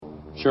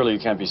Surely you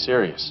can't be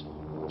serious.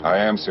 I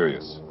am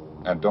serious.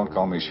 And don't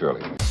call me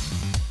Shirley.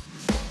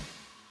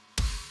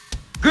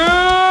 Good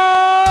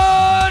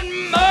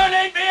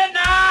morning,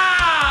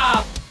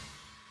 Vietnam!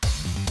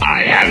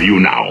 I have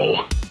you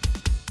now.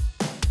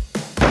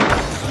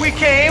 We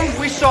came,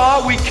 we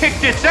saw, we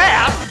kicked its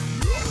ass.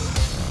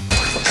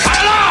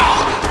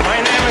 Hello!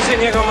 My name is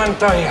Inigo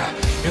Montoya.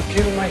 You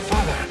killed my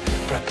father.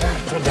 Prepare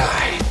to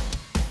die.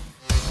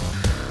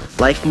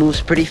 Life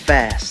moves pretty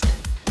fast.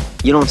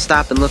 You don't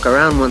stop and look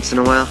around once in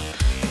a while,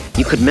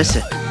 you could miss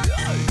it.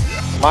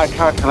 My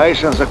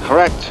calculations are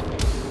correct.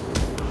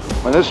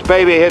 When this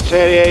baby hits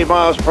 88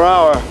 miles per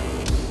hour,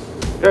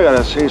 you're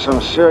gonna see some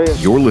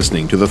serious... You're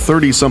listening to the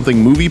 30-something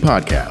Movie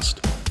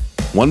Podcast.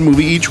 One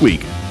movie each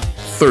week,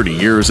 30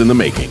 years in the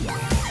making.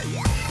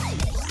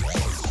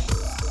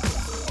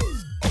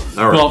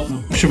 All right.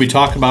 Well, should we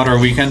talk about our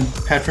weekend,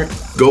 Patrick?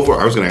 Go for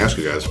it. I was going to ask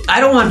you guys. I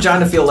don't want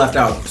John to feel left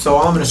out, so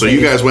all I'm going to say So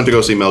you guys went to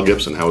go see Mel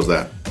Gibson. How was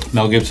that?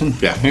 Mel Gibson?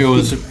 Yeah. It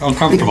was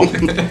uncomfortable.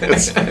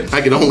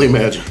 I can only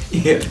imagine.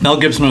 Yeah. Mel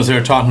Gibson was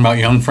there talking about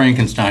Young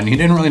Frankenstein. He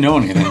didn't really know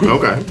anything.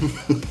 Okay.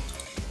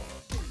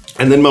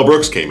 And then Mel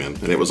Brooks came in,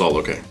 and it was all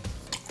okay.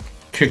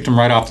 Kicked him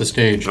right off the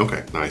stage.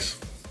 Okay, nice.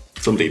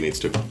 Somebody needs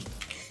to.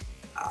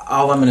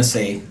 All I'm going to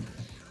say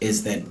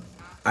is that,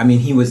 I mean,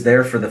 he was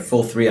there for the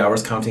full 3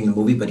 hours counting the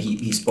movie, but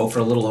he spoke for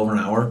a little over an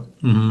hour.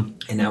 Mm-hmm.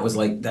 And that was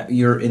like, that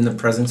you're in the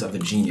presence of a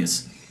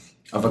genius,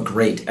 of a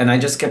great. And I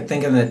just kept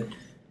thinking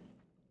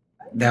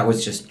that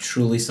was just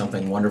truly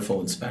something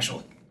wonderful and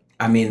special.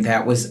 I mean,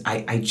 that was,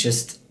 I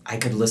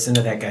could listen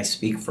to that guy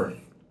speak for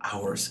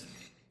hours.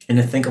 And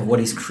to think of what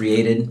he's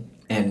created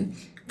and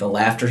the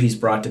laughter he's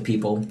brought to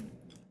people,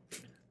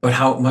 but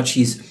how much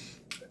he's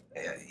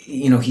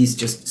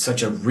just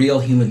such a real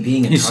human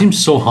being. He seems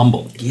so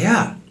humble.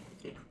 Yeah.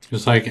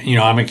 It's like,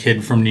 I'm a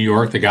kid from New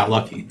York that got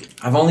lucky.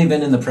 I've only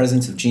been in the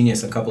presence of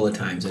genius a couple of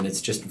times, and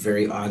it's just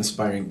very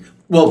awe-inspiring.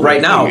 Well,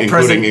 right now,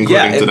 including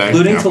today.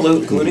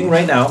 Including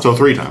right now. So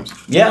 3 times.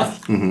 Yeah.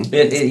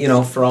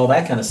 Mm-hmm. For all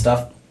that kind of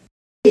stuff.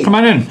 Come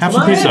on in. Have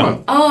some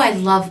pizza. Oh, I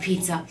love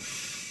pizza. Have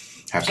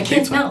some I can't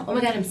pizza. smell. Oh my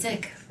God, I'm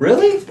sick.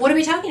 Really? What are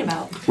we talking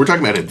about? We're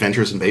talking about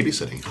Adventures in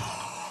Babysitting.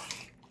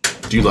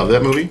 Do you love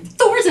that movie?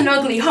 Thor's an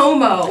ugly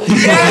homo. Take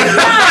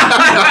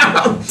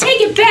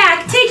it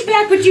back. Take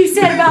back what you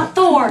said about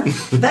Thor.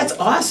 That's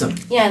awesome.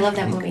 Yeah, I love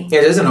that movie. Yeah,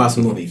 it is an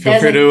awesome movie.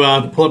 Feel free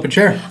to pull up a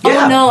chair.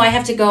 Oh, no, I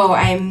have to go.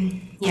 I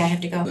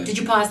have to go. Did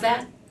you pause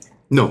that?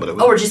 No, but it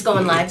was. Oh, we're just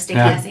going live. Stay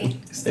classy.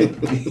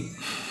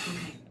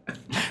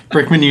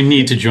 Brickman, you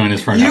need to join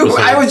us for an episode.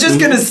 I was just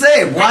going to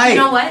say, why? You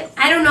know what?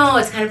 I don't know.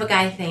 It's kind of a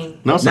guy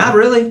thing. No, not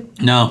really.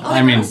 No,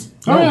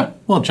 Oh, yeah.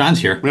 Well, John's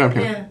here. Yeah,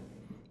 okay. Yeah.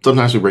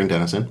 Sometimes we bring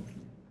Dennis in.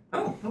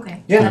 Oh,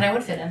 okay. Yeah. Then I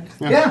would fit in.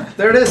 Yeah,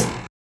 there it is.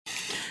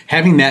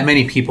 Having that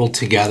many people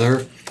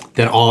together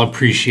that all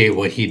appreciate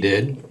what he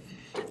did,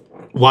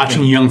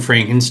 watching Young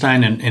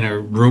Frankenstein in a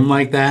room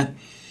like that,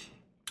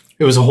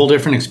 it was a whole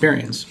different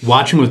experience.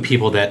 Watching with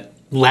people that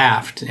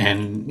laughed,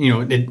 and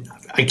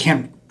I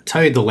can't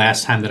tell you the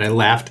last time that I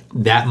laughed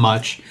that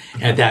much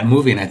at that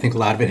movie, and I think a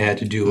lot of it had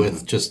to do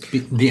with just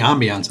the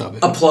ambiance of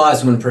it.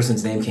 Applause when a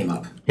person's name came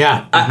up.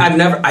 Yeah.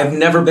 I've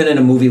never been in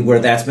a movie where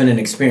that's been an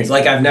experience.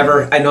 Like I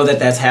know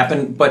that's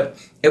happened, but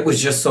it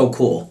was just so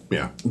cool.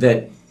 Yeah.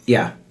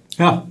 Yeah.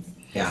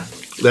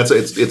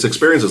 It's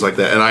experiences like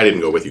that, and I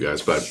didn't go with you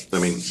guys, but I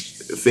mean,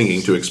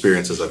 thinking to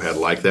experiences I've had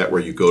like that,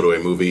 where you go to a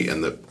movie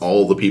and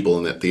all the people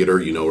in that theater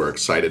are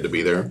excited to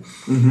be there,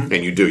 mm-hmm.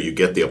 and you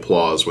get the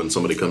applause when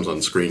somebody comes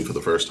on screen for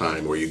the first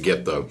time, or you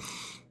get the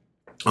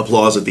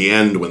applause at the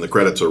end when the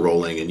credits are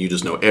rolling, and you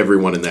just know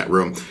everyone in that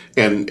room,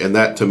 and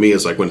that to me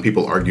is like when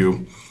people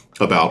argue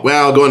about,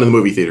 well, going to the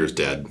movie theater is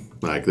dead.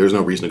 Like, there's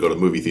no reason to go to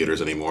movie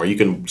theaters anymore. You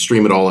can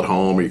stream it all at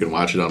home, or you can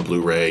watch it on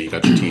Blu-ray. You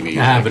got your TV.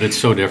 Yeah, but it's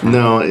so different.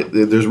 No,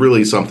 there's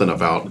really something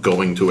about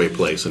going to a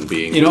place and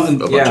being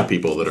with a bunch of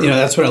people that are...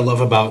 that's what I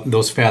love about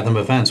those Fathom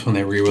events when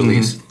they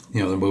re-release, mm-hmm.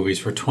 The movies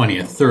for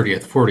 20th,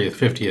 30th, 40th,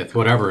 50th,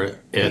 whatever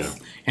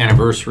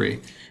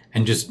anniversary.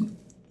 And just,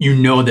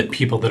 that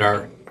people that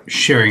are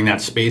sharing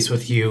that space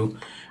with you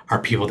are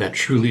people that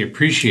truly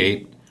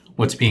appreciate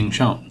what's being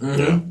shown. Mm-hmm.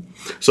 Yeah.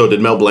 So did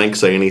Mel Blanc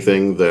say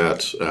anything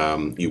that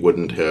you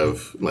wouldn't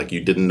have, like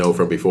you didn't know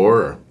from before?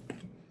 Or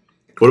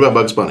what about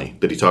Bugs Bunny?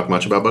 Did he talk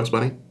much about Bugs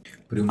Bunny?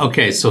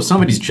 Okay, so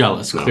somebody's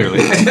jealous, clearly.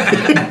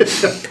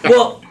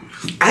 Well,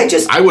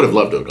 I would have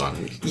loved to have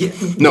gone. Yeah,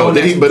 no,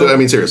 did he? But I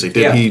mean, seriously,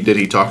 did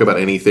he talk about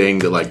anything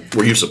that, like,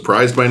 were you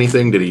surprised by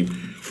anything? Did he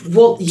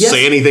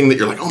say anything that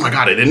you're like, oh my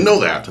God, I didn't know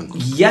that?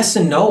 Yes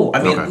and no.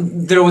 I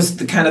mean, there was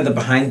the kind of the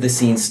behind the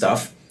scenes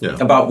stuff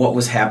about what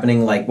was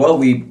happening. Like,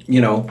 well,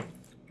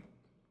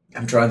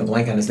 I'm drawing the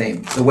blank on his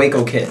name. The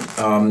Waco Kid,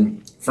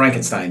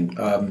 Frankenstein,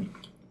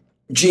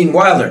 Gene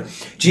Wilder.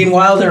 Gene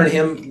Wilder and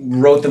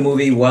him wrote the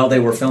movie while they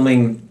were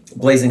filming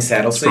Blazing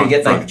Saddles. So you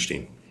get like,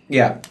 Frankenstein.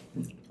 Yeah,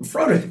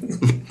 Igor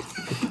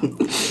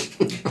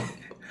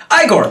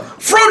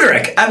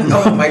Froderick.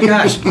 Oh my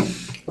gosh!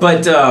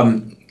 But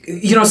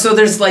so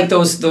there's like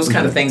those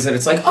kind of things that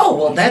it's like, oh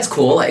well, that's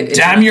cool.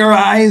 Damn your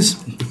eyes!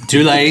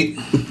 Too late.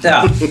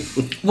 Yeah.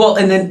 Well,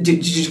 and then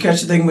did you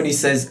catch the thing when he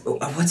says,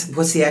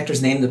 "What's the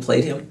actor's name that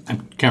played him?" I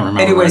can't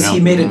remember. Anyways, right now.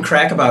 he made a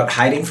crack about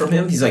hiding from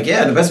him. He's like,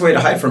 "Yeah, the best way to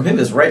hide from him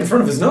is right in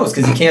front of his nose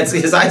because you can't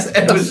see his eyes."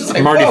 And it was just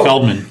like Marty whoa.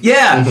 Feldman.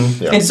 Yeah.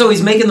 Yeah. And so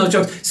he's making those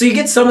jokes. So you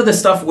get some of the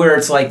stuff where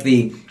it's like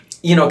the,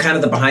 kind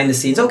of the behind the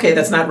scenes. Okay,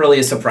 that's not really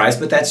a surprise,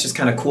 but that's just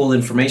kind of cool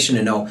information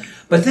to know.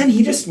 But then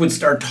he just would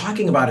start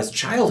talking about his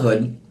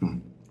childhood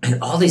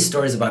and all these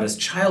stories about his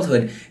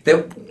childhood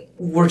that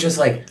were just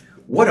like,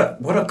 what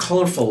a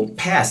colorful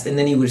past. And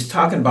then he was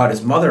talking about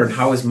his mother and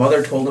how his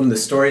mother told him the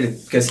story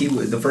because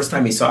the first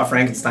time he saw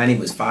Frankenstein, he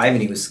was 5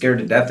 and he was scared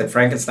to death that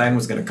Frankenstein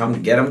was going to come to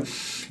get him.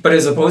 But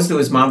as opposed to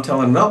his mom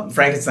telling him, no,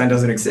 Frankenstein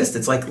doesn't exist.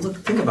 It's like, look,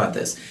 think about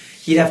this.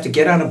 He'd have to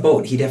get on a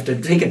boat. He'd have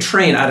to take a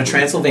train out of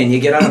Transylvania,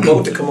 get on a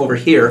boat to come over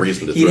here.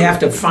 He'd have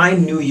to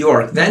find New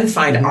York, then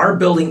find our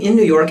building in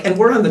New York, and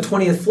we're on the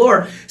 20th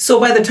floor. So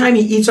by the time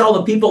he eats all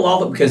the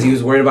people, because he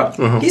was worried about,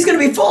 he's going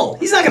to be full.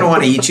 He's not going to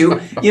want to eat you,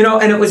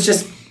 and it was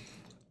just,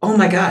 oh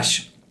my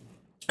gosh.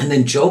 And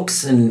then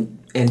jokes and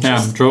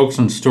just, jokes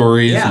and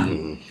stories. Yeah.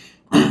 And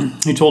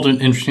he told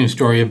an interesting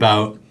story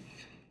about,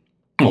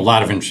 a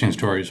lot of interesting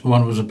stories.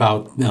 One was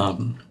about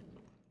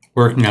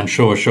working on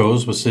Show of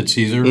Shows with Sid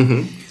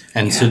Caesar.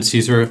 And Sid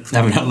Caesar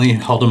evidently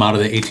held him out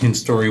of the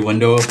 18-story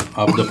window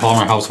of the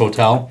Palmer House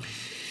Hotel.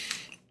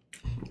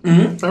 All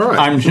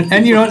right.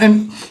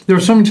 And there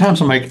were so many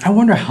times I'm like, I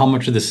wonder how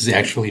much of this is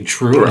actually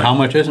true and how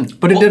much isn't.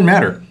 But it didn't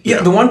matter.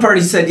 Yeah, the one part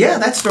he said, yeah,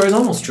 that story's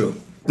almost true.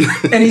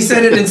 And he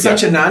said it in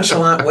such a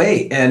nonchalant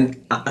way.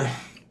 And I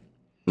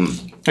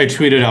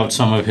tweeted out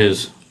some of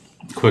his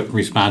quick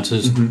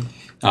responses.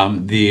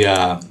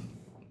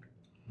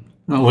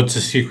 What's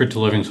the secret to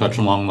living such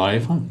a long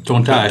life?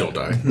 Don't die. Don't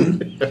die.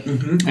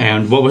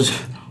 And what was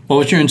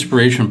your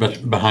inspiration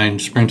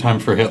behind Springtime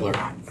for Hitler?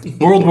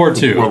 World War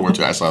II. World War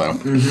II. I saw that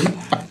one.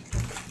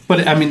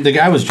 But I mean, the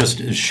guy was just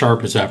as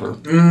sharp as ever.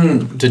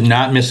 Did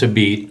not miss a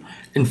beat.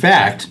 In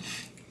fact,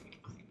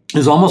 it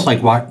was almost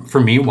like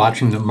for me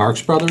watching the Marx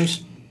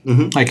Brothers.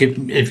 Like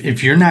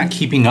if you're not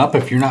keeping up,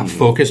 if you're not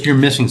focused, you're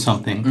missing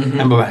something.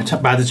 And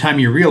by the time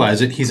you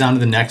realize it, he's on to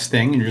the next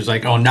thing, and you're just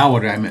like, oh, now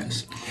what did I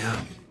miss?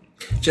 yeah,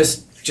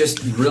 just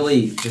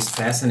really just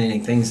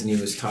fascinating things. And he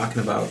talked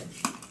about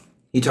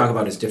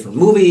his different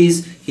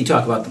movies. He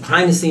talked about the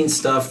behind the scenes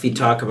stuff. He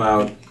talked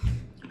about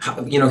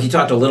how, he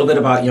talked a little bit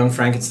about Young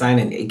Frankenstein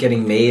and it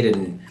getting made,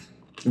 and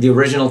the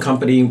original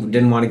company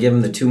didn't want to give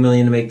him the $2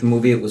 million to make the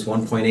movie. It was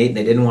 1.8.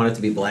 They didn't want it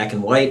to be black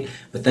and white.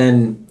 But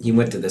then he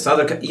went to this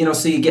other, so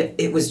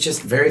it was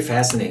just very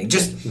fascinating.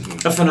 Just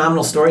a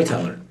phenomenal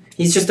storyteller.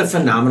 He's just a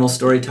phenomenal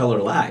storyteller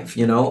live,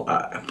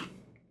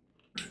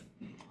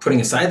 putting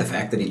aside the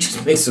fact that he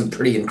just makes some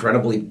pretty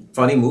incredibly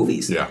funny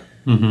movies. Yeah.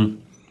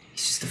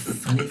 He's just a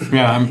funny.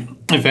 Yeah,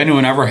 if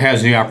anyone ever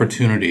has the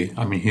opportunity,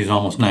 I mean, he's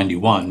almost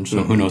 91,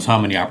 so who knows how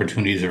many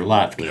opportunities are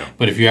left. Yeah.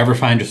 But if you ever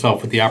find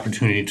yourself with the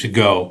opportunity to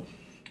go,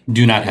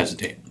 do not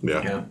hesitate.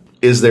 Yeah.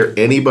 Is there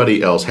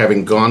anybody else,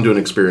 having gone to an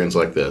experience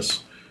like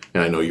this,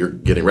 and I know you're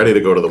getting ready to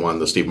go to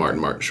the Steve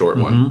Martin Short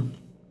one,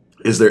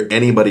 is there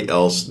anybody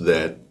else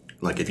that,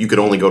 like, if you could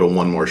only go to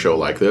one more show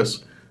like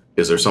this,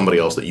 is there somebody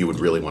else that you would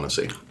really want to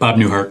see? Bob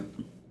Newhart.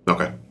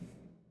 Okay.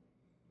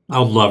 I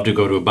would love to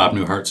go to a Bob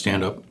Newhart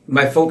stand-up.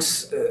 My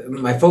folks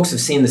have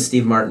seen the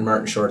Steve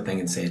Martin Short thing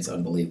and say it's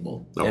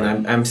unbelievable. Okay.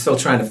 And I'm still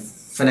trying to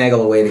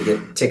finagle a way to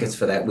get tickets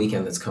for that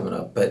weekend that's coming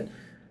up. But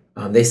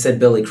they said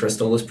Billy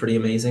Crystal was pretty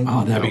amazing.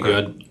 Oh, that'd be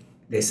good.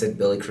 They said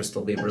Billy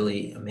Crystal would be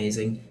really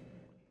amazing.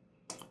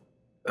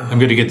 I'm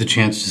going to get the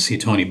chance to see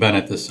Tony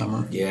Bennett this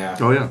summer. Yeah.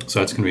 Oh, yeah.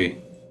 So it's going to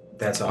be...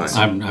 That's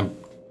awesome. I'm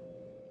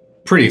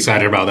pretty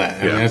excited about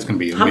that. I mean, that's going to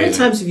be amazing. How many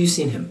times have you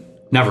seen him?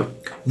 Never.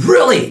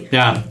 Really?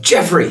 Yeah.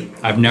 Jeffrey.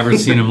 I've never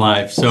seen him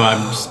live, so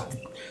I'm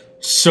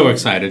so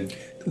excited.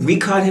 We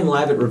caught him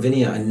live at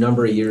Ravinia a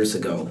number of years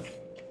ago.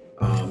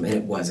 And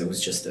it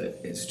was just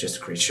a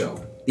great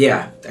show.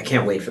 Yeah, I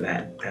can't wait for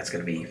that. That's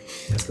gonna be.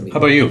 How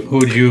about you? Who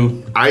would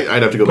you?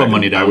 I'd have to go put back.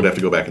 money down? I would have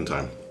to go back in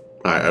time.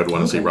 I'd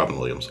want to see Robin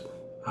Williams.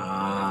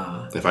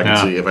 If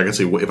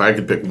I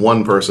could pick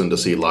one person to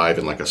see live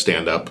in like a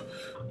stand-up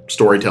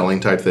storytelling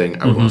type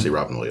thing, I would want to see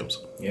Robin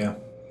Williams. Yeah,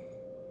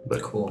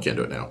 but cool. Can't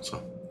do it now.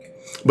 So,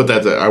 but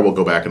I will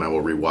go back and I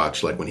will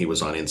rewatch like when he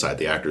was on Inside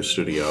the Actors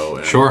Studio.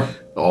 And sure.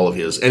 All of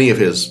any of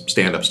his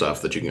stand-up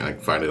stuff that you can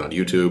find it on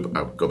YouTube.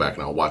 I'll go back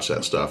and I'll watch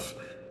that stuff.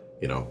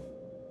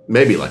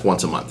 Maybe like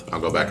once a month.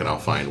 I'll go back and I'll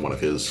find one of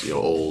his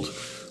old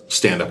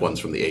stand-up ones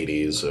from the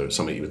 '80s, or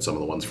some of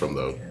the ones from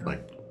the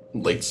like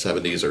late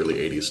 '70s, early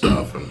 '80s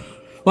stuff. And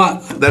well,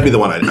 that'd be the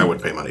one I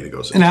would pay money to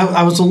go see. And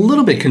I was a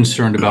little bit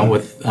concerned about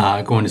with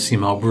going to see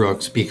Mel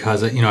Brooks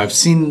because I've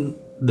seen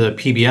the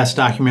PBS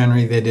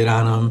documentary they did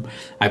on him.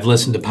 I've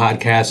listened to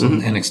podcasts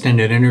and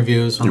extended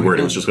interviews. You worried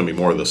it was just going to be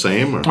more of the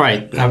same? Or?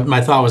 Right. Yeah. My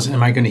thought was,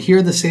 am I going to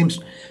hear the same?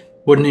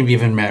 Wouldn't have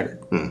even mattered.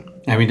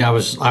 I mean, I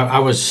was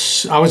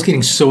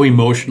getting so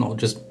emotional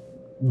just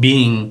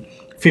being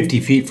 50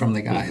 feet from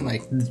the guy,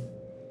 like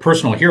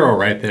personal hero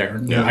right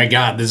there. Yeah. My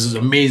God, this is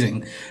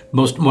amazing.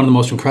 One of the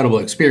most incredible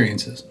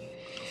experiences.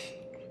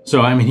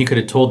 So, I mean, he could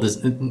have told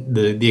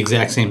the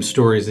exact same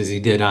stories as he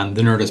did on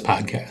the Nerdist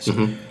podcast.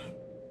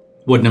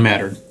 Wouldn't have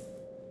mattered.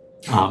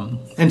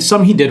 And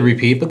some he did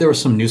repeat, but there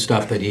was some new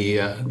stuff that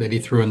he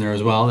threw in there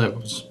as well that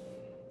was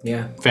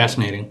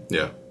fascinating.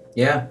 Yeah.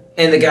 Yeah.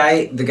 And the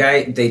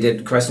guy, they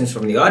did questions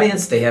from the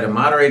audience. They had a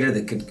moderator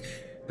that could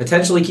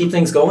potentially keep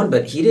things going,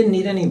 but he didn't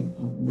need any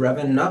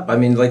revving up. I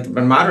mean, like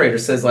the moderator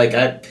says, like,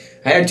 I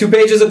had 2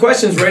 pages of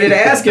questions ready to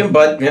ask him,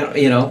 but,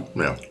 you know.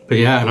 Yeah. But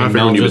yeah, I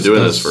figured when you've been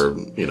doing this for,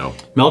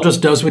 Mel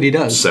just does what he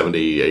does.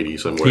 70, 80,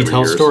 some whatever He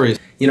tells years. stories.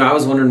 You know, I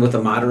was wondering with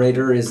the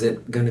moderator, is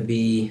it going to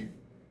be,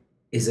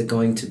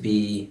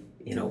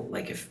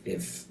 like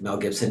if Mel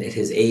Gibson at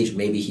his age,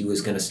 maybe he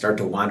was going to start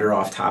to wander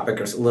off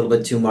topic or a little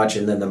bit too much,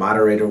 and then the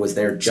moderator was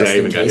there just I in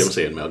even got case. him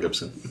saying Mel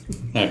Gibson.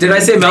 Did I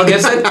say Mel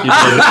Gibson?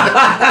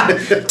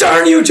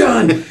 Darn you,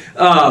 John!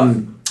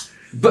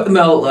 But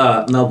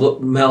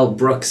Mel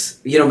Brooks,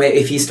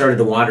 if he started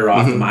to wander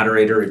off, the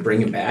moderator would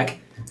bring him back.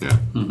 Yeah.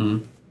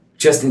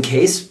 Just in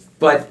case,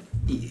 but...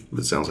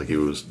 It sounds like he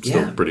was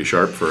still pretty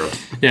sharp for a...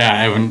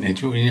 Yeah,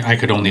 I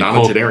could only hope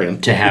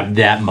Non-vegetarian. to have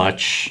that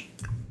much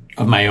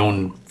of my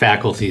own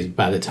faculties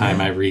by the time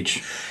I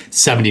reach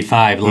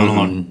 75, let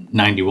alone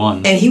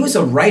 91. And he was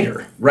a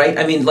writer, right?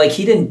 I mean, like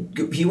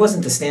he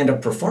wasn't the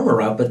stand-up performer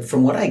route, but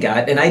from what I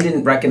got, and I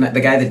didn't recognize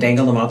the guy that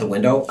dangled him out the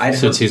window.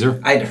 Sid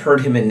Caesar? I'd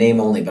heard him in name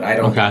only, but I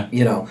don't,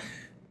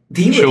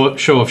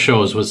 Show of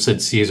Shows was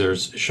Sid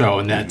Caesar's show,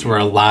 and that's where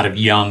a lot of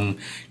young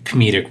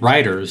comedic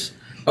writers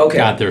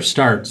got their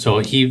start. So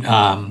he, who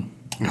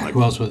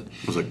else was?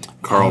 Was it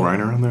Carl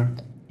Reiner on there?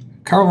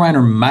 Carl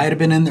Reiner might have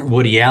been in there.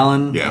 Woody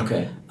Allen. Yeah.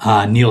 Okay.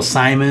 Neil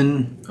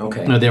Simon.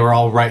 Okay. They were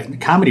all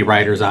comedy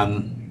writers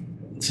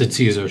on Sid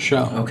Caesar's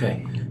show.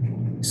 Okay.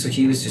 So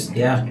he was just,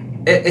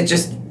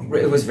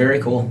 it was very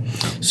cool.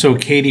 So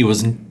Katie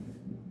was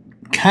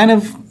kind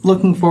of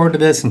looking forward to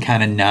this and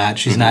kind of not.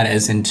 She's not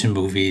as into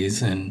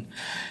movies, and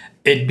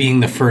it being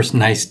the first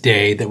nice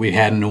day that we've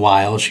had in a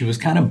while, she was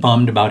kind of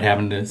bummed about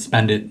having to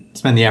spend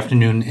the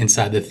afternoon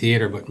inside the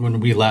theater. But when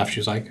we left, she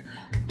was like,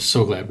 I'm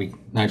so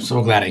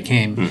glad I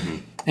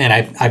came. And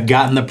I've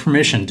gotten the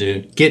permission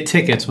to get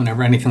tickets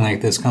whenever anything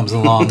like this comes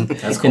along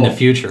in the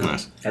future.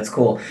 Nice. That's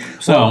cool.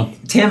 So well,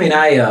 Tammy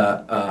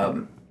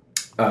and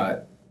I,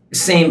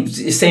 same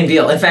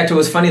deal. In fact, it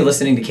was funny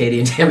listening to Katie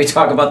and Tammy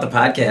talk about the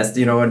podcast,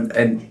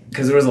 and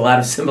because there was a lot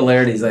of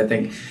similarities, I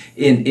think,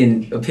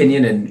 in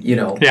opinion and,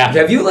 Yeah.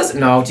 Have you listened?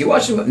 No. Do you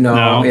watch them?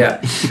 No.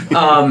 Yeah.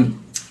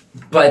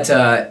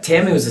 But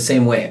Tammy was the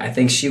same way. I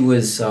think she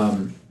was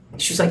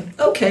like,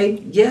 okay,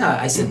 yeah.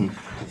 I said,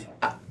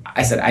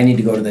 I need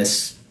to go to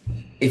this.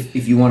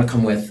 If you want to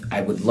come with, I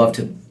would love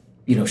to,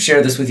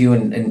 share this with you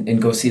and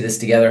go see this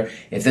together.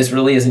 If this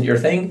really isn't your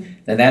thing,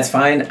 then that's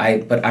fine.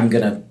 But I'm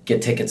gonna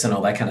get tickets and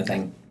all that kind of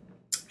thing.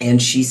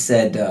 And she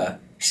said,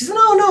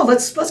 no,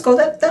 let's go.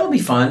 That'll be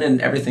fun and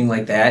everything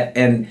like that.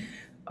 And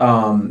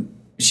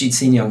she'd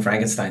seen Young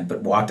Frankenstein,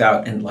 but walked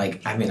out and I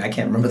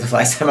can't remember the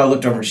last time I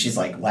looked over. She's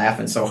like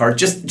laughing so hard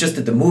just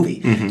at the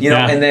movie,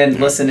 And then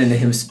listening to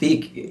him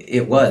speak,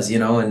 it was,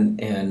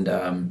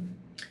 and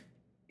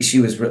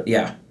she was,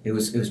 it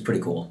was pretty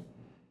cool.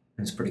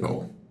 It was pretty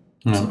cool.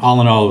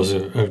 all in all, it was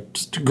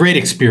just a great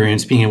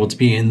experience being able to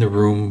be in the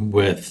room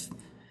with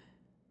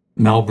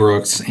Mel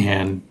Brooks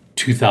and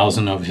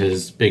 2,000 of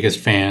his biggest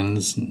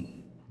fans, and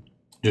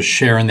just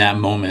sharing that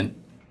moment.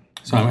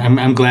 So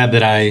I'm glad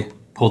that I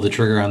pulled the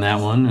trigger on that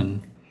one,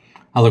 and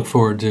I look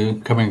forward to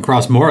coming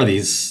across more of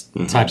these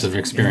types of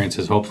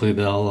experiences. Hopefully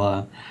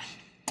they'll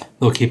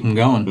keep them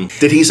going.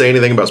 Did he say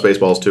anything about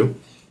Spaceballs too?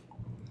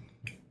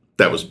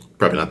 That was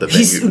probably not the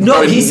venue.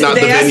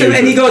 They asked him,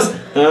 and he goes,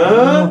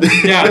 yeah,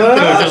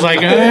 just like,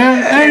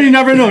 hey, you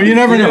never know.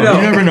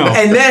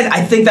 And then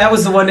I think that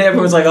was the one that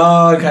everyone's like,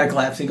 oh, and kind of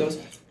claps. He goes,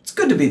 it's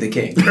good to be the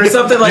king, or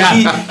something like.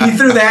 He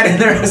threw that in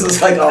there. It was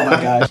just like, oh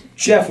my gosh,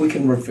 Jeff,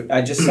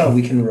 I just saw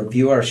we can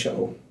review our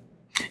show.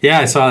 Yeah,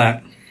 I saw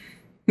that.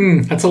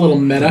 That's a little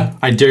meta.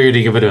 I dare you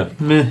to give it a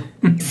meh.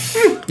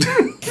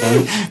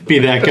 Be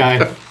that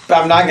guy.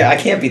 I'm not gonna. I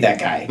can't be that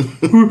guy.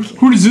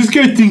 Who does this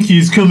guy think he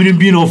is, coming and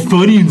being all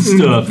funny and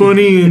stuff?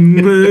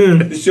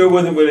 The show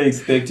wasn't what I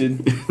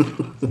expected.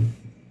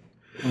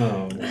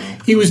 Oh no.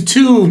 He was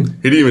too. He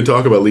didn't even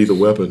talk about Lethal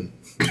Weapon.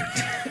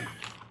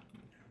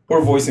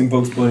 Or voicing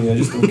Bugs Bunny. I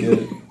just don't get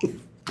it.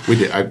 We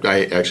did.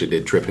 I actually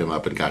did trip him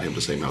up and got him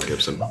to say Mel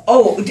Gibson.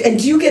 Oh, and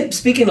do you get?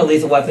 Speaking of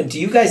Lethal Weapon, did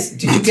you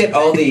get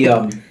all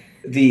the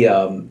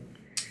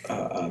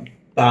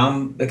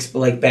bomb,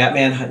 like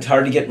Batman? It's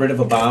hard to get rid of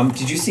a bomb.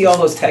 Did you see all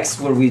those texts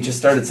where we just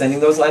started sending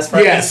those last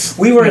Friday? Yes.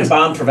 We were in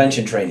bomb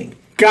prevention training.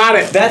 Got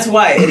it. That's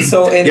why. And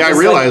so. And yeah, I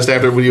realized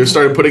after when you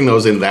started putting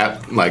those in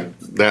that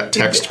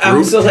text group, I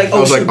was like,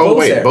 oh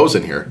wait, Bo's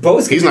in here.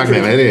 He's not going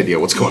to have any idea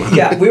what's going on.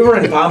 Yeah, we were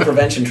in bomb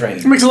prevention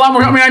training. It makes a lot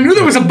more. I mean, I knew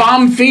there was a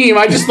bomb theme.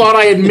 I just thought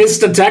I had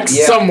missed a text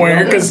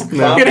somewhere because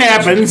it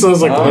happened. So I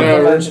was like, bomb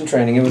prevention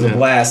training. It was a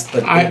blast,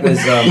 but it was.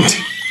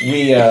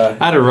 I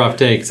had a rough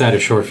day because I had a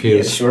short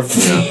fuse. Short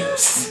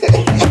fuse.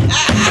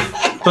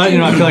 But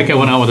I feel like I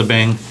went out with a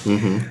bang.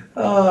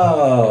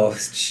 Oh,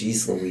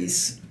 jeez,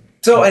 Louise.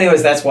 So,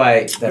 anyways, that's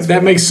why.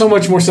 That makes so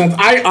much more sense.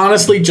 I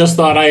honestly just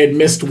thought I had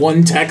missed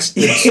one text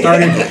that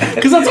started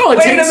because that's all it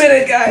takes. Wait a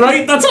minute, guys.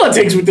 Right? That's all it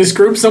takes with this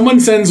group. Someone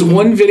sends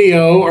one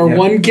video or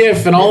one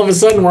GIF, and all of a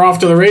sudden we're off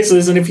to the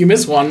races. And if you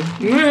miss one,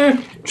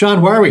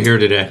 John, why are we here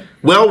today?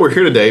 Well, we're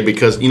here today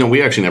because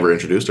we actually never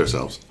introduced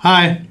ourselves.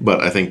 Hi.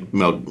 But I think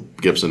Mel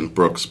Gibson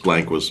Brooks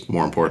blank was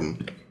more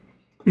important.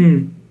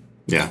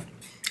 Yeah,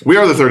 we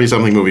are the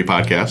 30-something movie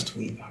podcast.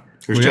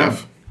 Here's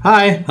Jeff.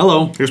 Hi.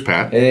 Hello. Here's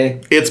Pat. Hey.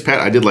 It's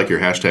Pat. I did like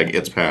your hashtag.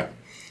 It's Pat.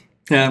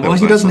 Yeah. Well,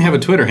 he doesn't have a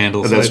Twitter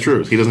handle. That's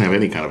true. He doesn't have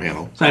any kind of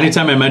handle. So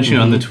anytime I mention it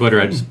on the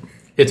Twitter,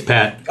 it's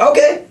Pat.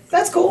 Okay,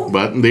 that's cool.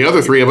 But the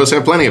other three of us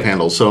have plenty of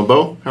handles. So,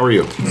 Bo, how are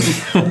you?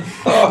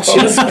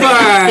 Just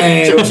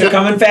fine. Jokes are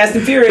coming fast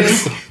and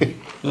furious.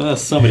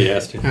 Somebody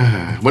has to.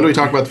 When do we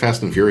talk about the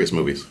Fast and Furious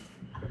movies?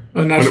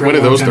 When are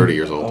those 30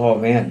 years old? Oh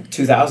man,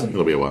 2000.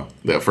 It'll be a while.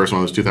 That first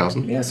one was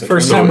 2000. Yeah. So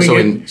first time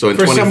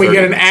we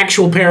get an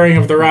actual pairing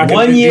of The Rock.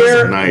 One and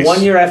year. Nice.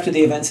 1 year after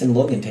the events in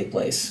Logan take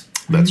place.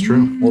 That's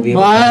true. We'll be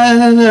able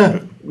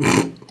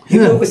You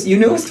knew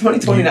it was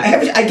 2029.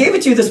 I gave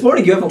it to you this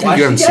morning. You haven't watched it yet?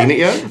 You haven't seen it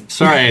yet?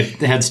 Sorry,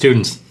 I had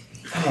students.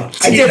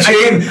 I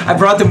did. I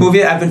brought the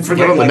movie. I've been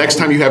forgetting. Well, the next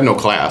time you have no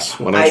class,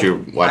 why don't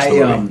you watch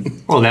the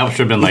movie? Well, that should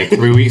have been like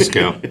 3 weeks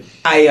ago.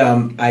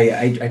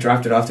 I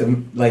dropped it off to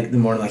him like the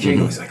morning. Like here you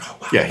go. He's like, oh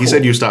wow. Yeah, he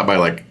said you stopped by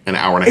like an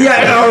hour and a half.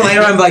 Yeah, an hour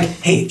later, I'm like,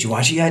 hey, did you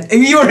watch it yet?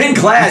 And you were in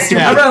class. You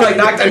remember? I like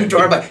knocked on the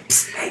door. I'm like,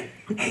 psst,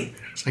 hey.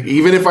 It's like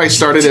even if I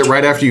started it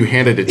right after you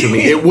handed it to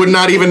me, it would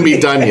not even be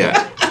done yet.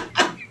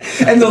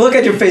 And the look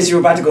at your face, you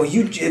were about to go,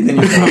 and then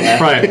you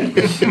right.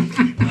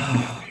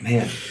 Oh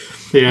man.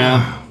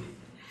 Yeah.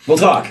 We'll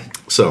talk.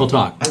 So we'll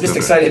talk. I'm just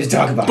excited to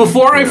talk about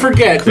Before I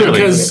forget, Clearly.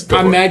 because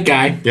I'm that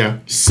guy. Yeah.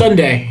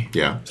 Sunday.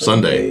 Yeah.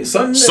 Sunday.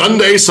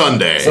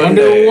 Sunday.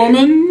 Wonder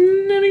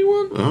Woman,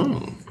 anyone?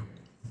 Oh.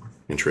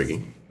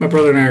 Intriguing. My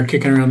brother and I are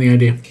kicking around the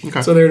idea.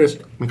 Okay. So there it is.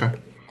 Okay.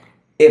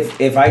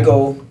 If I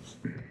go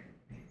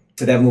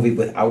to that movie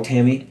without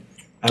Tammy,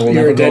 I will You're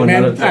never a dead go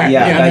man? another time. Alright,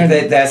 Yeah, yeah,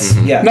 like that's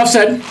yeah. Enough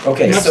said.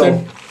 Okay, Enough so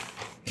said.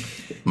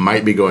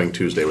 Might be going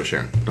Tuesday with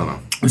Sharon. Don't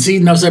know. See,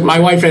 enough said. My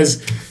wife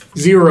has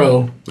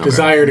zero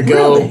desire to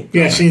go. Really?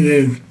 Yeah, she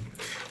did.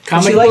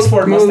 Comic She likes book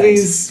Ford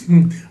movies.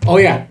 Oh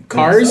yeah,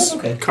 cars.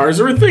 Okay. Cars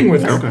are a thing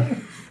with her. Okay.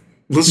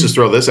 Let's just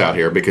throw this out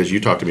here because you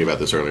talked to me about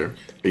this earlier.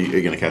 Are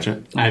you going to catch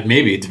it?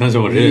 Maybe. It depends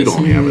on what it You is.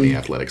 don't have any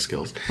athletic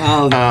skills.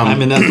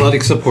 I'm an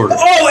athletic supporter.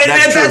 Oh, and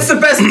that's the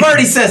best part.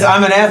 He says,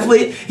 I'm an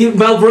athlete.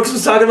 Mel Brooks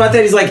was talking about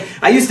that. He's like,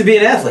 I used to be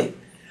an athlete.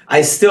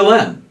 I still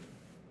am.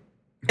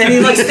 And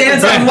he like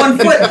stands on one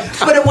foot.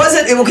 But it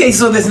wasn't, okay,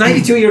 so this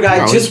 92-year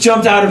guy just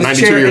jumped out of his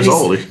 92 chair. years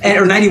old.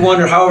 Or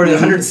 91 or however,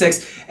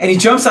 106. And he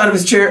jumps out of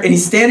his chair and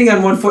he's standing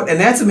on one foot. And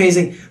that's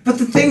amazing. But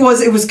the thing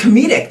was, it was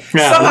comedic.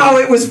 Yeah. Somehow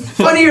it was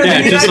funnier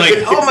than just like,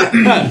 oh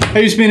my. I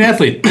used to be an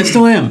athlete. I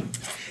still am.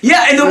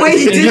 Yeah, and the way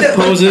he And did just it.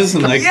 poses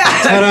and like, Yeah,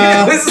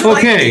 ta-da. it was like-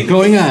 Okay,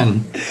 going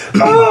on.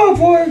 Oh,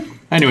 boy.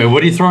 Anyway,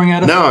 what are you throwing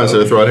at us? No, I was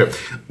going to throw it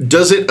here.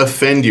 Does it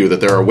offend you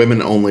that there are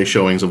women-only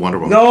showings of Wonder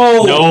Woman?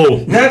 No.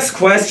 Next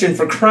question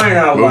for crying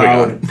out Moving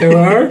loud. on. There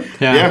are.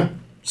 Yeah.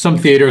 Some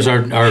theaters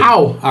are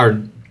How?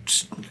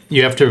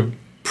 You have to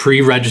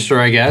pre-register,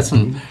 I guess,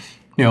 and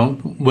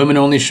women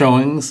only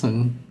showings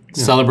and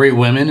celebrate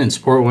women and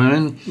support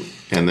women.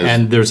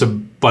 And there's a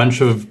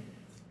bunch of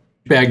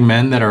bag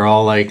men that are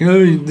all like,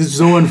 oh, this is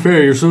so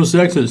unfair, you're so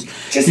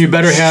sexist. You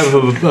better have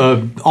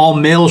a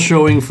all-male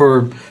showing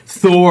for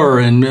Thor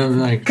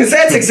and like... Because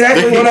that's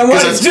exactly what I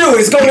want to do,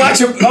 is go watch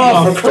a...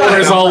 Oh, for crying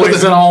There's out loud.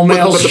 always an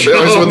all-male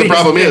show. What the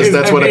problem these is, days.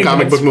 that's what a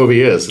comic book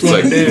movie is. It's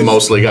like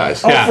mostly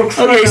guys. Yeah.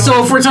 Okay,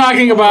 so if we're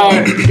talking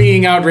about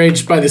being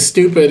outraged by the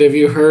stupid, have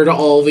you heard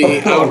all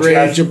the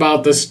outrage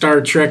about the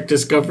Star Trek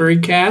Discovery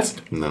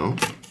cast? No.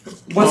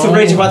 What's the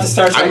rage about the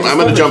Star Trek? I'm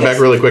going to jump back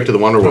really quick to the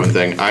Wonder Woman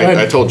thing.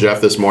 I told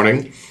Jeff this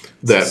morning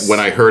that when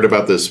I heard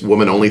about this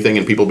woman-only thing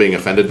and people being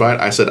offended by it,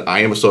 I said, I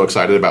am so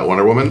excited about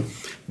Wonder Woman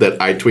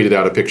that I tweeted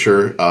out a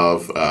picture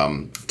of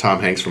Tom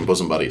Hanks from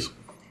Bosom Buddies.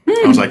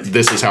 I was like,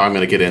 this is how I'm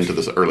going to get into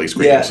this early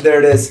screenings. Yeah,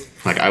 there it is.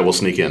 Like, I will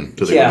sneak in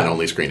to the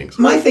women-only screenings.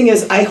 My thing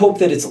is, I hope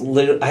that it's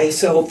I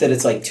so hope that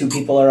it's like two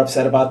people are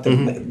upset about the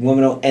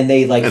woman, and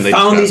they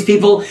found these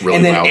people really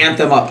and then loud. amp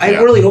them up. I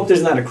really hope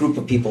there's not a group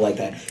of people like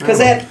that, because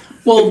that.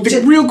 Well,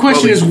 the real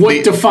question is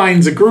what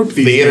defines a group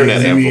these days? The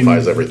internet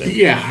amplifies everything.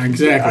 Yeah,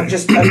 exactly. I'm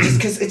just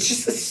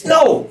because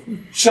no.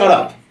 Shut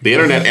up. The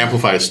internet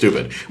amplifies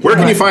stupid. Where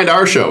can you find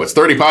our show? It's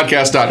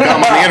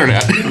 30podcast.com on the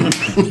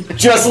internet.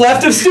 Just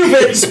left of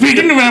stupid.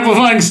 Speaking of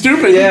amplifying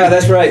stupid. Yeah,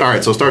 that's right. All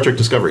right, so Star Trek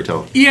Discovery,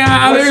 tell us.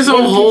 Yeah, there's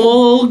a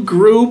whole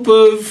group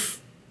of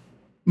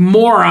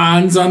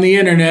morons on the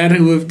internet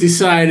who have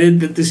decided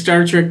that the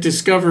Star Trek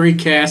Discovery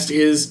cast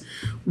is,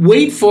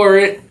 wait for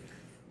it,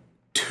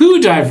 too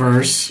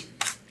diverse.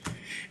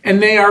 And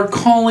they are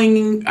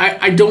calling,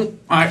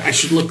 I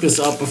should look this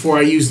up before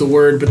I use the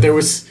word, but there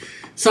was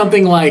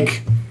something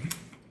like,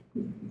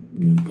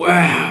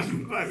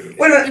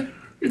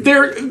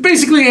 they're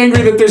basically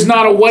angry that there's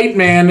not a white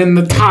man in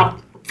the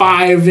top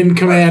 5 in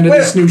command of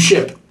this new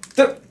ship.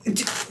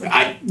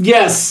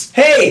 Yes.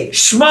 Hey,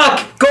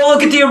 schmuck, go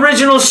look at the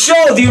original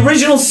show. The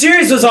original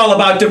series was all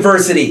about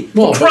diversity.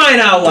 Well, crying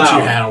out But you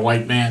loud. had a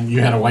white man.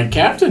 You had a white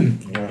captain.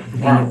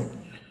 Wow.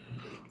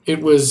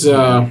 It was.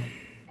 Are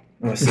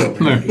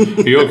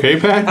you okay,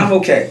 Pat? I'm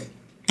okay.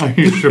 Are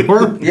you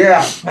sure?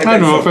 Yeah. I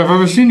don't know if I've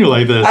ever seen you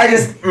like this. I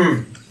just.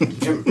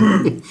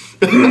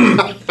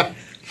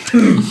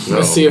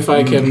 Let's see if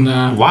I can.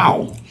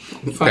 Wow.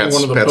 Find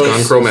one of the Pat's gone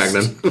posts.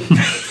 Cro-Magnon.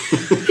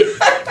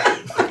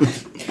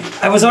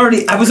 I was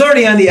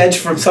already on the edge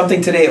from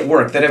something today at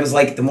work that I was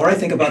like, the more I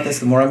think about this,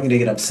 the more I'm going to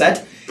get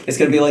upset. It's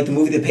going to be like the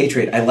movie The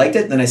Patriot. I liked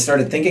it, then I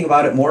started thinking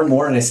about it more and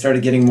more, and I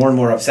started getting more and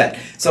more upset.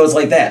 So it's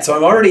like that. So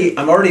I'm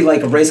already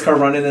like a race car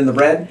running in the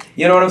red.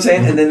 You know what I'm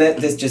saying? And then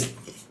this just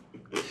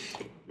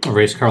A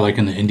race car like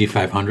in the Indy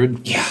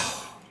 500? yeah.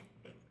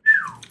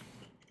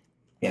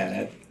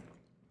 That.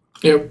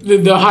 Yeah,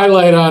 the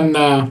highlight on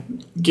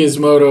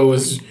Gizmodo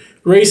was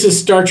racist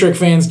Star Trek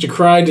fans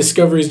decry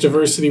Discovery's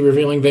diversity,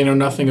 revealing they know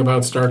nothing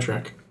about Star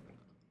Trek.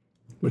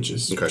 Which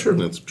is true.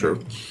 That's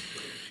true.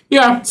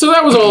 Yeah, so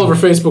that was all over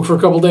Facebook for a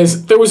couple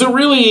days. There was a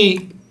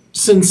really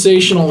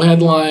sensational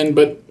headline,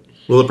 but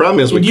Well, the problem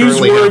is we use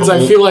currently words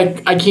have I feel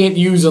like I can't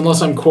use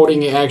unless I'm quoting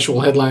the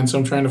actual headline, so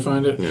I'm trying to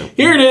find it. Yeah.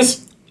 Here it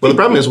is. Well, the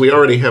problem is we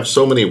already have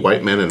so many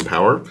white men in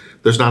power.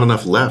 There's not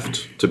enough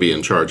left to be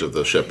in charge of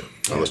the ship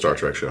on the Star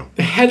Trek show.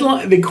 The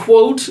headline, the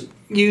quote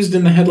used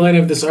in the headline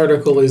of this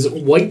article is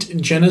 "White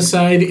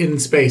genocide in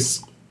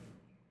space."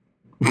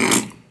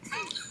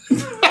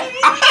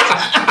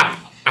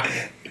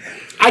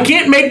 I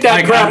can't make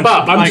that crap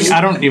up.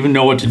 I don't even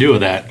know what to do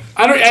with that.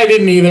 I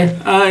didn't either.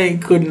 I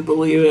couldn't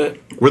believe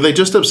it. Were they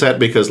just upset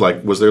because,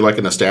 like, was there like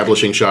an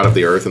establishing shot of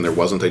the Earth and there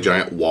wasn't a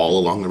giant wall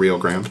along the Rio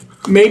Grande?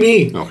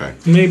 Maybe. Okay.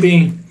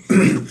 Maybe.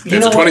 It's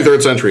the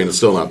 23rd century and it's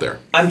still not there.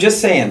 I'm just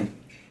saying,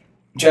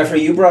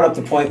 Jeffrey, you brought up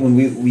the point when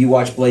we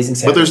watched Blazing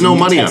Saddles. But there's no and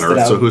you money on tested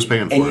Earth, so out, who's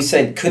paying for it? And you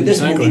said, could this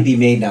Exactly. movie be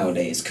made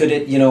nowadays? Could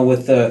it,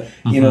 with the,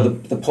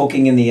 the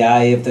poking in the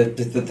eye of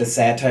the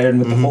satire and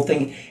with the whole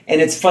thing?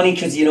 And it's funny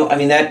because,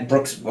 that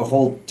Brooks a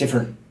whole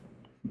different.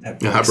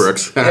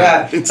 Brooks.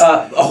 Yeah,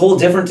 a whole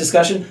different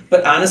discussion.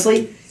 But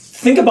honestly,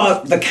 think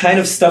about the kind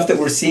of stuff that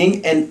we're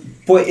seeing,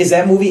 and boy, is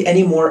that movie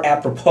any more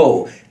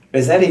apropos?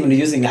 Is that even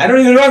using? I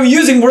don't even know if I'm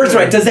using words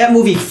right. Does that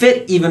movie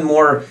fit even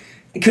more?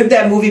 Could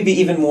that movie be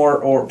even more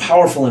or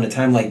powerful in a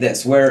time like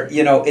this, where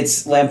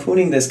it's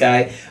lampooning this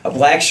guy, a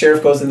black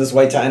sheriff goes in this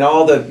white tie, and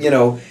all the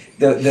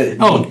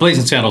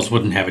Blazing Saddles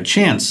wouldn't have a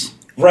chance.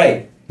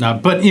 Right. No,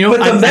 but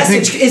the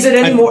message is it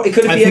any more?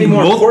 Could it be any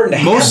more important to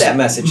have that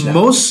message now?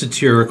 Most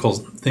satirical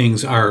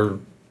things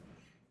don't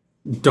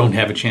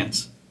have a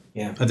chance.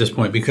 Yeah. At this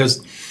point,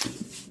 because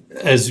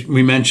as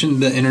we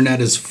mentioned, the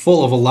internet is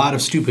full of a lot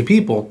of stupid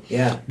people.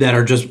 Yeah. That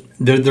are just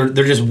they're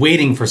just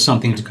waiting for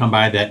something to come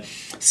by that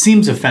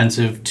seems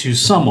offensive to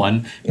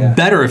someone. Yeah.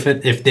 Better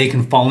if they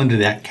can fall into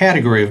that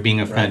category of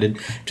being offended,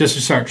 just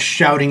to start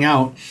shouting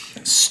out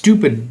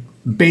stupid,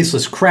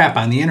 baseless crap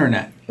on the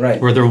internet. Right.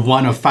 Where they're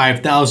one of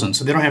 5,000,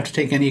 so they don't have to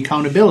take any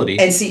accountability.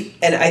 And see,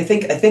 and I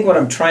think what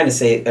I'm trying to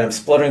say, and I'm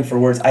spluttering for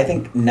words, I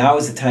think now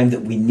is the time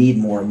that we need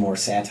more and more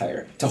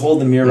satire to hold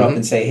the mirror up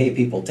and say, hey,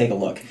 people, take a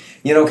look.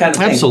 Kind of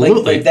thing.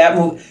 Absolutely. Like that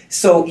move.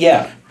 So,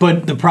 yeah.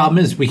 But the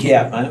problem is we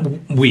can't. Yeah, I know.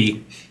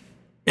 We,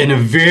 in a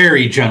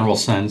very general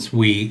sense,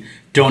 we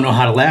don't know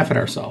how to laugh at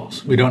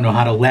ourselves. We don't know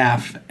how to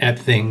laugh at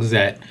things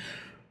that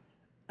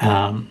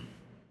that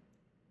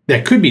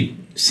could be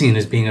seen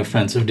as being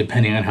offensive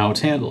depending on how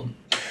it's handled.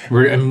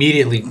 We're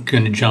immediately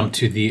going to jump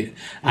to the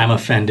I'm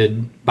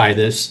offended by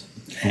this,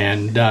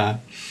 and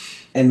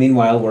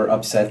meanwhile we're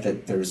upset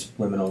that there's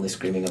women-only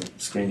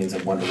screenings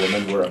of Wonder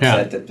Woman. We're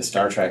upset that the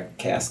Star Trek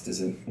cast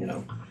isn't,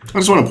 I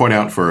just want to point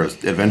out for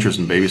Adventures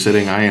in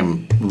Babysitting, I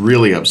am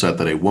really upset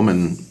that a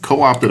woman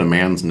co-opted a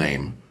man's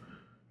name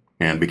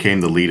and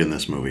became the lead in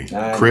this movie.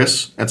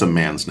 Chris, that's a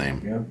man's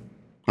name. Yeah.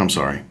 I'm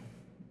sorry.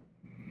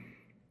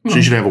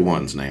 She should have a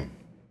woman's name.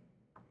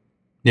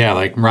 yeah,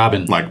 like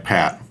Robin. Like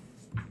Pat.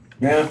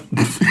 Yeah.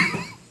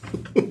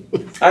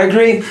 I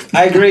agree.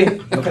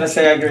 What can I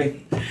say? I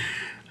agree.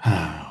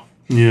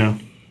 Yeah.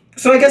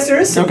 So I guess there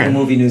is some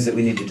movie news that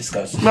we need to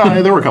discuss.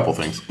 No, there were a couple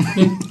things.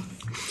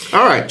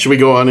 All right, should we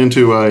go on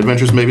into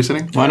Adventures in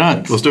Babysitting? Why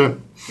not? Let's do it.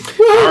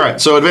 All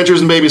right, so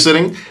Adventures in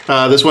Babysitting.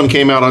 This one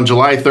came out on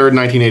July 3rd,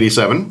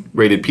 1987,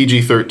 rated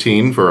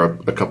PG-13 for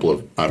a couple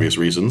of obvious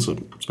reasons,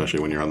 especially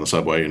when you're on the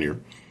subway and you're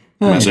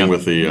messing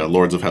with the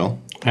Lords of Hell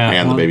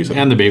and the babysitter.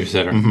 And the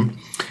babysitter.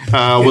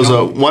 Mm-hmm. Was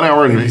a 1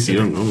 hour and you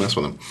don't mess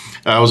with them.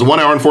 It was a 1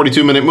 hour and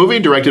 42-minute movie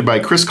directed by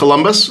Chris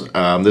Columbus.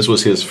 This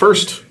was his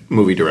first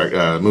movie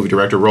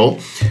director role.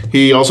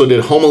 He also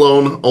did Home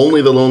Alone,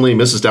 Only the Lonely,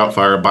 Mrs.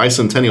 Doubtfire,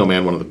 Bicentennial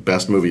Man, one of the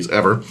best movies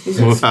ever.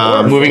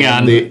 Moving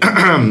on.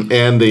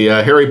 And the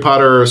Harry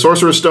Potter,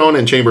 Sorcerer's Stone,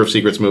 and Chamber of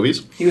Secrets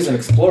movies. He was an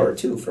explorer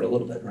too for a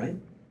little bit, right?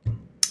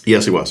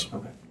 Yes, he was.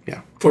 Okay.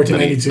 Yeah.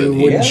 1492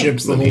 wooden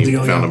ships, the Then whole he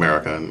deal. found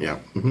America, and yeah.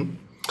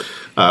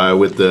 Mm-hmm.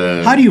 With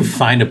the How do you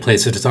find a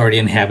place that is already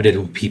inhabited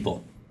with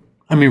people?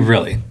 I mean,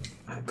 really.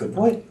 Good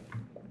point.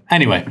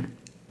 Anyway,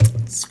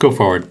 let's go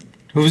forward.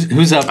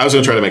 Who's up? I was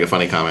going to try to make a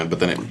funny comment, but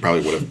then it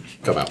probably would have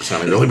come out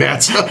sounding really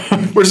bad. So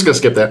we're just going to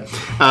skip that.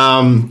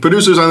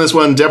 Producers on this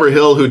one, Deborah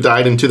Hill, who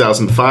died in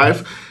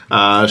 2005.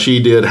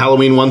 She did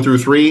Halloween 1 through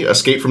 3,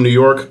 Escape from New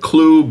York,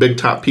 Clue, Big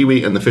Top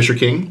Pee-wee, and The Fisher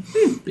King.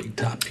 Big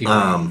Top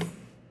Pee-wee.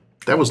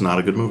 That was not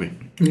a good movie.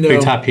 No.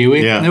 Big Top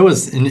Pee-wee? Yeah. It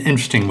was an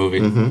interesting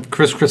movie.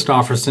 Chris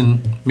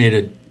Christopherson made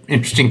an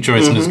interesting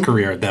choice in his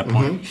career at that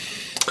point.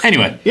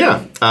 Anyway.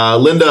 Yeah.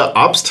 Linda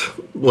Obst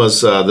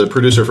was the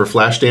producer for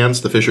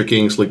Flashdance, The Fisher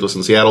King, Sleepless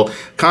in Seattle,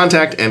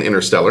 Contact, and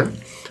Interstellar.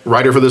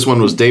 Writer for this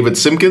one was David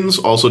Simpkins,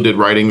 also did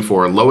writing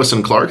for Lois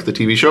and Clark, the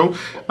TV show,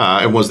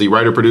 and was the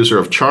writer-producer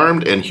of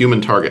Charmed and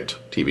Human Target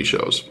TV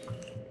shows.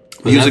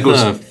 Was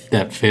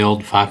that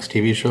failed Fox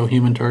TV show,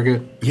 Human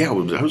Target? Yeah,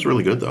 that was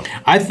really good, though.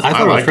 I thought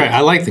it was great.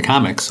 I liked the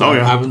comics. So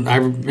I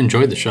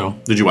enjoyed the show.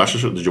 Did you watch the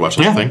show? Did you watch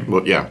the whole thing?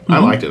 Well, yeah, I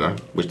liked it. I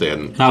wish they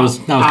hadn't. I was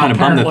kind of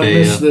bummed that they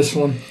missed this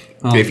one.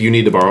 If you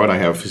need to borrow it, I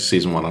have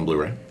season 1 on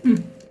Blu-ray.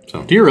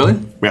 So. Do you really?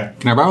 Yeah.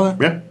 Can I borrow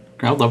that? Yeah.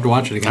 I'd love to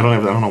watch it again. I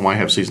don't know why I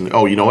have season.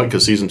 Oh, you know what?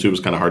 Because season 2 was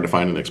kind of hard to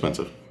find and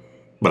expensive.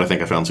 But I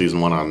think I found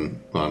season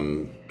 1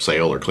 on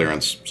sale or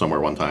clearance somewhere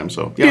one time.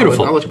 So yeah,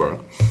 beautiful. I'll let you borrow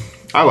it.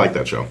 I like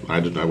that show.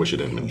 I wish it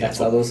didn't. That's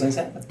how those things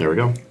happen. There we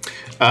go.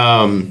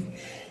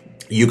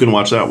 You can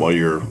watch that while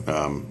you're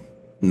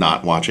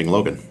not watching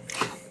Logan.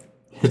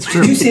 It's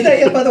true. Did you see that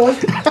yet, by the way?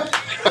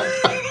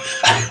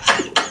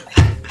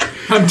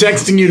 I'm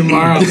texting you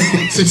tomorrow.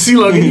 So see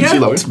Logan yet? See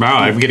Logan? Tomorrow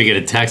I'm going to get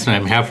a text and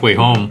I'm halfway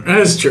home.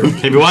 That's true.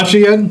 Have you watched it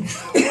yet?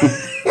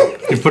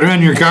 You put it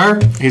on your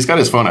car? He's got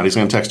his phone out. He's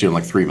going to text you in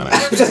like 3 minutes.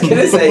 I was just going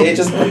to say,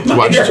 just you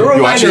watch it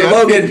yet?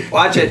 Logan,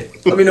 watch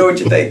it. Let me know what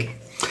you think.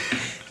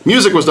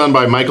 Music was done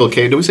by Michael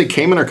K. Do we say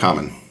Kamen or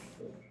Kamen?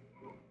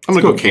 I'm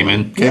going to go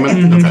Kamen.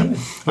 Kamen? Okay.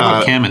 What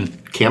about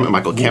Kamen?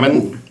 Michael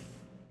Kamen?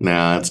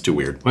 Nah, that's too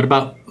weird. What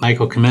about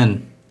Michael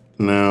Kamen?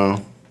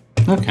 No.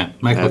 Okay,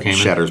 Michael That Kamen.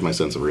 shatters my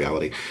sense of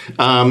reality.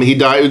 He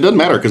died. It doesn't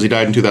matter because he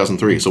died in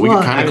 2003, so we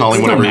can kind of call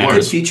him whatever he There's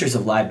wants. features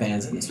of live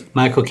bands in this.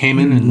 Michael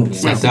Kamen and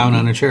sat down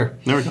on a chair.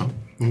 There we go.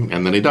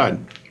 And then he died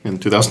in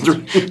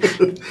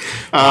 2003.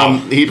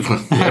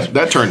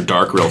 That turned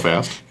dark real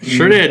fast.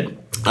 Sure did.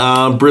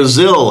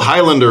 Brazil,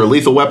 Highlander,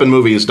 Lethal Weapon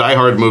movies, Die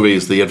Hard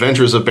movies, The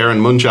Adventures of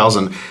Baron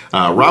Munchausen,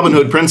 Robin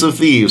Hood, Prince of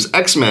Thieves,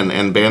 X-Men,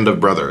 and Band of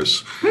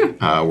Brothers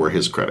were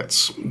his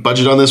credits.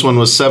 Budget on this one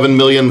was $7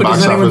 million. But box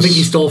does anyone office. think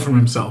he stole from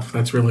himself?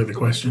 That's really the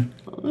question.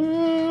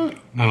 I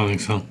don't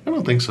think so. I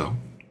don't think so.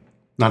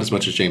 Not as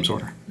much as James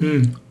Horner.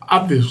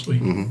 Obviously.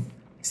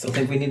 Still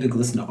think we need to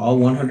listen to all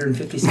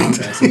 150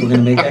 soundtracks if we're going to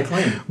make that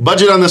claim.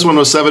 Budget on this one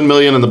was $7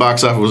 million, and the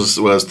box office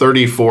was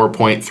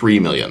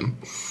 $34.3 million.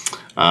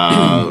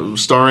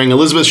 Starring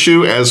Elizabeth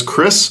Shue as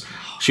Chris.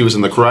 She was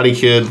in The Karate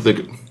Kid.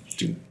 Do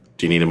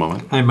you need a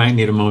moment? I might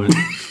need a moment.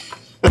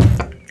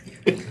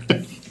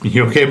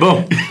 You okay,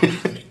 Bo?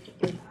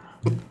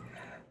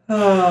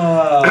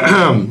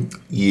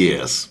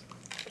 Yes.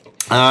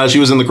 She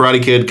was in The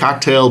Karate Kid,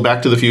 Cocktail,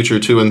 Back to the Future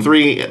 2 and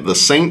 3, The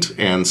Saint,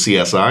 and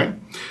CSI.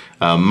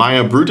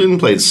 Maya Bruton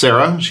played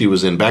Sarah. She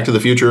was in Back to the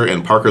Future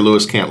and Parker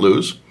Lewis Can't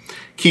Lose.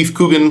 Keith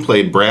Coogan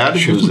played Brad.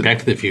 She was in Back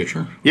to the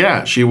Future?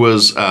 Yeah, she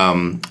was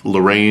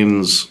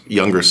Lorraine's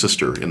younger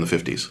sister in the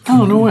 50s.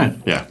 Oh, no way.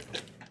 Yeah.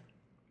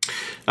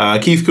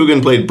 Keith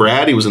Coogan played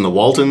Brad. He was in The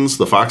Waltons,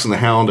 The Fox and the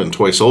Hound, and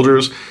Toy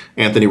Soldiers.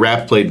 Anthony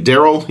Rapp played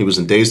Daryl. He was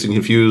in Dazed and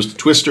Confused,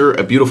 Twister,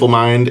 A Beautiful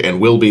Mind, and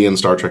will be in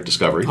Star Trek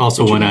Discovery.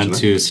 Also went on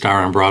to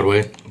star on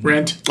Broadway.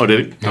 Rent. Oh,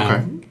 did he? Yeah.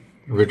 Okay.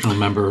 Original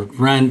member of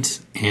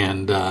Rent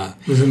and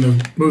was in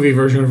the movie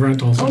version of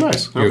Rent also. Oh,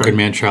 nice. Your Good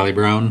Man Charlie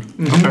Brown.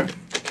 Okay.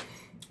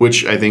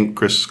 Which I think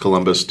Chris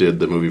Columbus did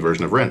the movie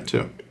version of Rent,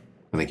 too.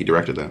 I think he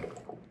directed that.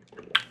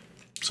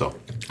 So,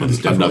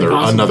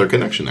 another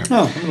connection there.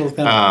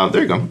 Oh,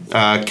 there you go.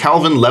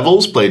 Calvin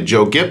Levels played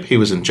Joe Gipp. He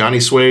was in Johnny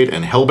Suede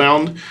and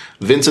Hellbound.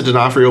 Vincent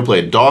D'Onofrio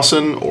played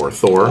Dawson, or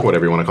Thor,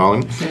 whatever you want to call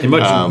him. A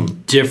much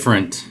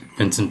different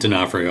Vincent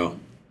D'Onofrio.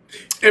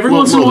 Every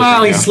once in a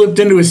while, he slipped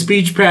into a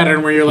speech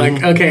pattern where you're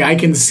like, okay, I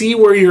can see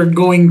where you're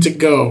going to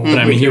go. But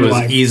I mean, he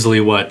was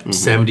easily,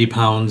 70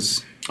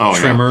 pounds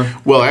trimmer?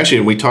 Yeah. Well,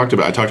 actually, I talked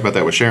about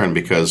that with Sharon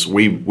because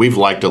we've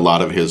liked a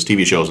lot of his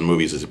TV shows and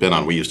movies he's been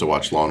on. We used to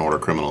watch Law & Order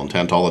Criminal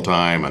Intent all the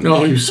time. And,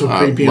 he was so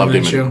creepy in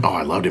that show.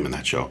 I loved him in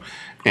that show.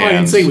 And, I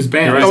didn't say he was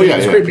bad. He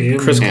was creepy.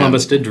 Chris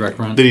Columbus did direct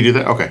Run. Did he do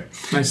that? Okay.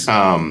 Nice.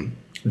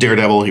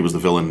 Daredevil, he was the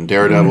villain in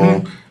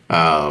Daredevil.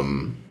 All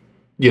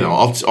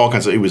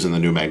kinds of... He was in the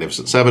new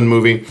Magnificent Seven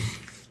movie.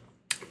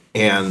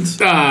 And...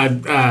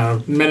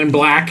 Men in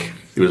Black.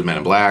 He was Men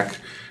in Black.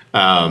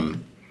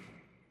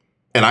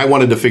 And I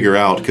wanted to figure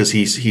out, because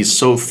he's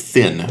so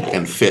thin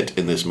and fit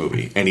in this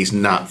movie, and he's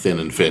not thin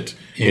and fit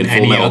in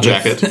Full Metal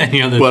Jacket.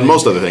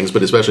 Most other things,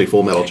 but especially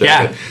Full Metal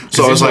Jacket. Yeah,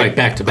 so I was like,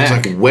 back to back. I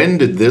was like, when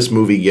did this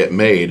movie get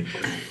made?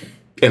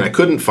 And I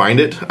couldn't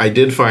find it. I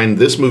did find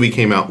this movie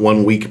came out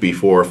 1 week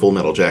before Full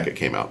Metal Jacket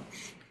came out.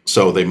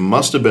 So they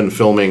must have been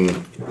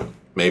filming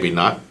maybe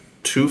not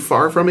too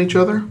far from each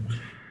other.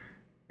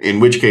 In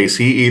which case,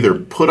 he either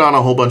put on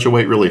a whole bunch of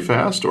weight really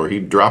fast or he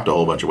dropped a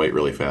whole bunch of weight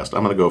really fast.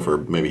 I'm going to go for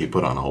maybe he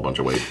put on a whole bunch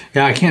of weight.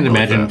 Yeah, I can't really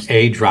imagine, fast.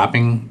 A,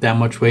 dropping that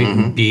much weight,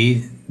 and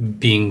B,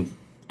 being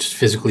just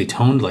physically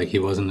toned like he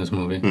was in this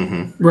movie.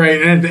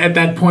 Right, and at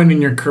that point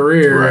in your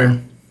career, Right.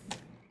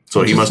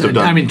 So he must have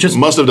done.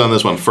 Must have done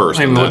this one first.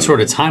 I mean, and what then- sort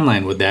of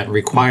timeline would that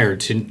require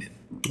to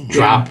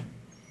drop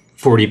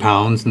 40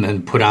 pounds and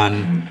then put on?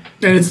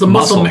 And it's the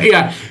muscle.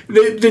 Yeah,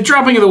 the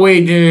dropping of the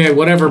weight,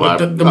 whatever. Well,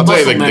 but the I'll tell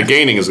muscle you, the mass.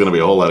 gaining is going to be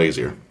a whole lot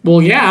easier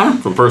Well, yeah.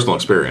 from personal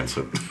experience.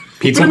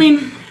 Pizza. But I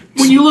mean,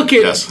 when you look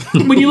at Yes.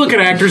 when you look at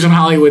actors in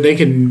Hollywood, they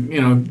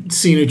can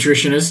see a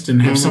nutritionist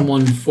and have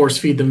someone force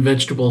feed them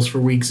vegetables for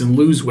weeks and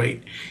lose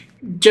weight.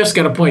 Jeff's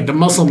got a point. The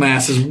muscle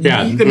mass is.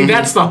 Yeah. I mean,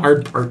 that's the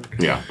hard part.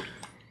 Yeah.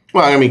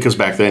 Well, I mean, because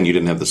back then you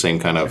didn't have the same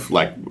kind of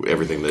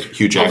everything that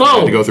Hugh Jackman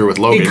had to go through with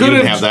Logan. You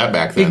didn't have that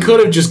back then. He could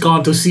have just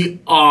gone to see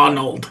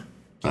Arnold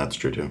That's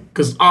true too.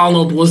 because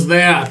Arnold was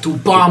there to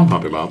pump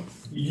him up.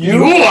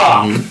 You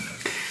up.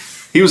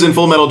 He was in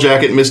Full Metal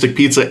Jacket, Mystic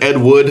Pizza, Ed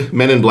Wood,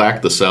 Men in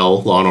Black, The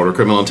Cell, Law & Order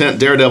Criminal Intent,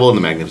 Daredevil, and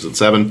The Magnificent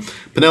Seven.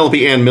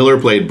 Penelope Ann Miller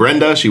played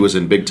Brenda. She was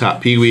in Big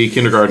Top Pee-wee,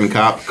 Kindergarten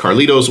Cop,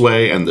 Carlito's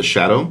Way, and The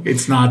Shadow.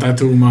 It's not a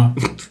tumor.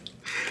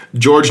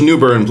 George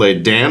Newbern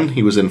played Dan.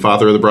 He was in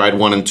Father of the Bride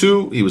 1 and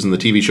 2. He was in the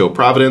TV show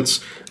Providence.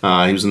 He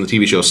was in the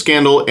TV show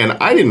Scandal. And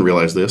I didn't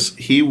realize this.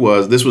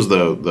 This was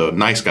the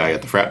nice guy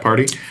at the frat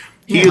party.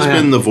 He has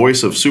been the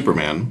voice of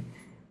Superman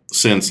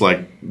since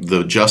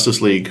the Justice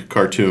League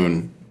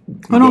cartoon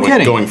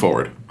going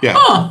forward. Yeah.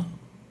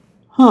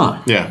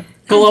 Huh. Yeah.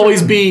 He'll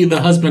always be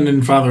the husband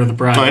and father of the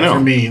bride. I know. For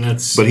me,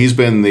 that's. But he's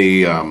been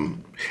the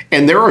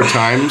and there are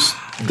times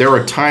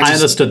I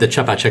understood the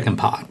Chapa chicken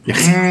pot.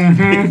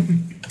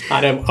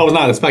 I was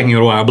not expecting you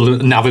to wear a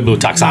navy blue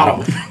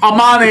tuxedo.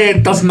 Amani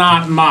does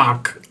not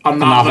mock a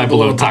Navy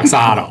blue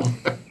tuxedo.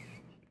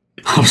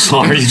 I'm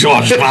sorry,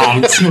 George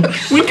Pounds.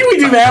 When can we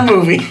do that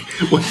movie?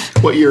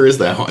 What year is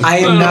that one? I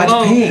am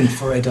not paying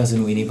for a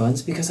dozen weenie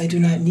buns because I do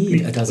not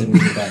need a dozen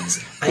weenie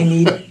buns. I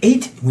need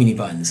 8 weenie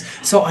buns.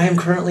 So I am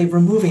currently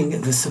removing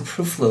the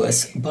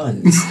superfluous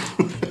buns.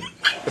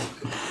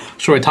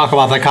 Should we talk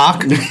about the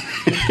cock?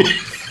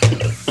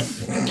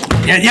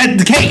 yeah,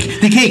 the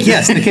cake,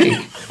 yes, the cake.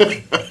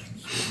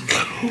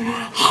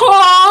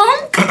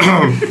 Honk!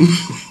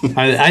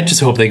 I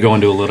just hope they go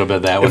into a little bit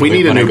of that. If we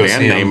need a new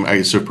band name,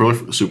 name,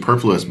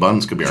 Superfluous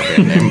Buns could be our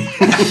band name.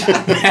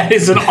 That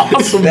is an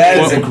awesome. That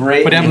is a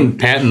great. what happened,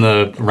 Pat and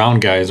the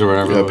Round Guys or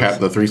whatever? Pat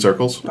the Three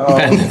Circles.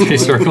 Pat and the Three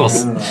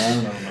Circles.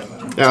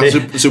 Yeah,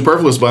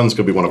 Superfluous Buns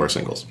could be one of our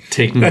singles.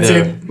 Taking That's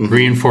the it.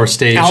 reinforced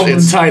stage. Album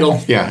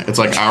title. Yeah, it's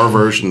like our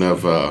version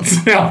of.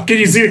 Now, can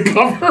you see the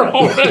cover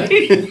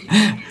already?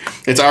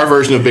 It's our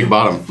version of Big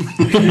Bottom.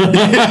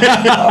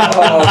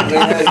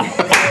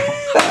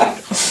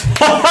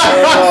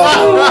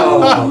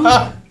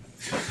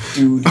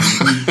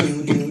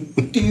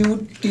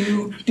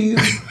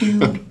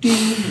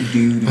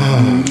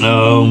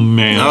 Oh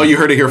man! Oh, you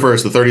heard it here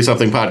first. The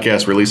 30-something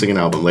podcast releasing an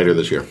album later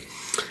this year.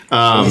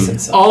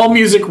 All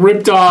music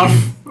ripped off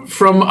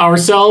from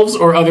ourselves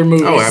or other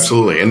movies. Oh,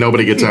 absolutely, and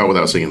nobody gets out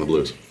without singing the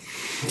blues.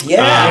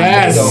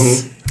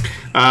 Yes.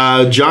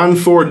 John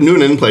Ford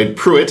Noonan played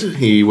Pruitt.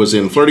 He was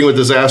in Flirting with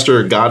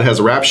Disaster, God Has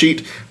a Rap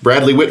Sheet.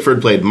 Bradley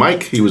Whitford played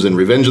Mike. He was in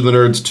Revenge of the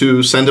Nerds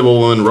 2, Sentimental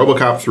Woman,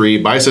 RoboCop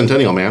 3,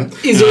 Bicentennial Man.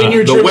 Is it in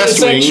your The trivia West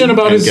section Wing,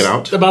 about and Get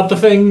Out. about the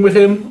thing with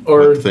him,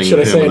 or Thing should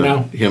I with say it him,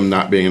 now? Him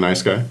not being a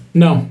nice guy?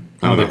 No.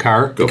 I don't know.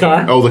 car? Go The for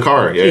car? it. Oh, the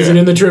car. Yeah. Is yeah. it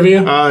in the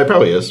trivia? It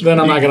probably is. Then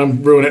I'm not going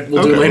to ruin it.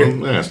 We'll do it later.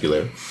 I'll ask you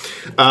later.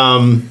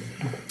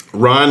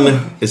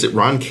 Ron, is it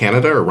Ron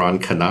Canada or Ron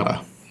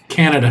Canada?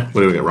 Canada.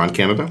 What do we got? Ron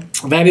Canada?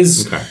 That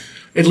is Okay.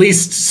 at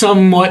least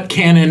somewhat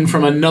canon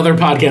from another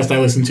podcast I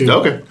listened to.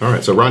 Okay. All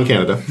right. So Ron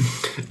Canada.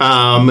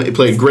 He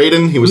played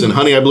Graydon. He was in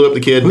Honey, I Blew Up the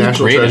Kid, Who's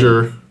National Graydon?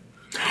 Treasure.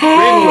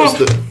 Graydon was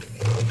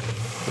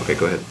the... Okay,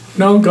 go ahead.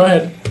 No, go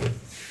ahead.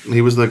 He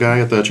was the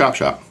guy at the chop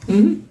shop.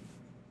 Mm-hmm.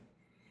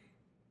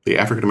 The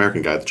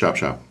African-American guy at the chop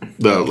shop.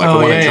 The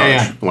one in charge.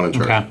 yeah. The one in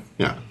charge. Okay.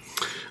 Yeah.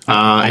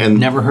 I've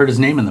never heard his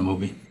name in the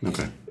movie.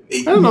 Okay.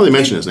 I don't know they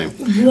mention his name.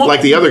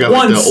 Like the other guy,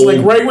 Once, like the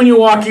old, right when you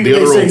walk in, the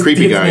other they old say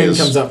creepy his guy name is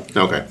comes up.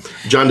 okay.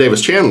 John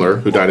Davis Chandler,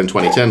 who died in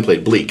 2010,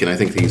 played Bleak, and I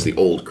think he's the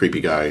old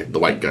creepy guy, the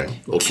white guy,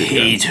 old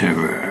creepy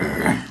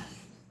guy.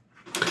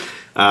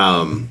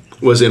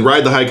 Was in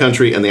Ride the High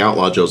Country and The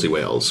Outlaw Josie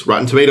Wales.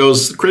 Rotten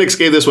Tomatoes, critics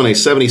gave this one a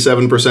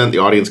 77%. The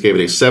audience gave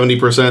it a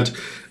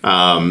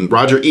 70%.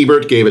 Roger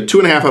Ebert gave it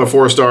 2.5 out of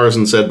 4 stars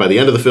and said, by the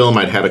end of the film,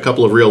 I'd had a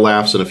couple of real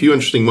laughs and a few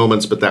interesting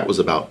moments, but that was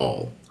about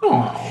all.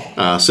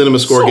 Cinema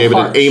Score So gave it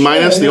an harsh.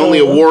 A-. The only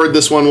award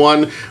this one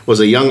won was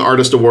a Young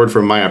Artist Award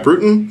from Maya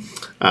Bruton.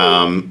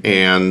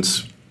 And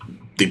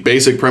the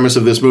basic premise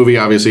of this movie,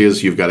 obviously,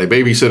 is you've got a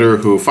babysitter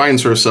who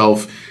finds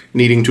herself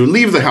needing to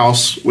leave the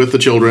house with the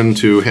children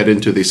to head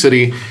into the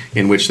city,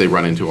 in which they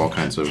run into all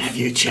kinds of Have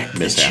you checked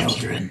mishaps. the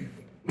children?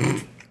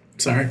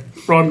 Sorry,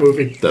 wrong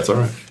movie. That's all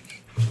right.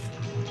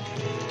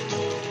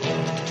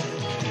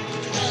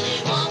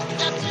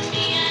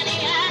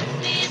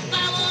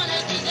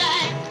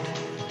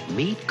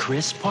 Meet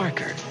Chris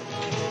Parker.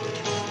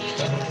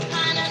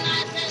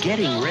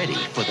 getting ready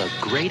for the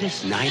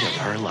greatest night of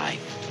her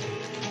life.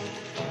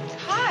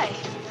 Hi.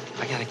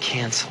 I gotta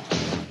cancel.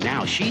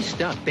 Now she's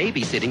stuck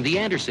babysitting the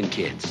Anderson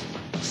kids.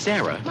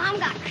 Sarah, Mom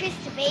got Chris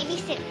to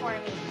babysit for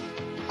me.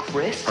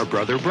 Chris? her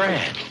brother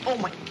Brad, Oh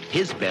my.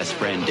 his best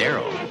friend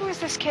Daryl, Who is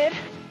this kid?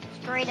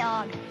 Stray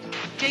dog.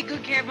 Take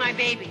good care of my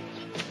baby.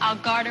 I'll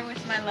guard her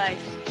with my life.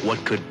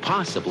 what could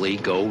possibly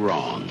go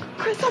wrong.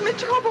 Chris, I'm in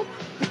trouble.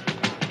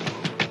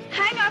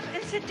 Hang up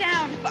and sit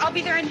down. I'll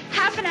be there in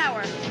half an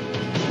hour.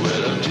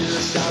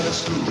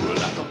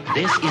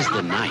 This is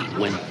the night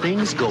when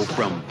things go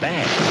from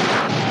bad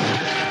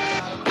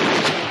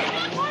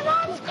My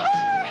mom's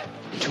car!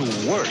 to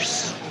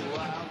worse.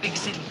 Big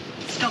city.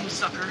 Scum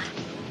sucker.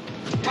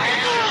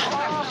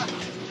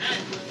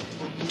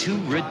 To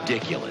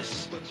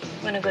ridiculous.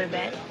 Wanna go to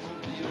bed?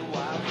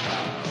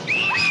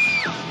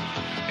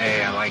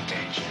 Hey, I like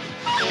danger.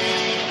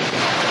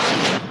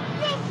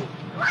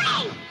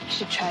 You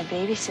should try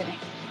babysitting.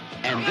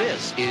 And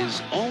this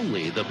is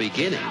only the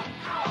beginning.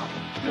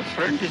 Your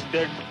friend is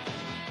dead.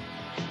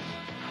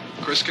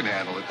 Chris can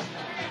handle it.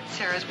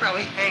 Sarah's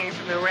probably hanging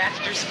from the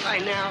rafters by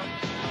now.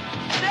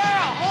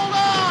 Sarah, hold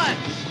on!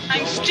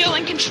 I'm still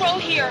in control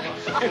here.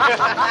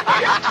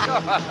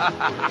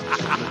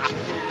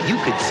 You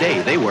could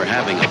say they were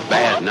having a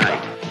bad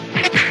night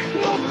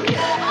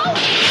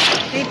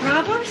Any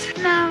problems?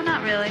 No,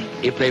 not really.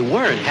 if they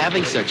weren't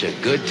having such a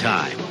good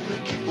time.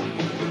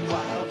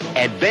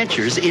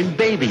 Adventures in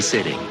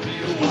babysitting.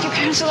 Think your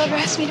parents will ever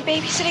ask me to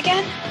babysit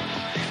again?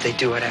 If they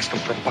do, I'd ask them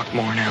for $1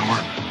 more an hour.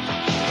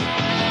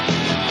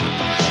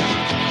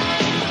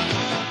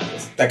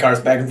 That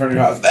car's back in front of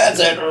your house. That's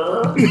it.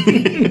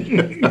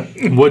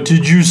 What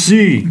did you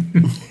see?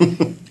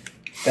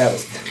 That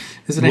was.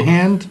 Is it a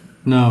hand?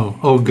 No.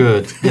 Oh,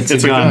 good. It's,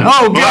 It's a a gun. gun.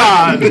 Oh,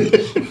 God!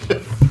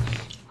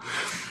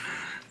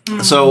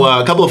 So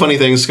a couple of funny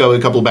things, a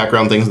couple of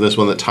background things in this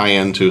one that tie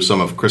into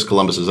some of Chris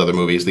Columbus's other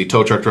movies. The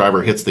tow truck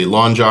driver hits the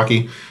lawn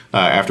jockey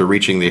after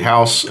reaching the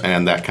house,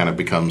 and that kind of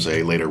becomes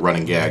a later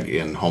running gag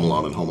in Home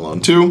Alone and Home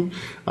Alone 2,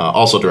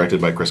 also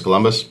directed by Chris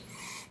Columbus.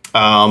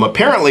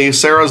 Apparently,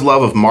 Sarah's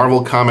love of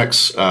Marvel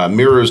Comics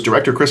mirrors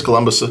director Chris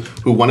Columbus,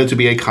 who wanted to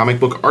be a comic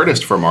book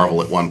artist for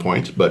Marvel at one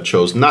point, but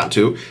chose not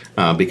to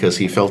because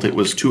he felt it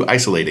was too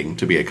isolating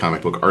to be a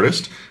comic book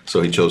artist,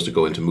 so he chose to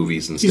go into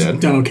movies instead.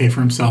 He's done okay for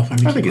himself. I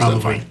think he's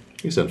done fine.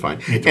 He's done fine.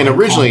 And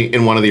originally,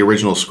 in one of the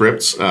original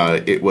scripts,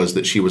 it was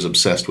that she was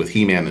obsessed with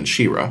He-Man and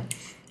She-Ra.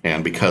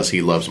 And because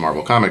he loves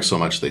Marvel Comics so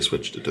much, they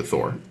switched it to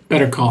Thor.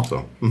 Better call.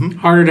 So,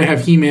 Harder to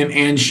have He-Man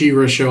and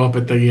She-Ra show up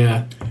at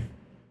the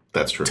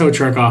that's true. tow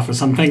truck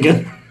office, I'm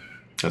thinking.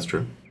 That's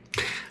true.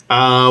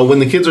 When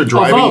the kids are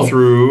driving Although,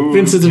 through...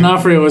 Vincent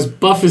D'Onofrio, as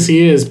buff as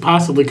he is,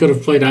 possibly could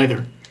have played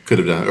either. Could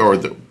have done... Or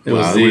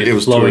It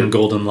was flowing too,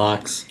 golden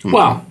locks.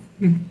 Well,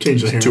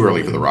 change the hair. too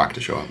early for The Rock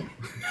to show up.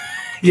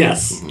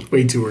 Yes,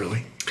 way too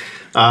early.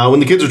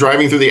 When the kids are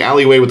driving through the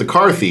alleyway with the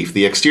car thief,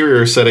 the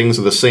exterior settings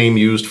are the same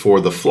used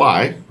for The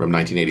Fly from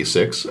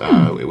 1986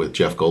 with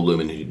Jeff Goldblum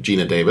and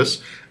Gina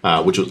Davis,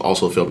 which was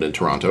also filmed in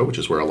Toronto, which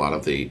is where a lot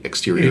of the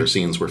exterior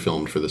scenes were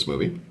filmed for this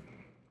movie.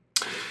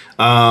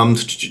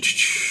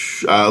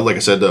 Like I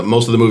said,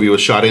 most of the movie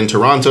was shot in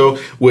Toronto,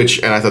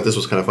 and I thought this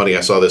was kind of funny.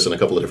 I saw this in a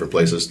couple of different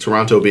places.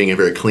 Toronto being a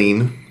very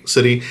clean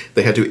city,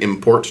 they had to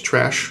import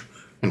trash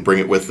and bring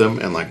it with them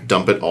and like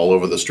dump it all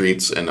over the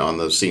streets and on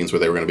the scenes where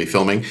they were going to be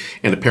filming.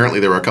 And apparently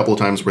there were a couple of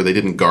times where they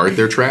didn't guard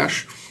their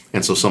trash.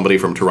 And so somebody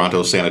from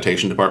Toronto's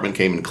sanitation department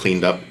came and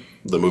cleaned up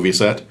the movie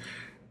set.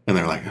 And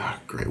they're like, oh,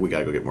 great, we got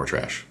to go get more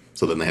trash.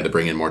 So then they had to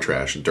bring in more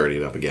trash and dirty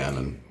it up again.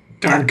 And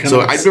Darn so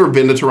Canucks. I've never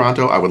been to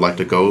Toronto. I would like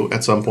to go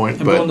at some point.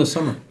 I'm but going this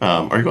summer.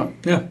 Are you going?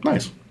 Yeah.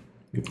 Nice.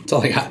 That's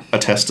all I got. A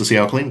test to see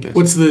how clean it is.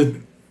 What's the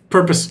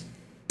purpose?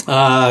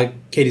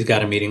 Katie's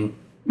got a meeting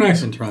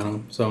Nice. in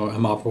Toronto, so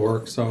I'm off of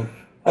work, so...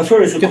 I've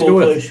heard it's a Get to cool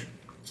go with. place.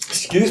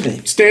 Excuse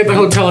me. Stay at the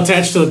hotel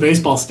attached to the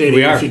baseball stadium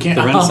We are. if you can.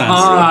 The Renaissance.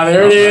 Ah,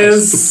 there it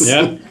is.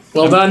 Yeah.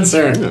 Well done,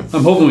 sir.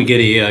 I'm hoping we get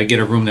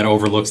a room that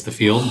overlooks the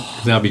field.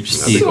 That'd be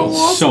just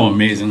so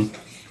amazing.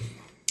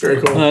 Very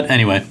cool. But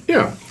anyway.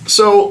 Yeah.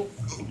 So,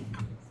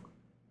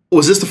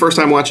 was this the first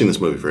time watching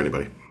this movie for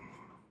anybody?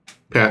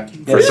 Pat,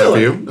 first time for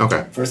you?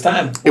 Okay. First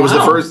time. It was the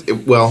Wow.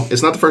 first.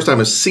 It's not the first time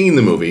I've seen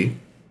the movie,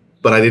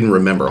 but I didn't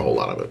remember a whole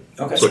lot of it.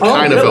 Okay. So it Oh,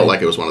 kind of really? felt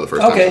like it was one of the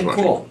first times I Okay, was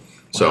watching cool.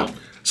 it.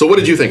 So what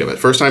did you think of it?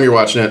 First time you're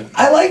watching it?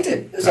 I liked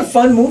it. It was a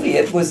fun movie.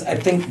 It was, I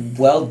think,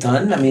 well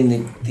done. I mean,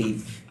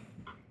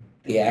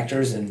 the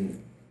actors and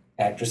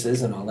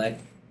actresses and all that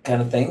kind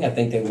of thing. I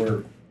think they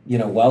were,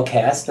 well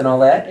cast and all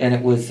that. And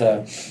it was,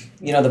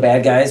 the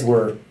bad guys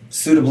were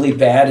suitably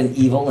bad and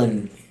evil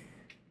and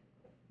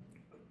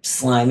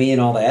slimy and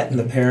all that. And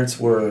the parents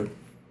were,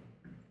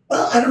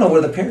 well, I don't know,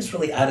 were the parents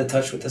really out of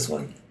touch with this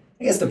one?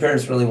 I guess the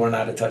parents really weren't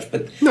out of touch,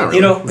 but Not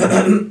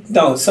really.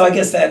 no. So I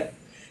guess that,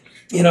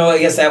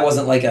 that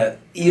wasn't like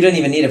you didn't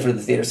even need it for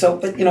the theater. So,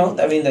 but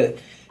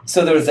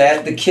so there was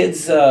that. The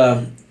kids,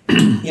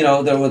 you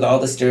know, there with all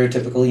the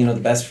stereotypical, you know, the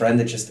best friend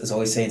that just is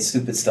always saying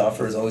stupid stuff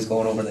or is always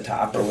going over the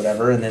top or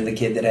whatever, and then the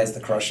kid that has the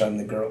crush on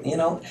the girl, you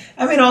know.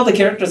 I mean, all the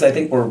characters I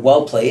think were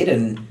well played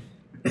and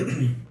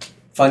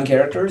fun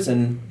characters,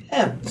 and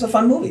yeah, it was a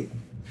fun movie.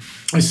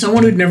 As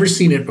someone who'd never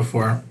seen it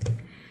before,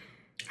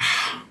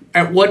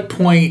 at what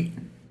point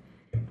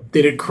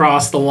did it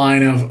cross the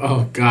line of,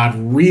 oh God,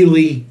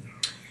 really?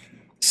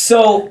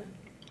 So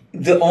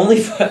the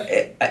only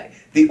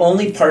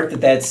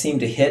part that seemed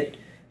to hit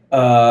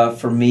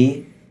for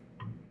me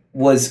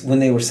was when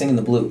they were singing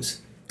the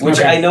blues,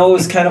 which I know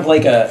was kind of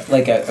like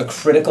a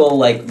critical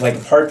like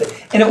part that,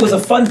 and it was a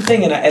fun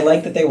thing, and I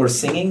like that they were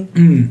singing.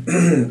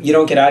 You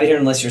don't get out of here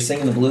unless you're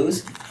singing the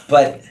blues,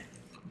 but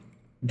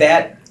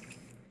that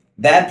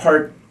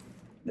part,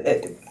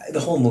 the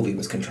whole movie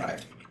was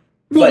contrived.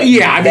 Well, But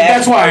yeah, I mean, that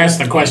that's why I part- asked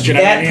the question.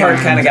 That part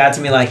yeah. kind of got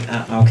to me like,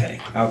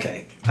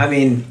 okay. I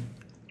mean,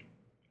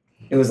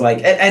 it was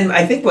like, and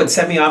I think what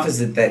set me off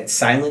is that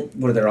silent,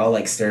 where they're all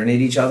like staring at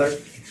each other,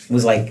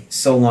 was like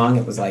so long.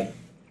 It was like,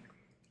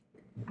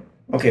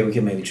 okay, we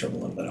can maybe trim a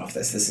little bit off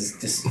this. This is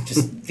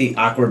just the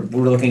awkward.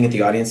 We're looking at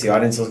the audience. The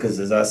audience looks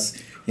at us.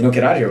 You don't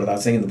get out of here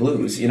without singing the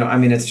blues. You know, I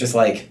mean, it's just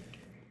like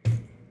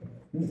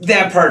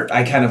that part.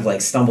 I kind of like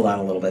stumbled on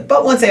a little bit,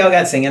 but once they all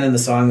got singing and the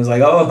song was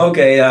like, oh,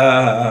 okay,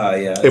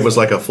 yeah. It was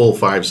like a full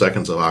 5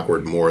 seconds of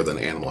awkward more than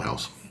Animal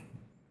House.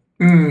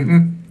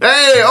 Mm-hmm.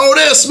 Hey,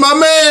 Otis, my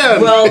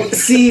man! Well,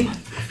 see,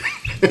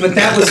 but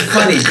that was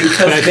funny because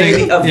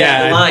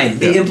that line,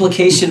 the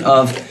implication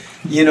of,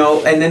 you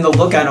know, and then the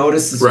look on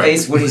Otis's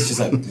face when he's just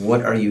like,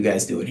 "What are you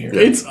guys doing here?"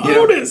 It's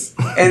Otis.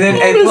 And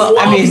then, Otis well,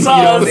 I mean, you know,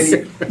 loves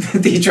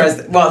then he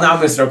tries. Well, now I'm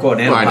going to start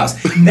quoting Animal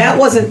House. That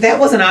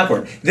wasn't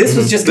awkward. This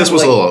was just. This kind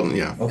was of a like, little,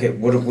 yeah. Okay,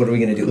 what are we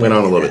going to do? Went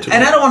on a little bit too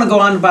And much. I don't want to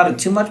go on about it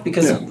too much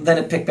because then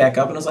it picked back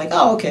up and I was like,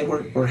 oh, okay,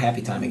 we're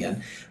happy time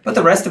again. But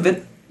the rest of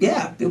it,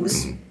 yeah, it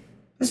was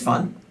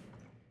fun.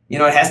 You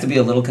know, it has to be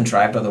a little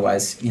contrived,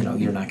 otherwise, you know,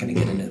 you're not going to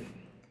get into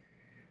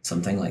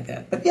something like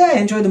that. But yeah, I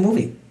enjoyed the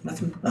movie.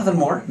 Nothing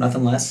more,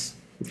 nothing less.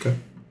 Okay.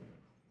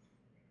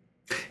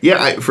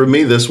 Yeah, for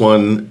me, this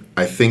one,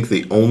 I think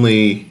the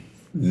only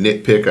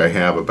nitpick I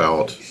have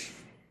about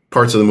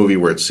parts of the movie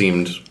where it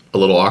seemed a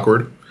little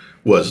awkward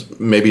was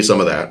maybe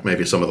some of that,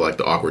 maybe some of like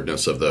the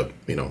awkwardness of the,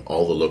 you know,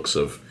 all the looks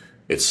of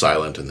it's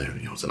silent and there,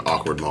 you know, it's an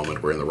awkward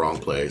moment, we're in the wrong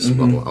place,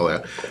 blah, blah, all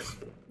that.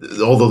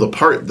 Although the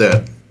part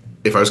that,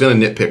 if I was going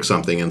to nitpick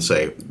something and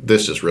say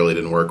this just really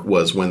didn't work,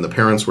 was when the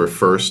parents were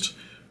first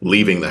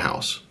leaving the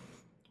house.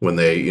 When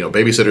they, you know,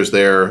 babysitter's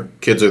there,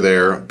 kids are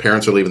there,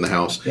 parents are leaving the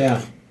house.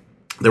 Yeah.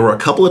 There were a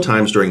couple of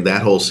times during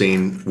that whole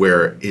scene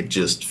where it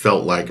just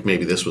felt like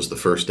maybe this was the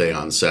first day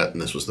on set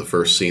and this was the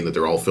first scene that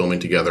they're all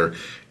filming together,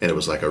 and it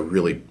was like a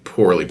really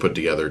poorly put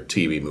together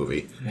TV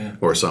movie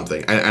or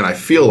something. And I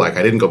feel like,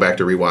 I didn't go back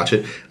to rewatch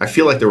it, I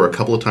feel like there were a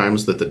couple of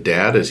times that the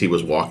dad, as he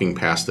was walking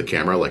past the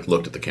camera, like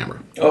looked at the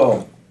camera.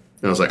 Oh.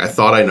 And I was like, I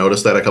thought I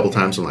noticed that a couple of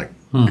times. I'm like,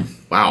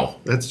 wow,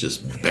 that's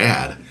just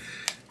bad.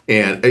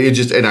 And it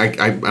just, and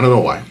I don't know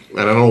why. And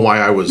I don't know why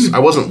I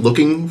wasn't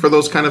looking for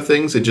those kind of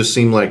things. It just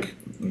seemed like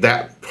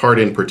that part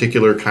in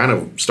particular kind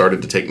of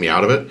started to take me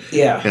out of it.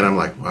 Yeah. And I'm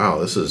like,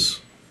 wow,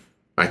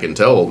 I can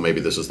tell maybe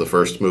this is the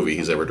first movie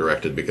he's ever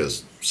directed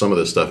because some of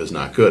this stuff is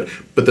not good.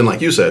 But then,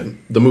 like you said,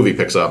 the movie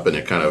picks up and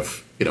it kind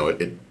of, you know,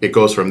 it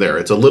goes from there.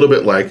 It's a little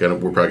bit like,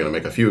 and we're probably going to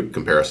make a few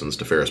comparisons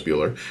to Ferris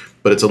Bueller,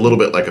 but it's a little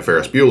bit like a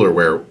Ferris Bueller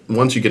where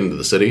once you get into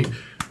the city,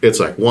 it's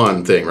like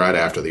one thing right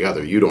after the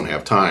other. You don't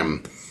have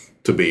time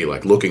to be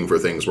like looking for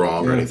things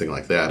wrong or anything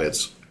like that.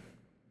 It's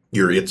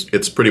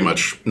pretty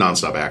much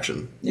nonstop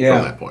action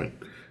from that point.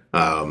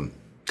 I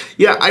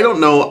don't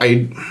know.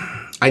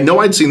 I know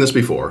I'd seen this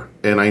before,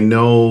 and I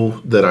know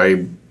that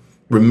I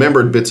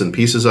remembered bits and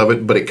pieces of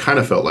it, but it kind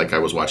of felt like I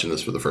was watching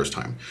this for the first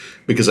time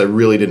because I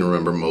really didn't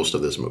remember most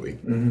of this movie.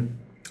 Mm-hmm.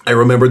 I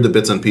remembered the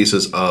bits and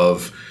pieces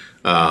of,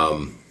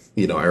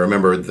 you know, I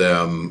remember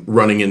them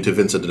running into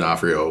Vincent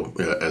D'Onofrio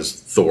as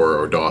Thor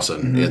or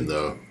Dawson in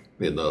the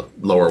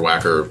Lower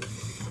Wacker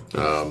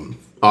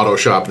auto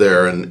shop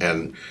there,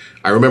 and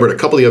I remembered a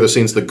couple of the other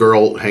scenes. The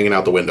girl hanging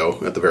out the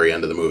window at the very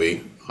end of the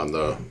movie on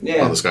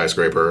the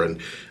skyscraper, and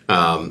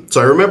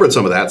so I remembered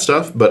some of that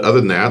stuff. But other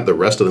than that, the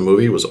rest of the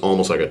movie was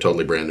almost like a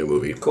totally brand new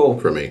movie. Cool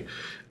for me.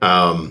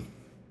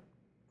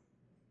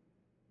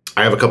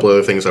 I have a couple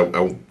other things I'm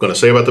going to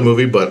say about the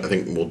movie, but I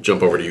think we'll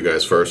jump over to you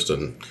guys first.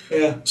 And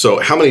so,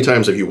 how many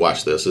times have you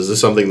watched this? Is this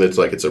something that's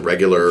like it's a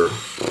regular,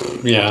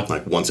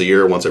 like once a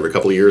year, once every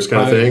couple of years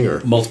kind of thing,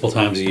 or multiple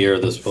times a year?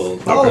 This will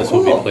be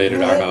played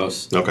at our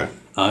house. Okay,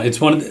 it's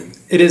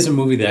it is a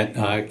movie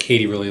that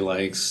Katie really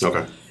likes.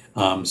 Okay,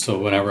 so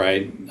whenever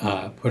I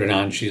put it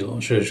on,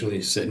 she'll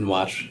usually sit and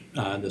watch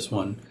this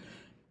one.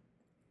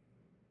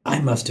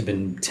 I must have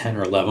been 10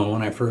 or 11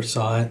 when I first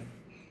saw it,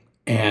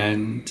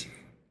 and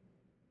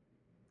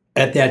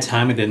at that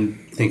time, I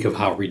didn't think of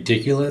how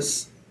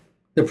ridiculous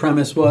the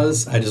premise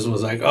was. I just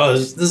was like, oh,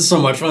 this is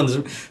so much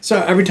fun. So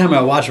every time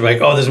I watch it, I'm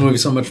like, oh, this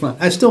movie's so much fun.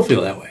 I still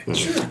feel that way.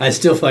 Sure. I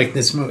still feel like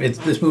this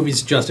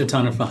movie's just a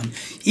ton of fun.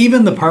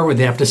 Even the part where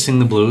they have to sing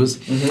the blues.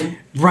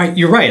 Mm-hmm. Right,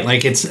 you're right.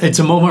 Like it's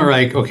a moment where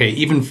like, okay,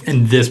 even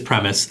in this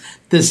premise,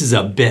 this is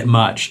a bit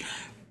much.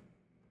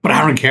 But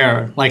I don't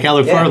care. Like I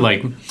look forward,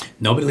 like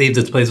nobody leaves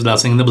this place without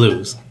singing the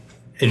blues.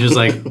 It's just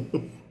like,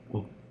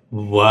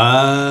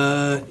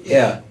 what?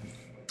 Yeah.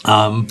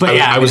 But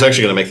I was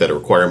actually going to make that a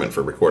requirement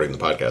for recording the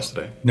podcast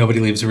today. Nobody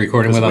leaves a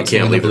recording without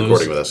singing the blues. We can't leave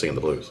recording without singing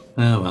the blues.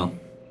 Oh well.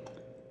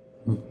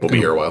 We'll be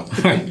here a while.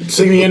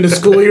 Sing the end of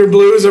school year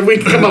blues, or we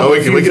can come up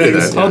with we can do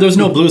that. Oh, there's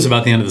no blues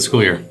about the end of the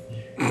school year.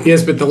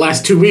 Yes, but the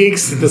last 2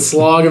 weeks, the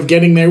slog of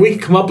getting there, we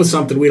could come up with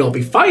something. We'd all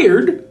be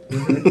fired,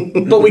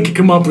 but we could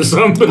come up with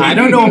something. I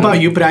don't know about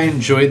you, but I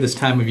enjoy this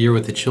time of year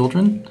with the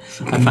children.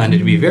 I find it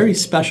to be very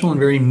special and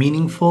very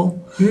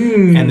meaningful.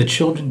 And the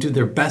children do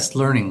their best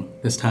learning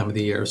this time of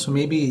the year. So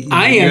maybe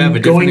I you have am a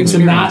different going to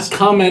not experience.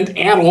 comment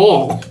at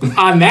all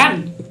on that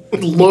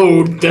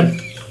load.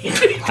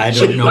 I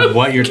don't know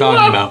what you're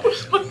talking about.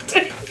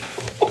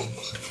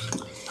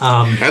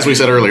 As we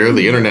said earlier,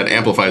 the internet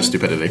amplifies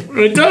stupidity.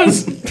 It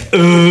does.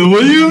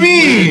 What do you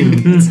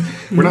mean?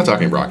 We're not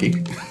talking Rocky.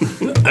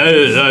 This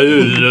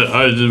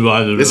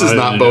is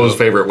not Bo's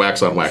favorite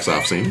wax on, wax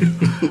off scene.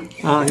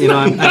 I knew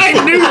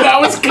that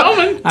was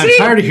coming. I'm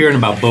tired of hearing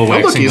about Bo Oh,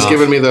 waxing look, he's off.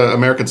 giving me the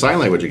American Sign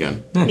Language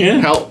again.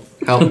 Yeah. Help,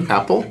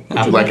 apple?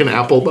 Would you like an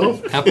apple,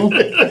 Bo? Apple?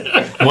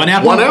 One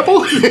apple? One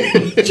apple?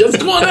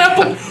 Just one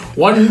apple.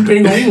 One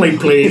thing only,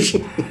 please.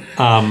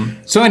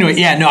 So anyway,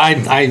 yeah, no,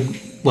 I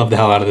love the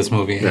hell out of this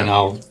movie, and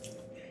I'll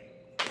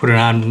put it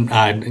on.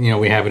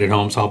 We have it at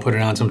home, so I'll put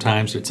it on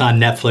sometimes. It's on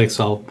Netflix,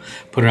 so I'll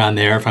put it on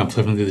there. If I'm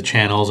flipping through the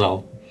channels,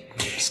 I'll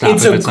stop.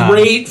 It's if a it's on.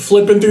 great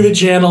flipping through the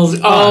channels.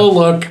 Oh,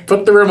 look,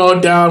 put the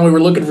remote down. We were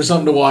looking for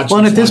something to watch. Well,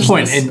 and at Let's this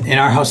watch point, in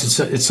our house,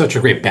 it's such a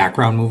great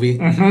background movie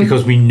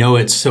because we know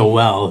it so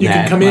well. you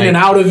that, can come in and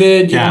out of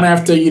it. You don't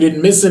have to. You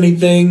didn't miss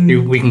anything.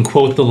 We can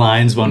quote the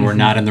lines when we're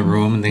not in the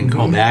room, and then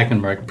go back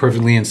and we're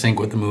perfectly in sync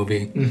with the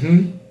movie.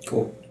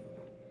 Cool.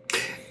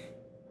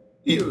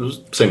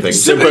 Same thing.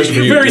 Same question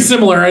for you. Very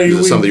similar. Is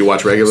it something you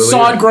watch regularly?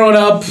 Saw or? it growing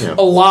up Yeah.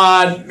 a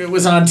lot. It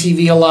was on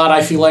TV a lot.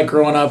 I feel like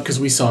growing up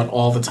because we saw it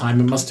all the time.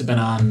 It must have been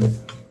on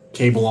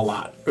cable a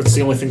lot. It's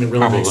the only thing that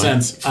really makes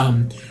sense.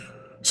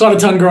 Saw it a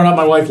ton growing up.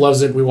 My wife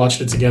loves it. We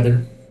watched it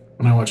together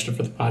when I watched it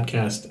for the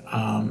podcast.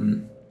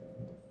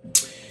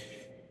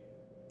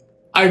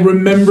 I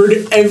remembered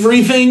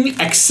everything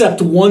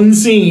except one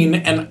scene,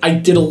 and I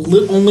did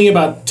only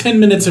about 10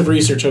 minutes of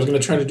research. I was going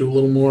to try to do a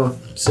little more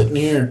sitting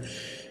here.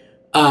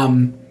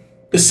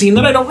 The scene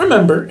that I don't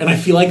remember, and I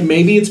feel like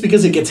maybe it's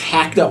because it gets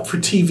hacked up for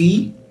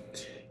TV,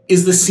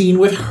 is the scene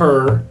with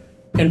her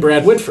and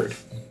Brad Whitford.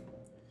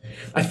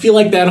 I feel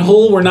like that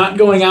whole "we're not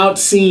going out"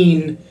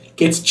 scene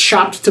gets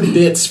chopped to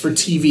bits for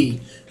TV,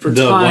 for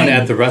The time. one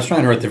at the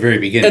restaurant or at the very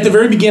beginning? At the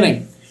very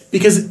beginning.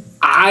 Because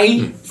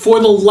I, for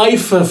the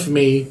life of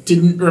me,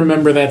 didn't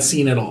remember that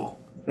scene at all.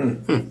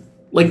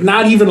 Like,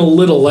 not even a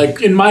little.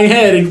 Like, in my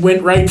head, it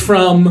went right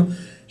from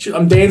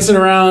I'm dancing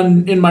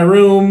around in my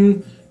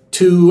room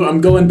to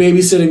I'm going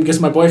babysitting because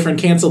my boyfriend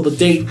canceled the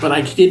date, but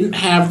I didn't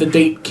have the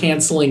date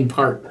canceling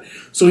part.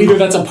 So either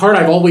that's a part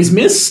I've always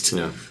missed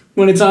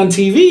when it's on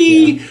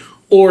TV,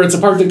 or it's a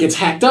part that gets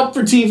hacked up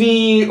for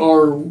TV,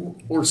 or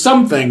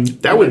something.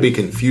 That would be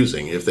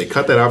confusing if they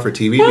cut that out for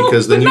TV Well,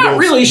 because then but you not don't.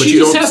 really. but She you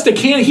just don't- has to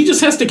he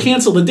just has to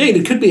cancel the date.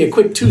 It could be a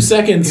quick 2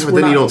 seconds. Yeah, but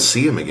We're then you not- don't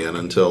see him again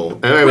until.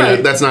 I mean,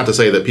 Right. that's not to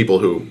say that people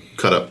who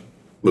cut up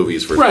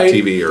movies for Right.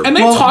 TV are. And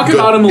they talk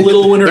about him a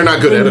little when her, They're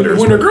not good when, editors.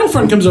 when her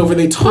girlfriend comes over.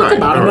 They talk Right,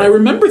 about him, right. and I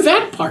remember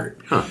that part.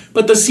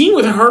 But the scene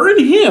with her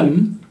and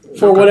him,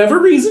 for whatever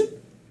reason,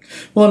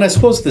 Well, and I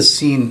suppose the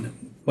scene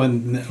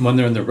when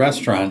they're in the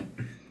restaurant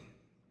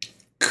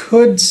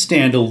could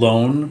stand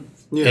alone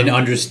in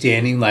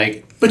understanding,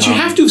 like. but you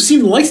have to have seen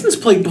the license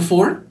plate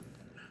before,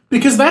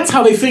 because that's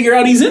how they figure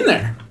out he's in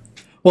there.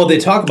 Well, they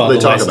talk about They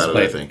the talk license about it,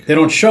 plate. I think. They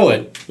don't show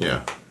it.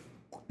 Yeah.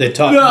 They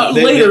talk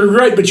Later,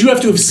 right? But you have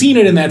to have seen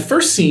it in that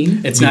first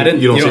scene. It's not in.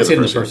 You don't see it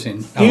in the scene. first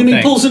scene. And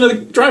he pulls into the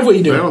driveway.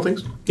 You do. I don't think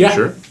so. Yeah.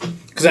 Sure.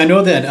 Because I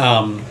know that.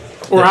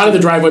 Or out of the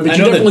driveway, but I you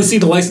know definitely that- see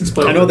the license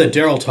plate. I know that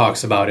Daryl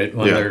talks about it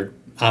when Yeah. they're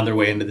on their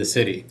way into the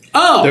city.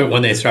 Oh,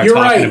 When they start you're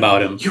talking right.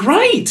 about him. You're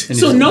right. And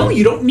So he's- no,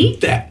 you don't need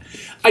that.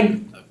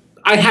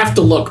 I have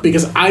to look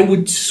because I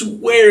would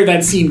swear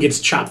that scene gets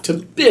chopped to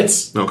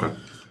bits Okay.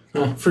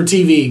 for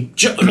TV,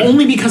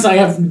 only because I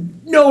have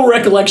no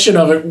recollection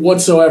of it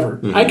whatsoever.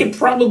 I could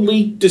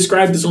probably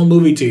describe this whole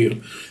movie to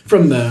you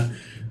from the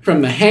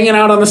hanging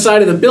out on the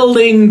side of the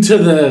building to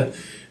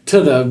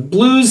the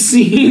blues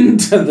scene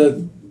to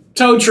the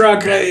tow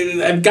truck.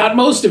 I've got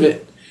most of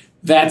it.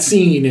 That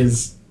scene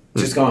is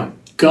Just gone.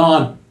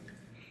 gone.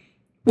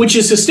 Which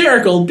is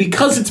hysterical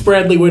because it's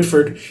Bradley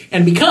Whitford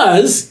and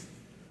because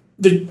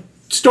the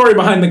story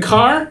behind the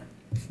car,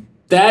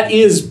 that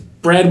is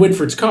Brad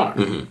Whitford's car.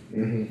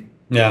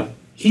 Yeah.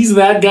 He's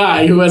that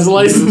guy who has a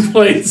license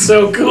plate.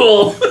 So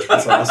cool.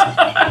 That's awesome.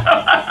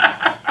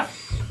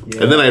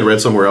 And then I had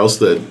read somewhere else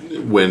that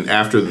when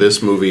after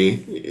this movie,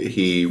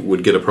 he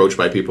would get approached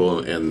by people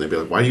and they'd be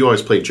like, "Why do you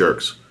always play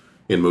jerks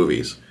in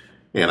movies?"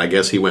 And I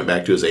guess he went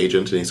back to his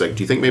agent and he's like,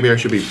 "Do you think maybe I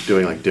should be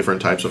doing like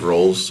different types of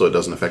roles so it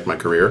doesn't affect my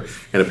career?"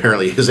 And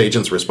apparently his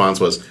agent's response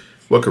was,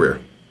 "What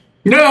career?"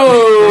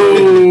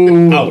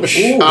 No. Ouch.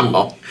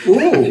 Oh.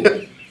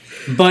 Ooh.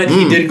 But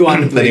he did go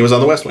on to play. Then he was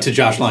on The West Wing to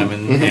Josh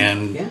Lyman,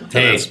 and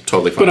hey, that's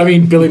totally fine. But I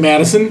mean, Billy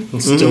Madison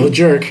is still a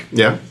jerk.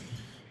 Yeah.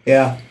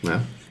 Yeah.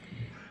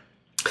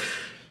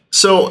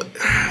 So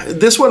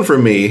this one for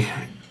me,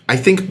 I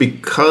think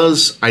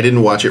because I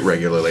didn't watch it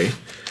regularly,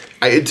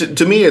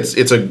 to me it's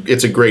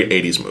a great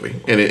 80s movie,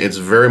 and it's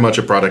very much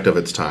a product of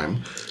its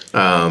time.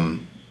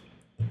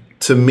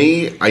 To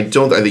me, I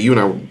think you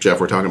and I, Jeff,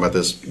 were talking about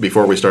this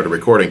before we started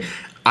recording.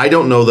 I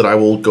don't know that I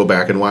will go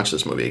back and watch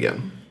this movie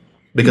again.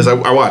 Because I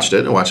watched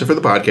it for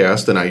the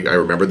podcast, and I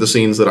remembered the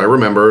scenes that I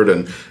remembered,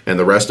 and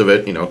the rest of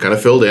it, kind of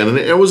filled in, and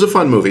it was a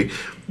fun movie.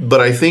 But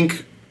I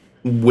think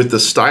with the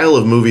style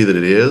of movie that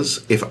it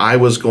is, if I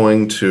was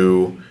going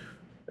to,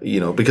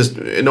 because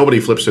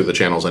nobody flips through the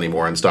channels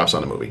anymore and stops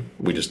on a movie.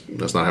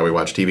 That's not how we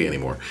watch TV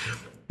anymore.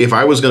 If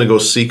I was going to go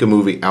seek a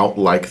movie out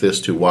like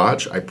this to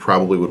watch, I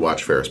probably would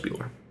watch Ferris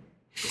Bueller.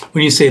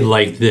 When you say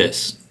like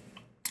this,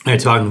 are you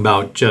talking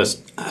about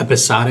just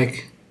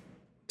episodic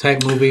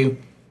type movie?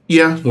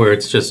 Yeah. Where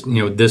it's just,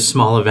 this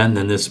small event,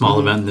 then this small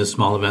event, and this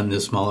small event, and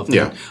this small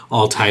event,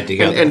 all tied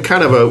together. And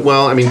kind of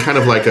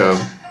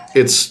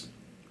it's,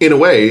 in a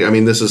way,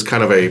 this is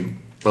kind of a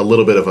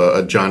little bit of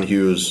a John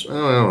Hughes, I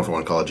don't know if I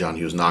want to call it John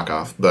Hughes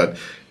knockoff, but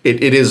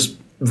it is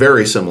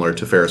very similar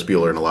to Ferris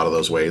Bueller in a lot of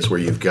those ways, where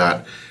you've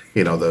got,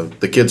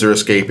 the kids are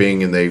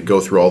escaping and they go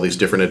through all these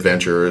different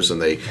adventures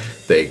and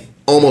they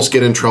almost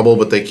get in trouble,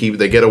 but they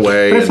get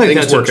away, and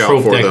things work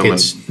out for them.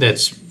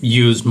 That's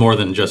used more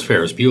than just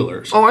Ferris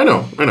Bueller's. Oh, I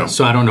know.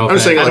 So I don't know. I'm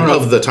saying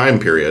of the time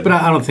period, but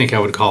I don't think I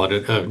would call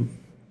it a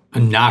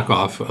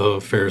knockoff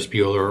of Ferris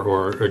Bueller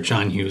or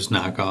John Hughes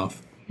knockoff.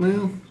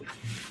 Well,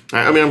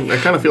 I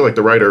kind of feel like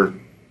the writer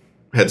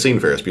had seen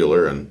Ferris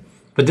Bueller,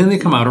 but didn't they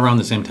come out around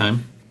the same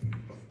time?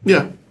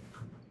 Yeah.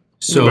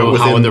 So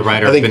how would the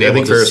writer? I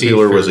think Ferris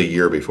Bueller was a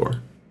year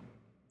before.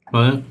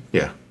 What?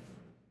 Yeah.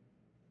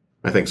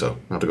 I think so.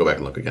 I'll have to go back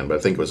and look again, but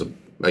I think it was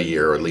a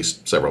year or at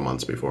least several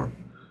months before.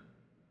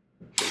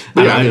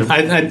 I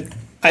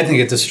think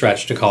it's a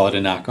stretch to call it a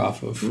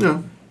knockoff of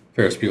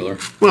Ferris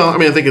Bueller. Well,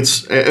 I think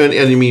it's, and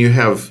you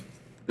have,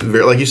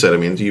 like you said,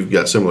 you've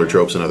got similar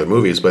tropes in other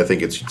movies, but I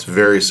think it's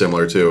very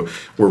similar to,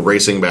 we're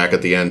racing back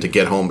at the end to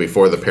get home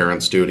before the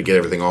parents do, to get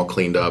everything all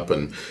cleaned up,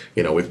 and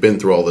we've been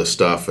through all this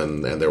stuff,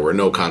 and there were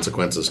no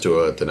consequences to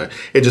it,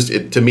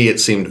 and to me it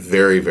seemed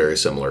very, very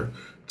similar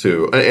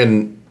to,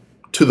 and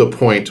to the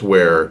point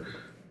where,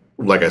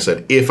 like I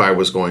said, if I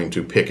was going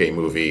to pick a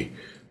movie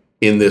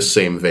in this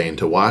same vein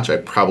to watch, I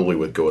probably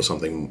would go with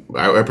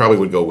I probably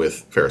would go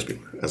with Ferris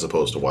Bueller as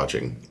opposed to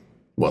watching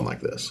one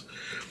like this.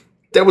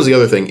 That was the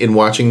other thing in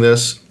watching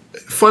this.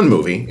 Fun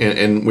movie,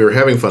 and we were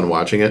having fun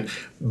watching it,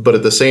 but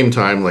at the same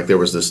time, there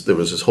was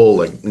this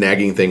whole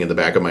nagging thing in the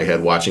back of my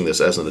head watching this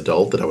as an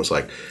adult, that I was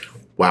like,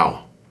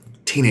 wow,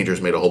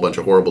 teenagers made a whole bunch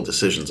of horrible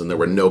decisions and there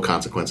were no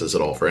consequences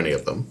at all for any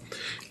of them.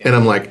 And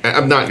I'm like,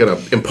 I'm not going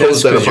to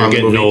impose that upon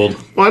the movie. Old.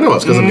 Well, I know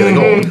it's because I'm getting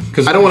old.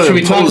 I don't want to. Should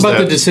we talk about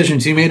the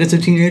decisions you made as a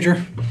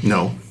teenager?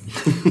 No,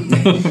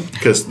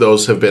 because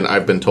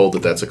I've been told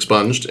that that's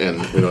expunged,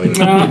 and we don't even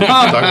talk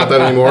about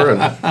that anymore.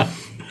 And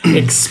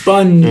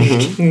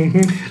expunged.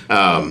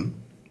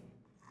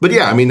 But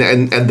yeah,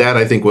 and that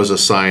I think was a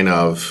sign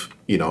of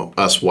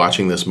us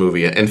watching this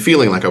movie and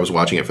feeling like I was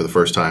watching it for the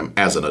first time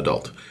as an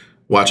adult.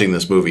 Watching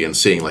this movie and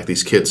seeing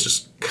these kids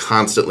just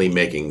constantly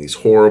making these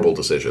horrible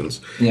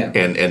decisions,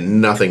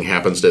 and nothing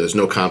happens there's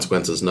no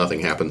consequences,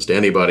 nothing happens to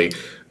anybody,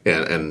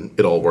 and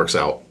it all works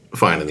out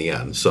fine in the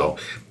end. So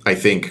I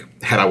think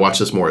had I watched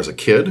this more as a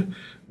kid,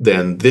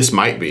 then this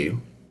might be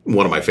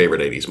one of my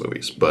favorite 80s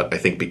movies. But I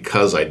think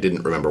because I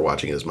didn't remember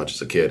watching it as much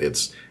as a kid,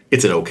 it's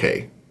an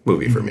okay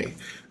movie for me.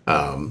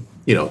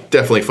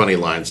 Definitely funny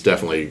lines,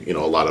 definitely a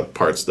lot of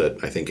parts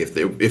that I think if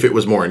it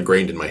was more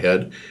ingrained in my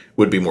head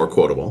would be more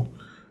quotable.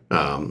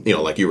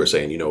 Like you were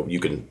saying, you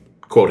can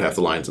quote half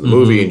the lines in the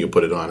movie and you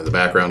put it on in the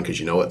background because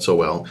you know it so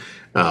well.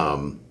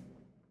 I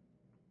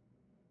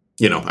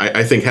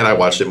think had I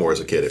watched it more as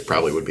a kid, it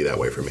probably would be that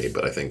way for me.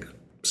 But I think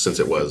since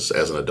it was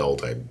as an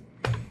adult, I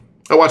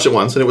watched it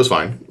once and it was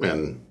fine,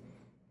 and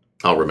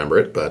I'll remember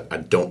it. But I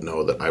don't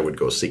know that I would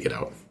go seek it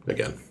out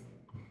again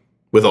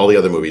with all the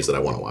other movies that I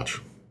want to watch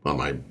on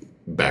my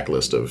back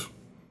list of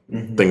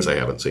things I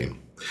haven't seen.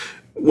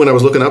 When I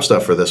was looking up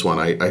stuff for this one,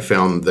 I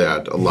found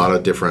that a lot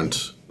of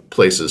different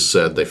places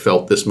said they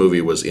felt this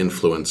movie was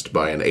influenced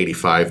by an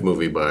 85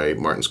 movie by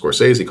Martin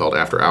Scorsese called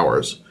After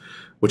Hours,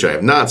 which I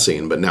have not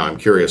seen, but now I'm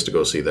curious to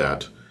go see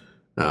that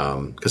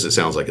because it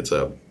sounds like it's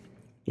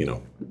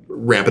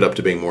ramp it up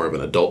to being more of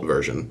an adult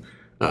version,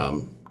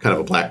 kind of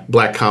a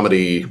black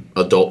comedy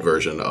adult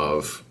version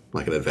of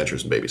an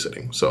Adventures in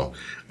Babysitting. So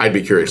I'd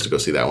be curious to go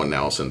see that one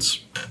now,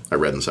 since I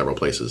read in several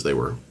places they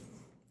were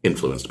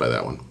influenced by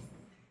that one.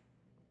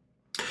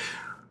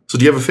 So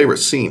do you have a favorite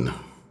scene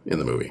in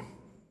the movie?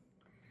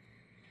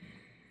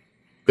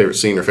 Favorite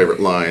scene or favorite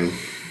line?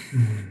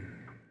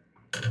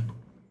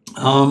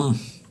 I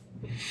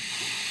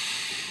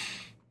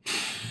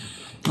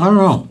don't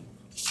know.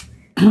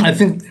 I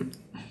think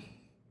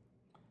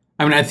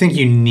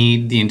you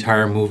need the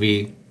entire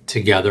movie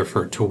together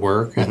for it to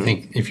work. I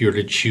think if you were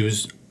to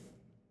choose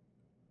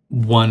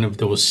one of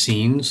those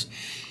scenes,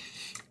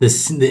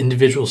 the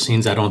individual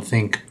scenes I don't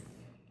think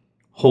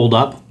hold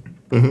up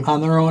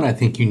on their own. I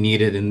think you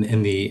need it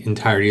in the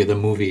entirety of the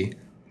movie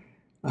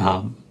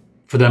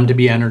for them to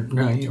be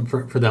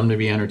for them to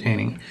be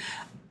entertaining.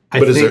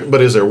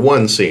 But is there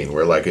one scene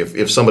where, like,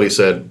 if somebody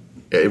said,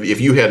 if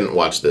you hadn't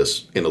watched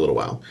this in a little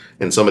while,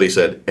 and somebody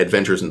said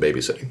Adventures in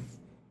Babysitting,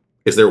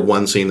 is there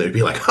one scene that would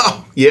be like,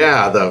 oh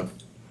yeah,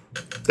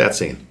 that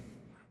scene?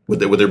 Would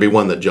there be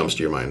one that jumps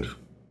to your mind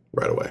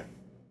right away?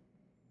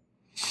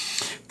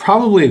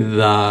 Probably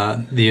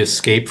the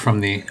escape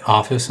from the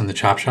office and the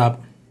chop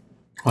shop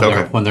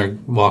when they're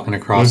walking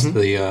across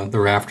the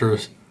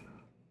rafters.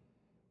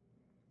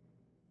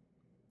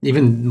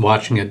 Even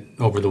watching it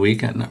over the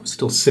weekend, I was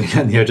still sitting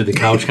on the edge of the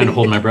couch, kind of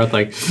holding my breath,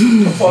 like,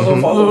 You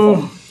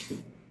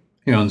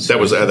know,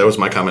 that was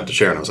my comment to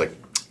Sharon. I was like,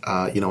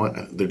 you know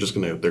what? They're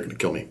gonna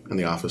kill me in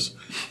the office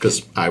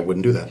because I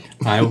wouldn't do that.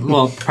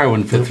 Probably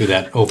wouldn't fit through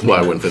that opening. Well,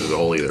 I wouldn't fit through the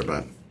hole either,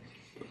 but.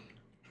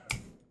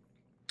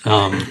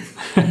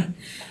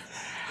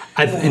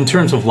 In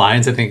terms of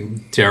lines, I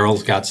think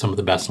Daryl's got some of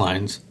the best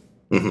lines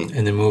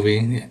in the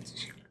movie. It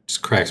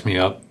just cracks me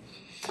up.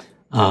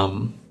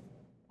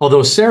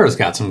 Although Sarah's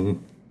got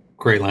some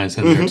great lines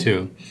in there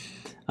too.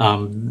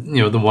 You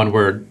know, the one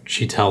where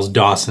she tells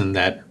Dawson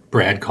that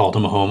Brad called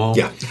him a homo.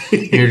 Yeah.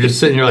 You're just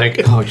sitting here like,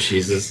 oh,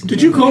 Jesus.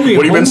 Did you call me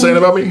What have you been saying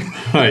about me?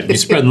 Right, you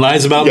spreading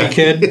lies about me,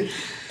 kid?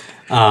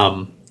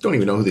 Don't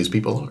even know who these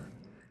people are.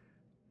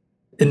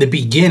 In the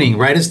beginning,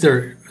 right as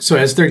they're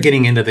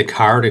getting into the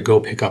car to go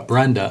pick up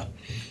Brenda,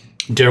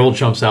 Daryl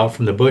jumps out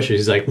from the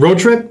bushes. He's like, road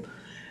trip?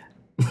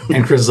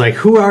 And Chris is like,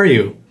 who are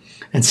you?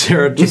 And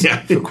Sarah just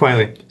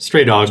quietly,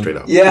 stray dog. Stray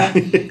dog. Yeah.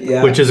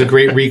 Yeah. Which is a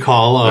great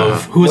recall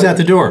of who's at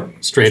the door?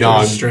 Stray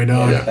dog. Stray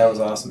dog. Yeah. That was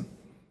awesome.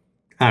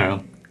 I don't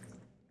know.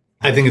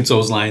 I think it's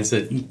those lines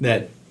that you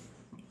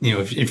know,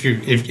 if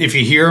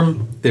you hear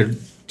them, they're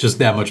just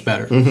that much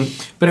better.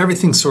 But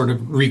everything's sort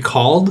of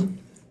recalled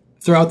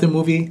throughout the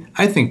movie,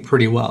 I think,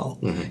 pretty well,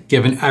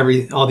 given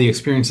all the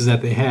experiences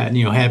that they had.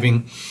 You know,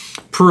 having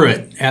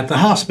Pruitt at the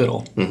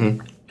hospital.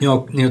 You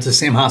know, it's the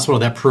same hospital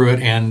that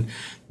Pruitt and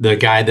the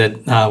guy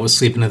that was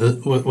sleeping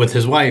with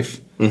his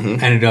wife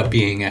ended up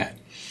being at.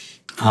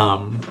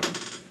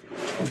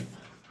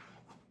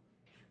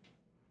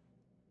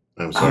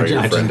 I'm sorry,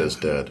 your friend is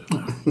dead.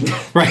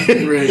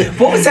 Right.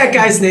 What was that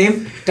guy's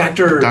name?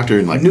 Dr.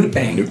 like Newt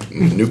Bang.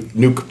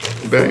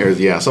 Nuke Bang, or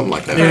yeah, something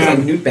like that. Yeah, like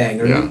Newt Bang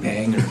or Newt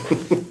Bang.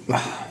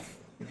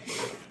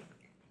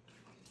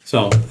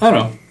 So I don't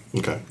know.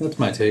 Okay, that's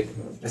my take.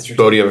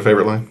 Bo, do you have a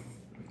favorite line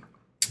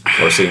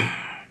or scene?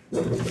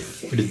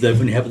 What is that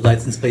when you have a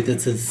license plate that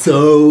says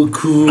 "so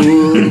cool"?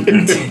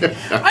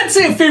 I'd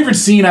say a favorite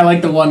scene. I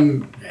like the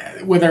one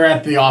where they're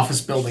at the office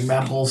building.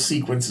 That whole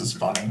sequence is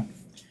funny.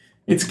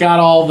 It's got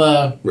all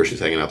the... Where she's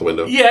hanging out the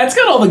window? Yeah, it's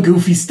got all the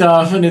goofy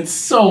stuff, and it's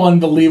so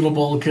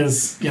unbelievable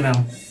because, you know,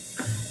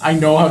 I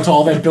know how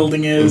tall that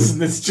building is,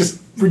 and it's just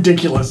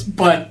ridiculous,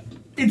 but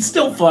it's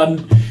still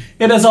fun.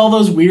 It has all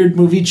those weird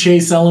movie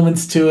chase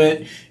elements to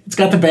it. It's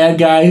got the bad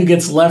guy who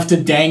gets left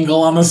to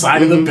dangle on the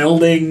side of the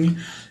building.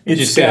 Did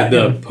you see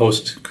the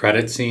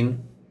post-credit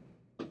scene?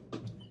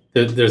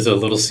 There's a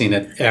little scene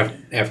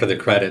after the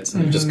credits,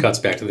 and it just cuts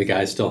back to the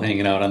guy still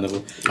hanging out on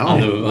the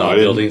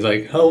building. He's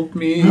like, "Help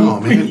me!"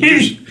 Oh man!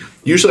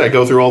 Usually I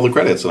go through all the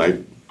credits,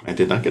 and I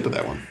did not get to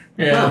that one.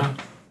 Yeah.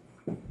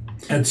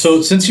 And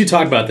so, since you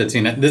talked about that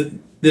scene,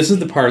 this is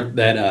the part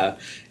that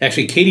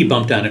actually Katie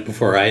bumped on it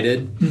before I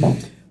did.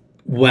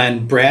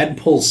 When Brad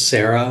pulls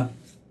Sarah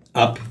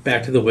up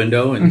back to the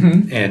window,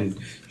 and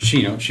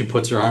she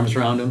puts her arms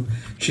around him.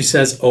 She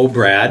says, "Oh,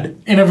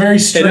 Brad," in a very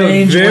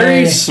strange,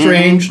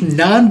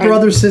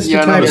 non-brother sister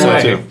type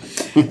way.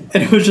 And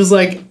it was just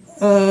like,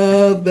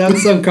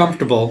 that's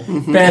uncomfortable.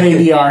 Bad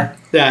ADR.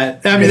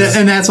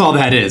 And that's all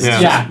that is.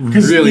 Yeah,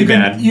 because really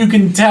bad. You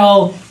can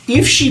tell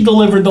if she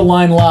delivered the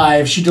line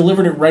live, she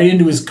delivered it right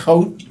into his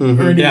coat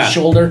or into his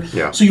shoulder.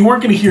 Yeah. So you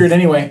weren't going to hear it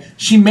anyway.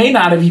 She may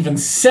not have even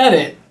said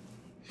it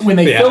when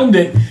they filmed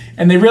it,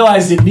 and they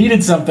realized it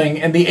needed something,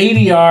 and the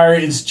ADR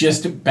is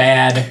just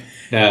bad.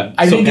 Yeah,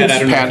 I think it's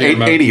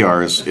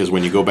ADR is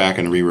when you go back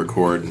and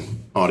re-record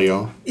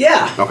audio.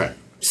 Yeah. Okay.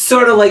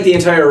 Sort of like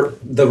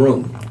The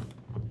Room.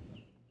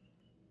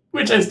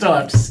 Which I still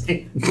have to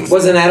see.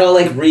 Wasn't that all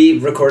like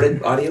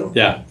re-recorded audio?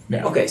 Yeah.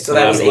 Okay, so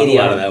that was ADR. A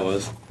lot of that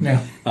was.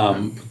 Yeah.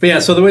 But yeah,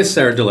 so the way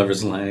Sarah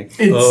delivers the line,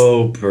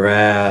 "Oh,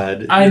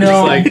 Brad," I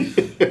know.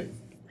 Just like,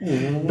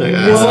 It's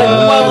like,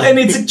 well, and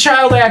it's a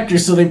child actor,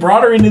 so they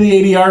brought her into the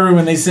ADR room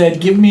and they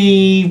said, "Give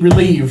me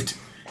relieved,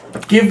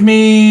 give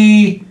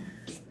me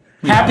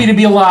happy to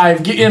be alive,"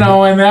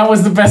 and that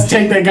was the best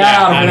take they got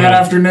out of her that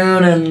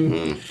afternoon.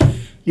 And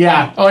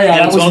Yeah. Oh yeah.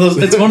 And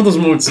it's one of those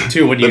moments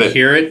too when you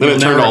hear it. Then it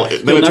turned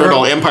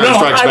all Empire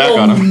Strikes Back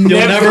on him.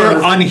 You'll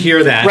never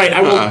unhear that. Right.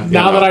 I will.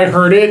 Now that I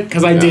heard it,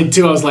 because I did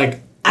too, I was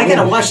like, I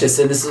gotta watch this,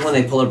 and this is when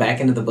they pull her back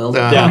into the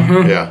building.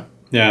 Yeah.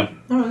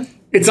 All right.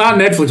 it's on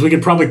Netflix. We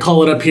could probably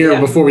call it up here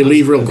before we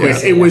leave real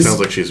quick. It was sounds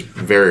like she's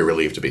very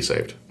relieved to be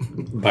saved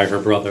by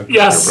her brother.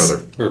 Yes, by her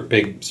brother, her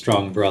big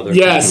strong brother.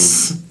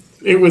 Yes,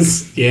 it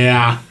was.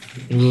 Yeah.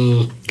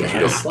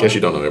 Guess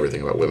you don't know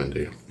everything about women,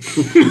 do you?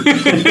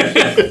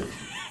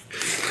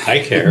 I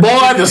care.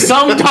 Boy, the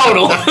sum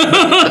total.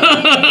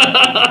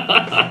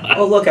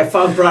 Oh, look, I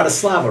found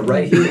Bratislava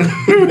right here.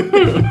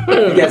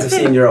 You guys have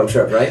seen Euro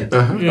Trip, right?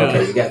 Uh-huh. Yeah.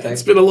 Okay, you got that.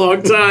 It's been a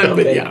long time,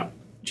 but yeah.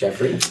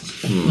 Jeffrey?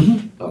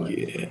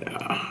 Okay.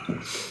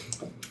 Yeah.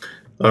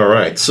 All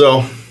right,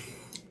 so...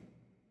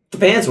 The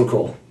bands were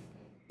cool.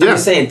 I'm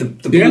just saying,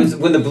 the blues,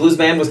 when the blues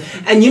band was...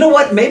 And you know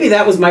what? Maybe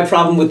that was my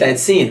problem with that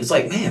scene. It's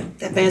like, man,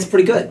 that band's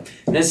pretty good.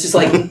 And it's just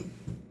like,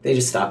 they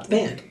just stopped the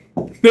band.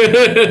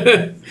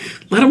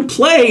 Let them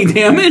play,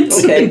 damn it.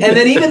 Okay, and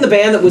then even the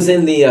band that was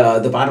in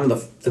the bottom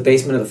of the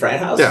basement of the frat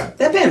house, that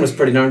band was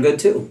pretty darn good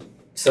too.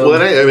 So,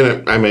 well,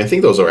 I mean, I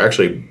think those are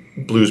actually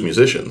blues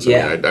musicians. I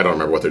mean, I don't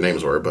remember what their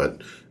names were,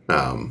 but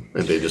and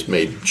they just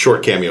made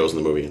short cameos in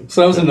the movie.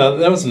 So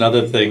that was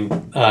another thing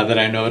that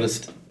I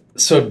noticed.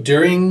 So at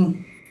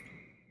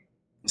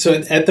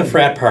the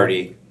frat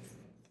party,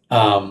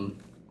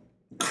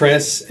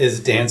 Chris is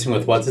dancing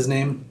with what's his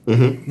name?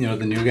 Mm-hmm. You know,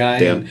 the new guy.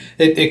 Dan.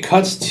 And it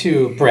cuts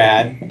to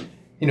Brad,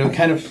 you know,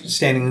 kind of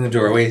standing in the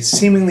doorway,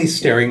 seemingly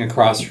staring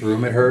across the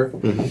room at her.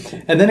 Mm-hmm.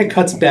 And then it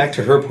cuts back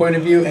to her point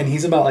of view, and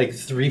he's about like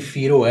 3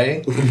 feet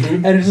away.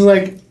 And it's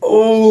like,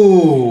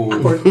 oh,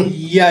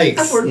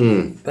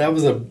 yikes. That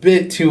was a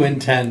bit too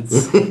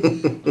intense.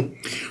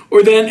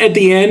 Or then at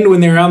the end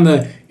when they're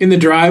in the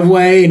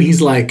driveway and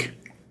he's like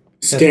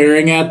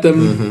staring at them.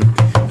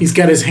 Mm-hmm. He's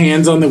got his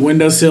hands on the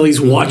windowsill. He's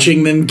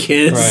watching them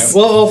kiss. Right.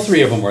 Well, all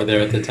three of them were there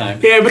at the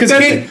time. Yeah, but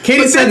then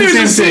there's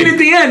a scene at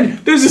the end.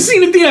 There's a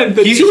scene at the end.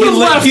 The two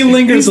left. He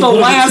lingers He's the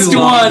last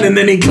one, and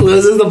then he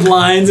closes the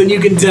blinds, and you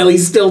can tell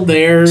he's still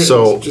there.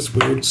 So it's just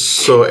weird.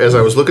 So as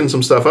I was looking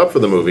some stuff up for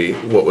the movie,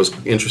 what was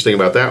interesting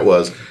about that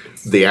was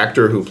the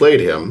actor who played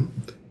him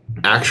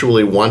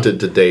actually wanted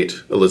to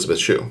date Elizabeth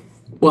Shue.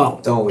 Well,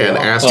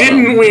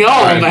 didn't we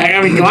all?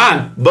 I mean, come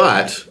on.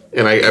 But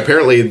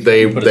apparently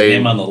they put his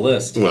name on the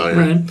list. Well,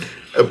 yeah,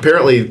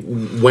 apparently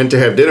went to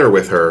have dinner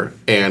with her,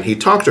 and he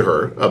talked to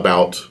her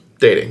about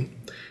dating,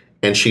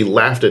 and she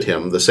laughed at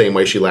him the same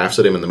way she laughs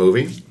at him in the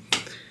movie.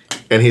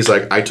 And he's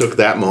like, I took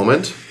that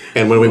moment,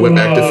 and when we went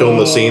back to film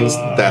the scenes,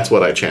 that's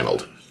what I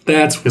channeled.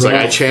 He's like,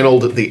 I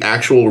channeled the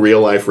actual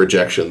real life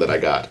rejection that I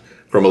got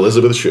from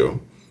Elizabeth Shue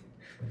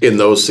in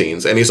those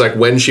scenes. And he's like,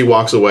 when she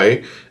walks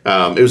away,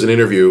 it was an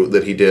interview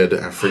that he did,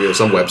 I forget,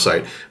 some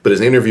website, but it's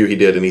an interview he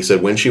did, and he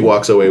said when she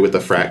walks away with the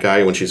frat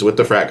guy, when she's with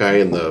the frat guy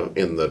in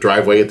the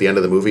driveway at the end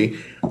of the movie,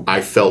 I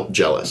felt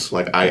jealous.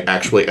 Like, I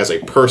actually, as a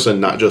person,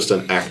 not just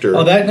an actor.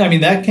 Oh,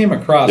 that came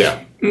across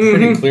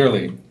pretty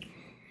clearly.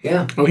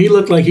 Yeah. Oh, he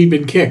looked like he'd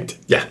been kicked.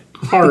 Yeah.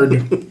 Hard.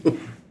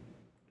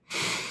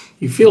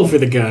 You feel for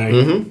the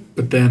guy,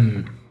 but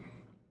then...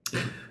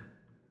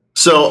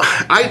 So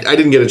I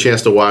didn't get a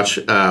chance to watch,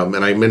 and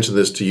I mentioned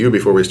this to you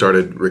before we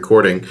started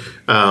recording.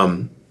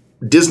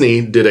 Disney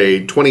did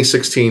a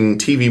 2016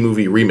 TV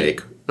movie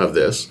remake of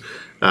this,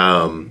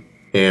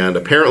 and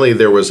apparently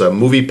there was a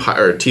movie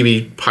or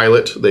TV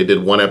pilot they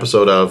did one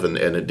episode of, and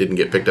it didn't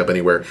get picked up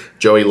anywhere.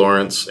 Joey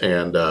Lawrence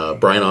and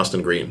Brian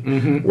Austin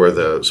Green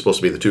were supposed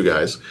to be the two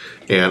guys,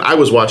 and I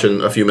was watching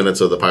a few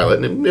minutes of the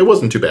pilot, and it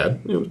wasn't too bad.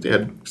 It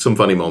had some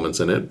funny moments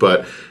in it,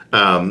 but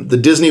the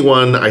Disney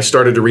one, I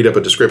started to read up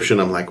a description.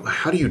 I'm like,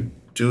 how do you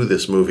do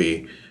this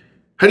movie?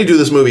 How do you do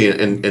this movie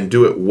and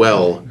do it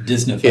well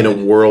Disneyfied. in a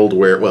world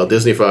where,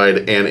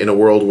 Disneyfied, and in a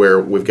world where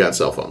we've got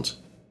cell phones?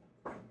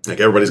 Like,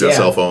 everybody's got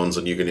cell phones,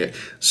 and you can.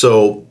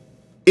 So,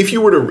 if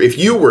you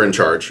were in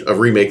charge of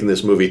remaking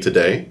this movie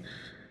today,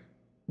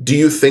 do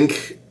you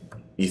think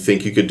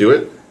you could do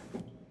it?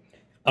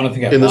 I don't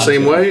think in the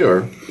same way,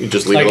 or you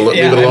just leave it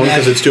alone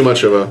because it's too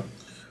much of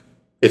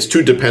it's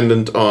too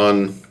dependent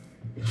on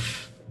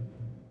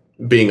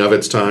being of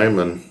its time.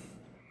 And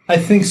I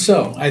think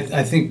so.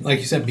 I think, like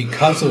you said,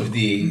 because of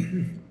the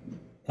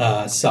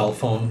cell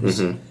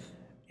phones.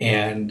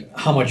 And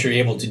how much you're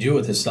able to do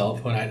with a cell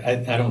phone,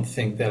 I don't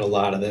think that a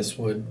lot of this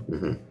would.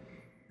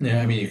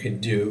 I mean, you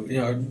could do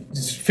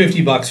just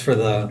 $50 for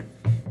the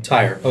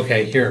tire.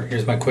 Okay,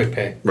 here's my quick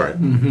pay. Right.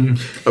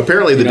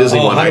 Apparently, the Disney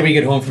one. How do we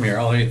get home from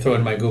here? Let me throw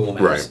in my Google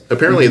Maps. Right.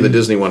 Apparently, the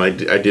Disney one, I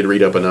did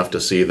read up enough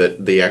to see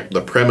that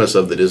the premise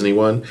of the Disney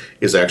one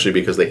is actually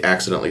because they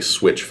accidentally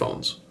switch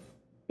phones,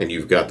 and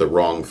you've got the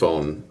wrong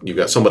phone. You've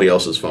got somebody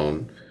else's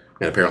phone,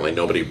 and apparently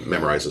nobody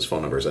memorizes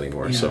phone numbers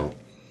anymore. Yeah. So.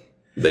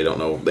 They don't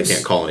know. They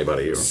can't call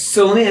anybody.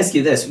 So let me ask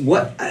you this: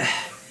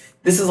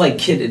 this is like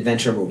kid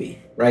adventure movie,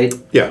 right?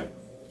 Yeah.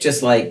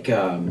 Just like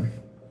I'm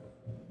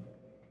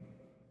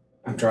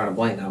drawing a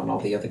blank now on all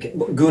the other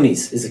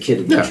Goonies is a kid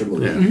adventure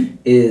movie. Yeah.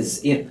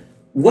 Is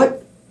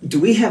what do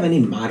we have any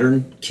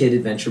modern kid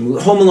adventure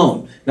movie? Home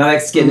Alone. Now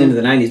that's getting into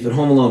the 90s, but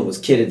Home Alone was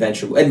kid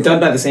adventure and done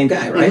by the same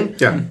guy, right?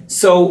 Yeah.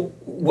 So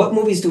what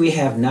movies do we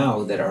have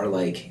now that are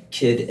like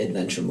kid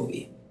adventure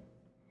movie?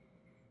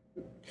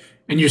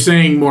 And you're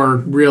saying more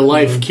real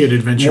life kid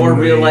adventure More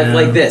movie, real life yeah.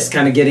 like this,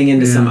 kind of getting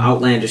into some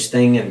outlandish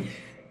thing. And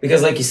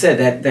because like you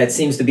said, that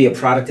seems to be a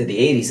product of the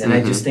 80s. And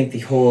I just think the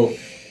whole...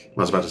 I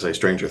was about to say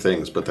Stranger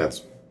Things, but that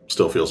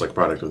still feels like a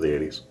product of the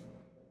 80s.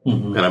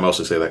 Mm-hmm. And I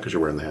mostly say that because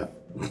you're wearing the hat.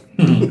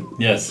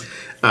 Yes.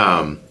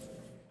 I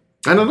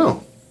don't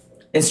know.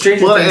 And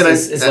Stranger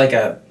Things is like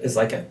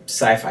a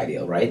sci-fi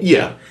deal, right?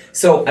 Yeah.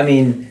 So I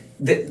mean,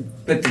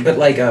 but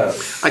like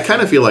I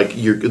kind of feel like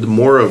the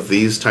more of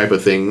these type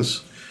of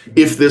things.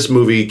 If this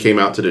movie came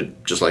out today,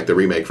 just like the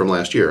remake from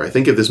last year, I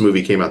think if this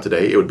movie came out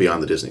today, it would be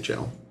on the Disney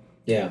Channel.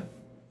 Yeah.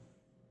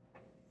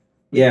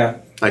 Yeah.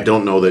 I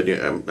don't know that.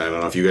 I don't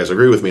know if you guys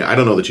agree with me. I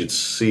don't know that you'd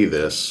see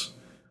this.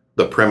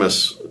 The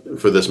premise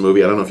for this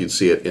movie, I don't know if you'd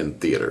see it in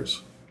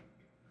theaters.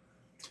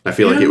 I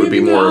feel like it would be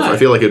more. I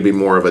feel like it'd be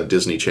more of a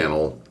Disney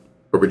Channel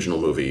original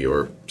movie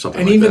or something.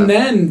 And like even that.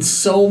 then,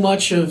 so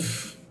much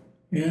of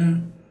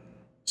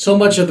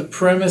the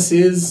premise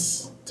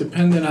is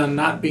dependent on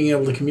not being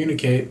able to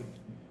communicate.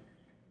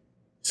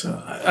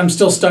 So I'm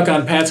still stuck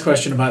on Pat's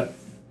question about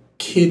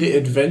kid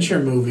adventure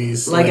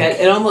movies.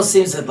 it almost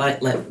seems that like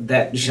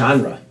that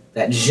genre,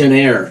 that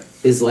genre,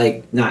 is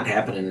like not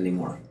happening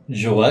anymore.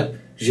 What?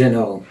 Je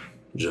know.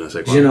 Je ne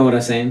sais quoi. You know what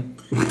I'm saying?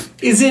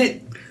 Is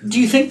it?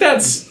 Do you think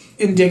that's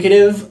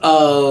indicative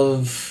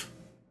of?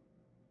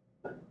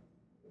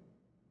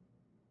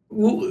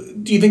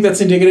 Do you think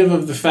that's indicative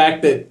of the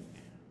fact that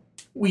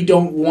we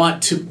don't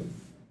want to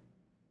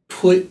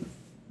put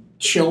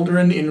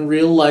children in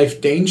real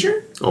life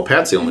danger? Oh,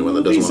 Pat's the only one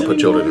that doesn't want to put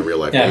children in real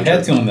life danger.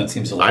 Pat's the only one that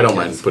seems to like I don't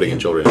mind putting in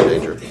children in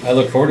danger. I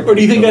look forward to it. Or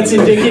do you think that's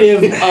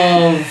indicative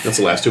of? That's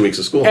the last 2 weeks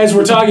of school. As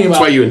we're talking about,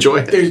 that's why you enjoy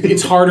it.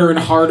 It's harder and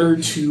harder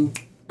to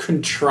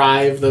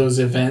contrive those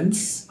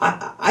events.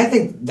 I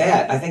think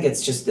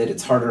it's just that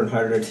it's harder and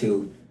harder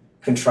to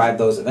contrive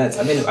those events.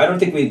 I mean, I don't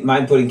think we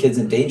mind putting kids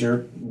in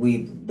danger.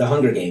 The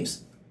Hunger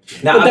Games.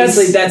 Now, But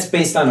obviously, that's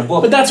based on a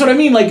book. But that's what I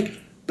mean.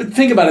 But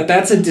think about it.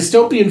 That's a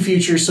dystopian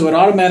future, so it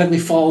automatically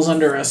falls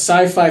under a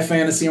sci-fi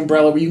fantasy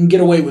umbrella where you can get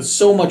away with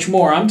so much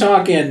more. I'm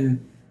talking.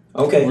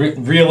 Okay.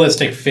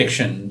 Realistic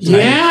fiction.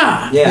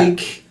 Yeah. Yeah.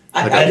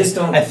 I just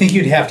don't. I think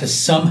you'd have to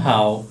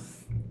somehow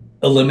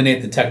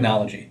eliminate the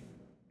technology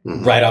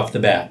right off the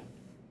bat.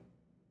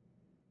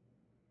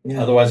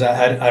 Yeah. Otherwise,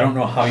 I don't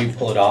know how you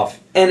pull it off.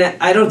 And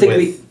I don't think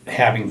with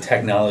having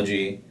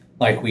technology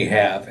like we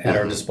have at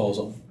our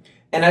disposal.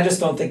 And I just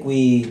don't think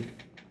we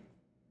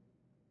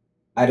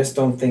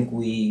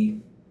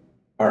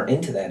are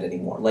into that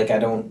anymore. Like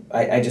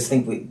I just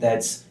think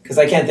that's because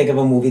I can't think of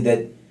a movie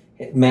that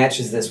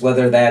matches this,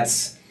 whether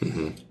that's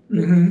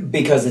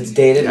because it's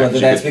dated, whether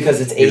that's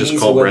because it's 80s. You just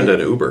call or whether,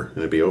 Brenda an Uber and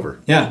it'd be over.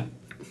 Yeah.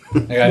 I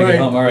gotta get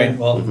home. All right.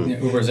 Well,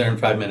 Uber's there in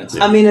 5 minutes.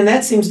 I mean, and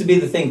that seems to be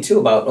the thing too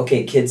about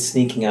kids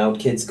sneaking out,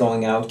 kids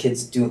going out,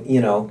 kids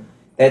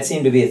that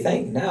seemed to be a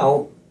thing.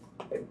 Now,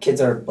 kids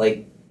are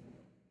like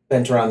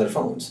bent around their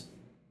phones.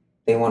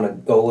 They want to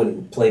go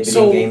and play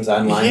video games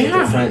online with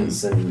their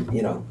friends, and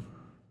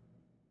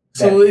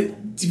So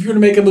if you're going to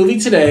make a movie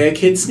today, a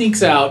kid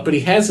sneaks out, but he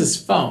has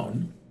his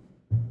phone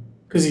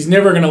because he's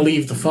never going to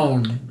leave the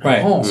phone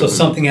at home. So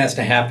something has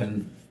to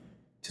happen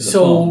to the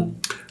phone.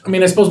 I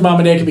mean, I suppose mom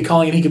and dad could be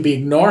calling and he could be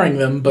ignoring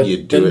them, but You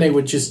do then it. they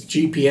would just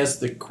GPS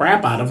the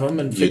crap out of him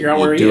and figure out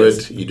where he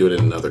is. You do it in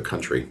another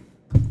country.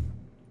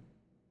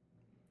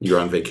 You're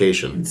on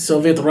vacation.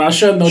 Soviet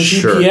Russia, no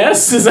Sure.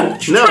 GPS? Is that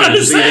what you're No, trying to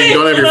you say?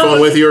 don't have your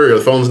phone with you, or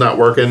your phone's not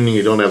working.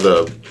 You don't have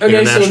the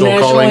international National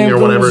calling or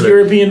Lampoon's whatever.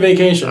 European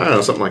Vacation. I don't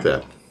know, something like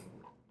that.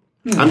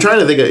 I'm trying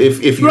to think of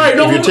if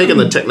you're taking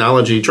the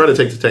technology, try to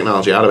take the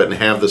technology out of it and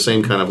have the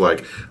same kind of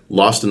like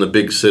Lost in the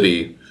Big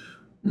City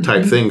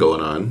type thing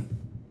going on.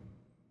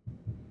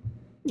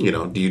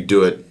 Do you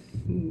do it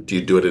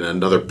in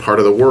another part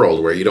of the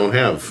world where you don't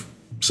have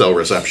cell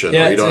reception?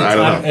 Yeah, or you don't. I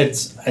don't know.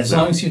 It's as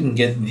long as you can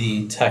get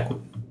the tech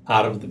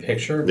out of the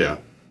picture. Yeah.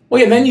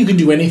 Well, yeah, then you can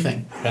do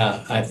anything.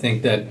 Yeah, I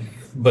think that,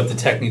 but the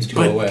tech needs to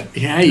go away.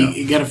 Yeah,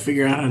 you got to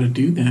figure out how to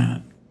do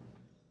that.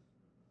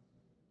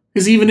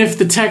 Because even if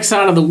the tech's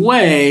out of the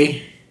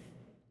way,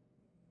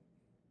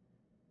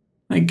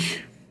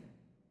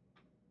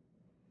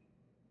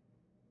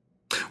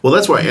 Well,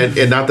 that's why,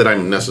 and not that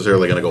I'm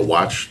necessarily going to go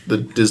watch the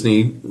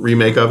Disney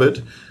remake of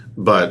it,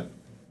 but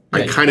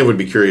I kind of would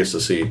be curious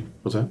to see.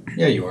 What's that?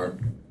 Yeah, you are.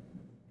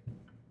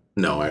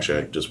 No,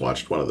 actually, I just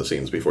watched one of the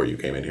scenes before you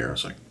came in here. I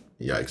was like,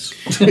 yikes.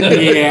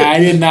 Yeah, I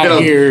did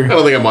not hear. I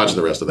don't think I'm watching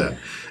the rest of that.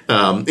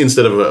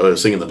 Instead of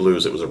singing the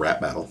blues, it was a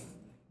rap battle.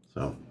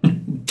 So,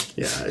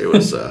 yeah, it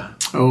was.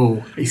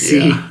 Oh, I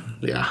see.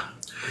 Yeah.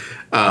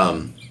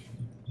 I'm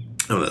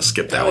going to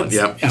skip that one.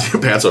 Yeah.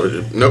 Pat's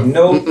over. Nope.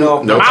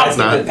 No.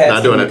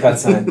 Not doing it. Cut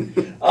sign.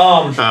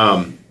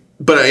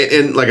 But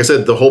and like I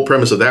said, the whole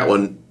premise of that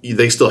one,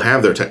 they still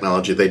have their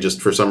technology. They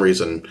just, for some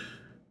reason,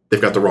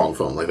 they've got the wrong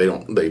phone. Like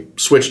they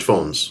switched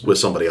phones with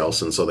somebody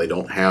else, and so they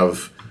don't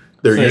have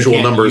their So they usual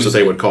can't numbers that use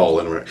they it. would call.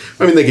 And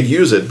I mean, they could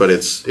use it, but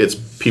it's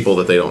people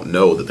that they don't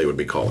know that they would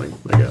be calling,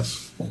 I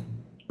guess.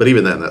 But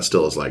even then, that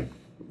still is like,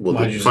 well,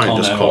 Why don't you just fine, call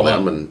just call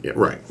 911? them, and yeah,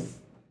 right.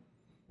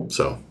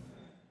 So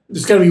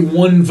There's got to be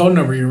one phone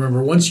number you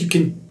remember. Once you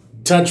can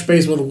touch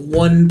base with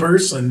one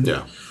person,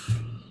 yeah,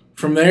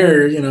 from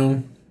there, you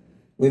know.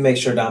 We make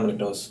sure Dominic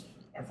knows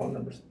our phone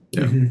numbers.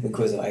 Yeah. We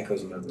quiz it. I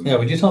quiz him every Yeah,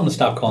 would you tell him to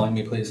stop calling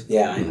me, please?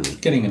 Yeah, I know. It's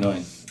getting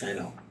annoying. I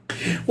know.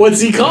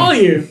 What's he call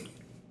you?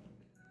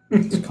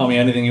 Just call me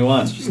anything you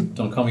want. Just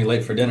don't call me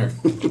late for dinner.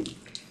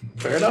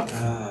 Fair enough.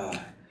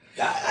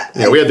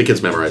 yeah, we had the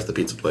kids memorize the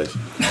pizza place.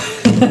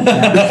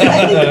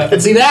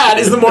 And see, that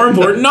is the more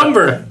important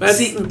number. That's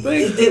See, the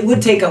thing. it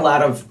would take a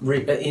lot of,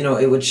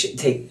 it would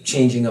take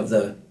changing of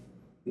the,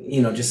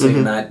 just so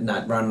you're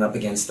not running up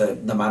against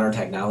the modern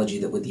technology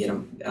that would get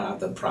them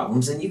the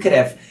problems. And you could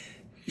have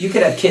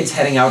kids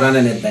heading out on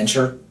an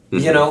adventure,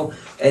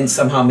 and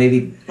somehow maybe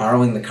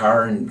borrowing the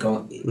car and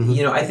going,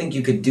 I think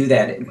you could do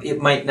that.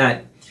 It might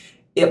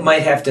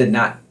have to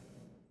not.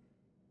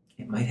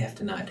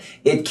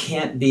 It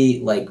can't be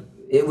like,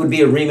 it would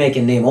be a remake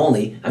in name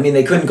only. I mean,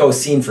 they couldn't go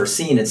scene for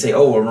scene and say,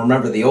 oh, well,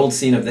 remember the old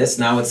scene of this,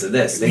 now it's of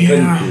this. They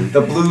couldn't,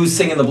 the blues,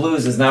 singing the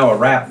blues is now a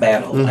rap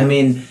battle. I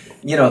mean,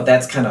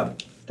 that's kind of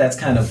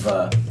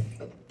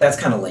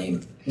lame,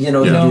 to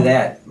do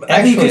that.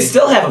 I mean, you could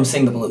still have them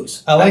sing the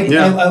blues. I like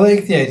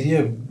the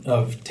idea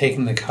of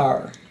taking the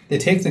car. They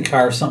take the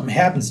car, something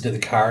happens to the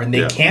car, and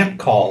they can't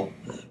call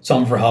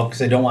someone for help because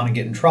they don't want to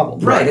get in trouble.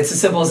 Right, it's as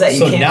simple as that.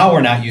 So now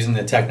we're not using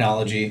the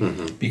technology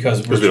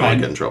because we don't want to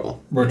get in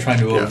trouble. We're trying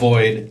to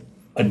avoid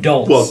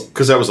adults. Well,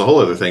 because that was the whole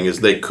other thing is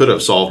they could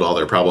have solved all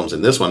their problems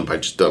in this one by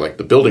just like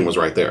the building was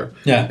right there.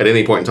 Yeah. At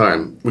any point in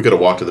time, we could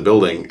have walked to the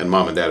building and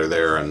mom and dad are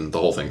there and the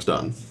whole thing's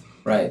done.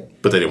 Right.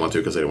 But they didn't want to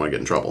because they didn't want to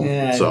get in trouble.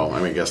 Yeah. So, I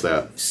mean, I guess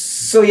that.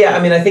 So, yeah,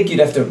 I mean, I think you'd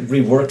have to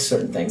rework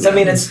certain things. I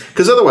mean, it's...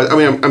 Because otherwise, I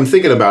mean, I'm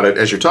thinking about it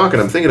as you're talking,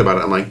 I'm thinking about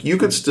it, I'm like, you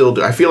could still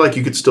do, I feel like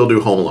you could still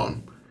do Home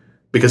Alone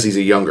because he's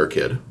a younger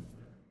kid.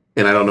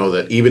 And I don't know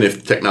that even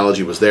if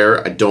technology was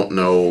there, I don't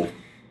know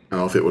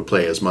if it would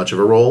play as much of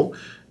a role.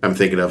 I'm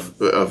thinking of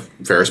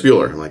Ferris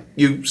Bueller. I'm like,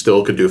 you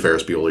still could do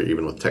Ferris Bueller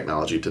even with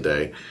technology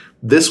today.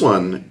 This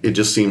one, it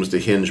just seems to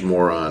hinge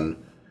more on,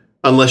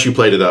 unless you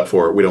played it up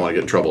for, we don't want to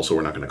get in trouble, so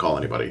we're not going to call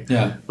anybody.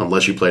 Yeah.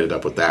 Unless you played it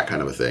up with that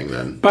kind of a thing,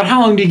 then. But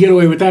how long do you get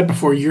away with that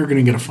before you're going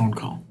to get a phone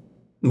call?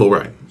 Well,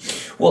 right.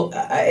 Well,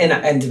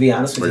 and to be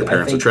honest with Or you, your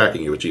parents I are think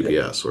tracking you with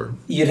GPS, or.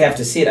 you'd have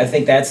to see it. I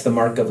think that's the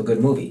mark of a good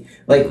movie.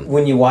 Like,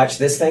 when you watch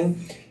this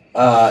thing,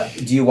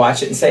 do you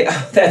watch it and say,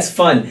 oh, that's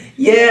fun?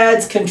 Yeah,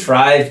 it's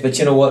contrived, but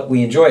you know what?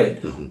 We enjoyed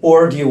it.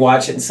 Or do you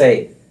watch it and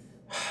say,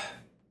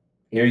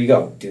 here you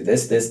go, do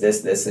this,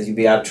 and you'd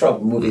be out of trouble.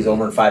 The movie's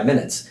over in 5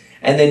 minutes.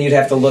 And then you'd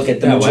have to look at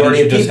the why majority don't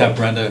you of people. just have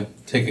Brenda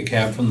take a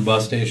cab from the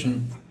bus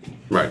station?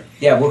 Right.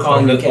 Yeah, we're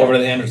calling over you a cab. over to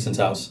the Anderson's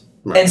house.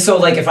 And so,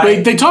 like, if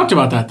I... They talked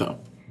about that, though.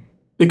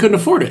 They couldn't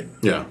afford it.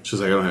 Yeah. She's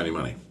like, I don't have any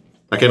money.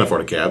 I can't afford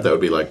a cab. That would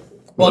be like,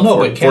 Well, no,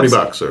 but cabs-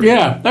 $40 or.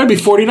 Yeah, that would be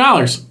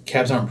 $40.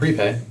 Cabs aren't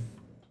prepay.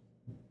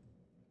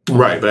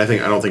 Right, but I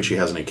don't think she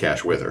has any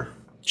cash with her.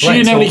 She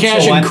didn't have any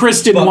cash, and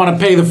Chris didn't want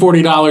to pay the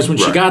 $40 when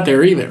she Right. got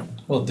there either.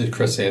 Well, did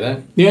Chris say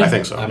that? Yeah. I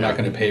think so. I'm not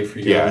going to pay for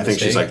you. Yeah, I think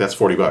she's like, that's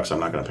 $40. I'm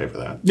not going to pay for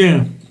that.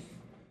 Yeah.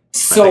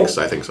 So,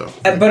 I think so.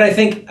 but I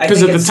think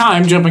Because at the it's-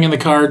 time, jumping in the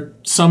car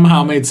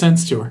somehow made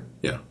sense to her.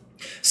 Yeah.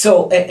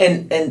 So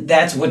and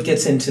that's what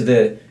gets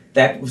into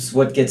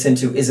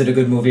is it a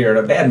good movie or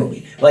a bad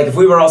movie? Like if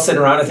we were all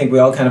sitting around, I think we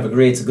all kind of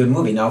agree it's a good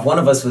movie. Now if one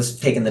of us was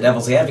taking the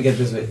devil's advocate,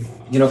 because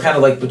kind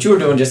of like what you were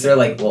doing just there,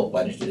 like, well,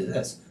 why did you do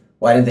this?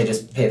 Why didn't they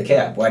just pay the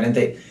cab? Why didn't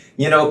they?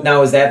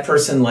 Now is that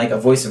person like a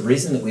voice of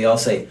reason that we all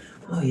say,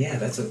 oh yeah,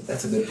 that's a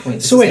good point.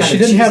 This So is wait, kinda she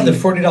didn't have the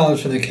cheesy. $40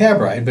 for the cab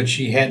ride, but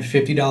she had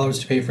 $50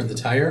 to pay for the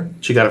tire?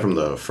 She got it from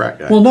the frat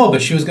guy. Well, no,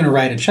 but she was going to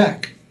write a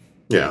check.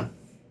 Yeah.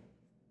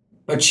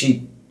 But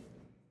she...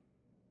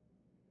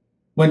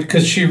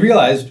 Because she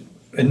realized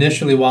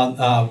initially,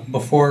 right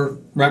before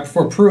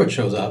Pruitt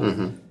shows up,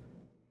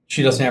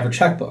 she doesn't have her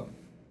checkbook.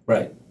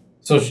 Right.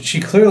 So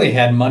she clearly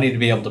had money to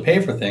be able to pay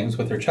for things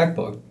with her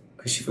checkbook.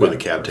 Would the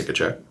cab take a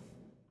check?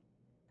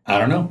 I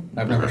don't know.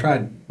 I've never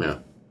tried. Yeah.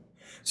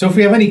 So if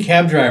we have any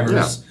cab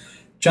drivers,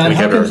 John, Any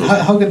how cab can,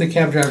 drivers how can the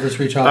cab drivers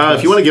reach out to us?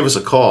 If you want to give us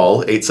a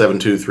call,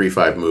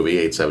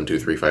 872-35-MOVIE,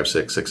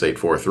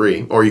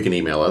 872-356-6843, or you can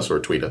email us or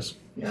tweet us.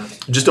 Yeah.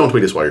 Just don't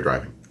tweet us while you're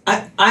driving.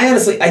 I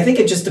honestly, I think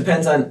it just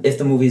depends on if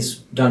the movie's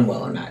done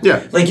well or not.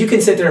 Yeah. Like, you can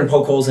sit there and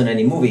poke holes in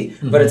any movie,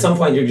 but at some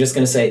point you're just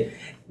going to say,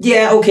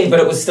 yeah, okay, but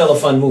it was still a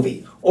fun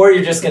movie. Or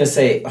you're just going to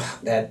say, oh,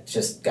 that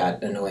just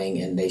got annoying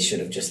and they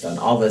should have just done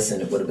all this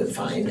and it would have been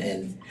fine.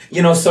 And,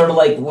 sort of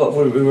like what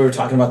we were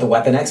talking about the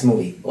Weapon X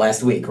movie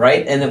last week,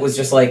 right? And it was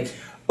just like,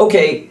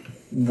 okay,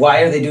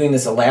 why are they doing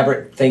this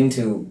elaborate thing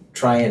to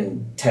try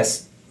and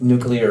test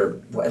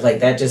nuclear? Like,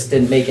 that just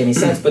didn't make any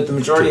sense. But the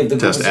majority of the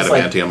group Test was just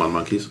like... adamantium on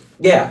monkeys.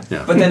 Yeah.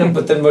 But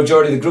the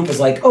majority of the group was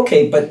like,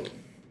 okay, but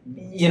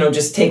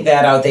just take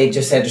that out. They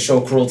just had to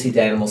show cruelty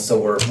to animals, so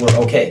we're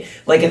okay.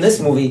 Like in this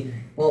movie,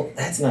 well,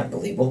 that's not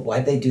believable.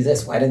 Why'd they do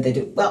this? Why didn't they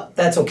do? Well,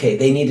 that's okay.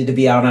 They needed to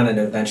be out on an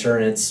adventure,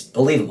 and it's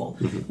believable.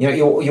 You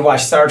know, you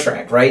watch Star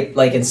Trek, right?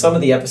 Like in some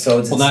of the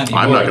episodes. Well,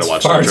 I'm not going to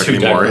watch Star Trek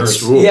anymore.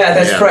 Yeah,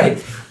 that's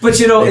right.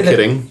 But you know,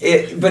 kidding.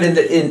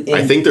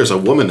 I think there's a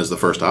woman as the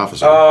first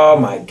officer. Oh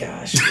my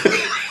gosh.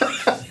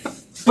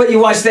 But you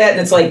watch that, and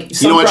it's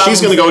like you know what?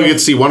 She's going to go and get to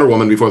see Wonder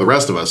Woman before the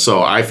rest of us.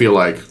 So I feel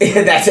like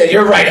that's it.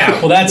 You're right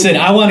out. Well, that's it.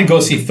 I want to go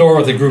see Thor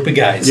with a group of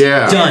guys.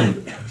 Yeah.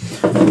 Done.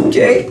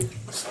 Okay.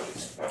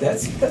 That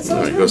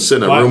sounds good. Go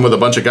sit in a room with a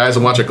bunch of guys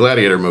and watch a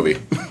Gladiator movie.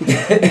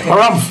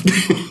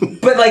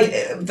 But like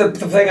the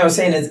thing I was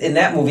saying is in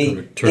that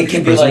movie, it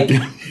can be like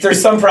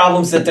there's some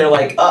problems that they're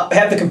like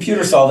have the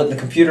computer solve it. The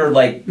computer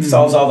like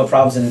solves all the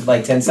problems in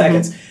like 10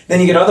 seconds.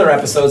 Then you get other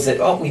episodes that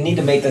we need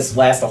to make this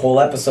last a whole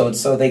episode.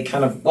 So they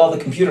kind of the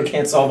computer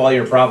can't solve all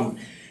your problem.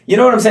 You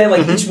know what I'm saying?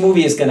 Like each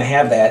movie is going to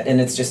have that,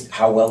 and it's just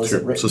how well is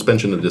it written.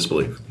 Suspension of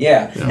disbelief.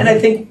 Yeah, and I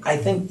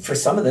think for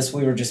some of this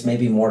we were just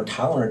maybe more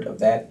tolerant of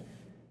that.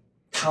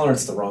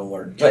 Tolerance the wrong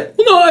word, but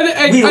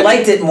we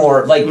liked it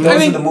more. Like those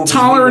are the movies.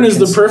 Tolerant is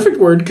the perfect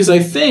word because I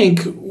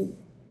think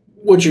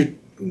what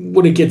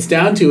it gets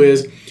down to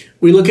is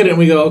we look at it and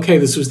we go, okay,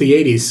 this was the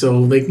 80s,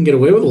 so they can get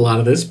away with a lot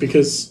of this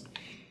because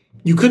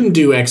you couldn't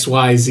do X,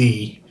 Y,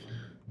 Z.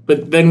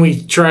 But then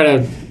we try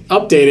to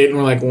update it and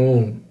we're like,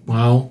 oh,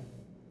 well,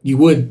 you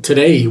would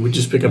today. You would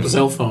just pick up a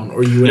cell phone,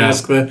 or you would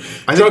ask the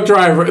tow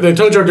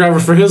truck driver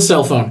for his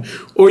cell phone,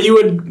 or you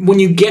would, when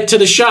you get to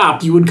the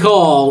shop, you would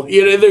call.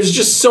 You know, there's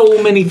just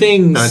so many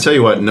things. And I tell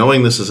you what,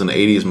 knowing this is an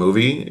 80s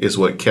movie is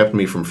what kept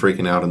me from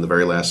freaking out in the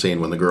very last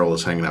scene when the girl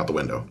is hanging out the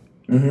window.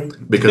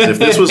 Mm-hmm. Because if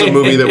this was a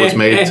movie that was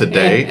made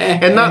today,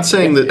 and not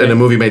saying that in a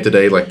movie made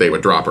today, like they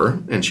would drop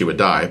her and she would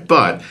die,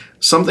 but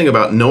something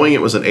about knowing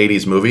it was an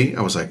 80s movie,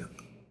 I was like,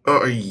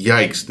 oh,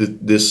 yikes,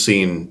 this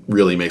scene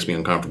really makes me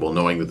uncomfortable,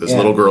 knowing that this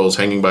little girl is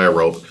hanging by a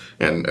rope,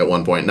 and at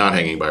one point not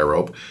hanging by a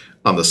rope,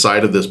 on the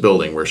side of this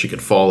building where she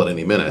could fall at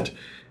any minute.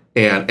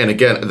 And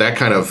again, that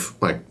kind of,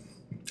 like,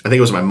 I think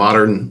it was my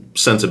modern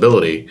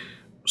sensibility,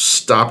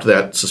 stopped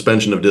that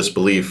suspension of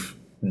disbelief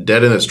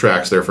dead in its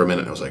tracks there for a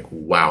minute. I was like,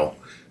 wow,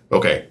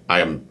 okay,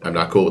 I'm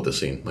not cool with this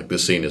scene. Like,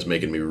 this scene is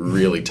making me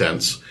really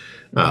tense.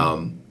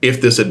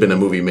 If this had been a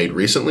movie made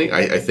recently,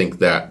 I think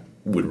that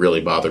would really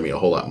bother me a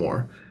whole lot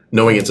more.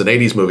 Knowing it's an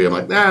 80s movie, I'm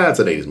like, it's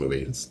an 80s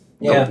movie.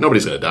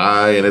 Nobody's going to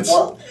die, and it's,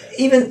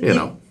 even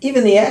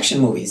the action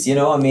movies, you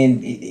know, I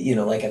mean, you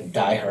know, like a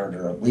Die Hard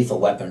or a Lethal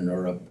Weapon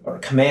or a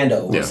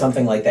Commando or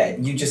something like that.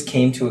 You just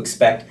came to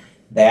expect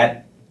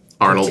that.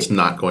 Arnold's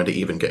not going to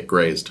even get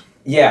grazed.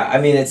 Yeah, I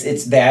mean,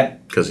 it's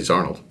that. Because he's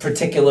Arnold.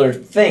 Particular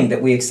thing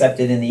that we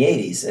accepted in the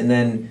 80s. And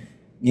then,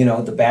 you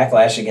know, the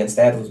backlash against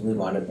that was we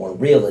wanted more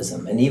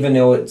realism. And even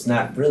though it's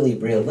not really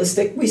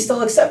realistic, we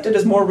still accept it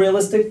as more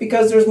realistic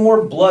because there's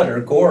more blood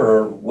or gore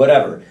or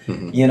whatever.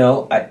 Mm-hmm. You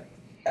know,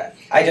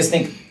 I just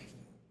think,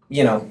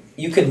 you know,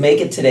 you could make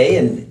it today,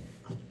 and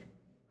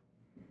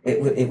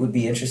it would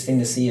be interesting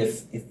to see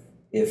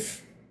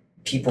if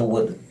people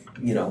would,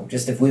 you know,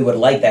 just if we would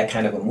like that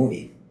kind of a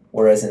movie.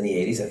 Whereas in the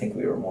 80s, I think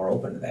we were more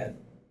open to that.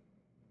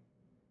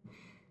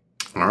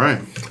 All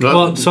right.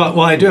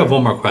 Well, I do have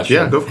one more question.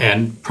 Yeah, go for it.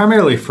 And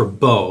primarily for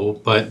Bo,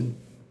 but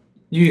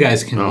you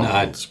guys can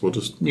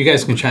you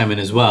guys can chime in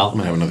as well. I'm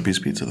gonna have another piece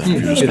of pizza then.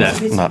 You can do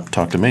that. Not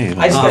talk to me.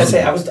 I just gotta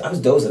say, I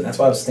was dozing. That's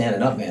why I was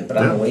standing up, man. But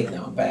I'm awake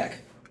now. I'm back.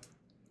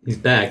 He's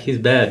back. He's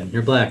bad.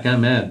 You're black.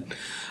 I'm mad.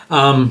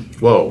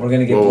 Whoa. We're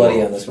gonna get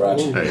bloody on this,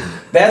 Raj. Hey.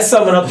 That's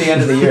summing up the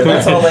end of the year.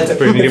 That's all that took.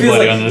 It feels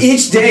like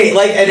each day,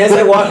 like, and as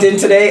I walked in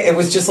today, it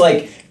was just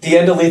like the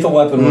end of Lethal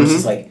Weapon was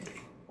just like,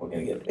 we're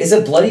gonna get. Is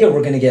it bloody or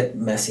we're gonna get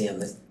messy on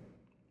this?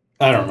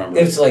 I don't remember.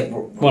 It's like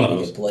one of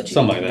those.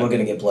 Something like that. We're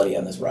gonna get bloody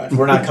on this, Raj.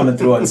 We're not coming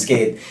through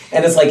unscathed.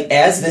 And it's like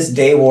as this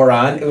day wore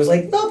on, it was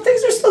like, no,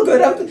 things are still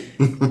good.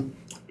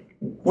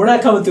 We're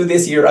not coming through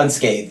this year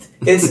unscathed.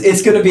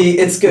 It's gonna be.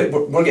 It's good.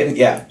 We're getting.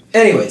 Yeah.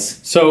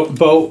 Anyways. So,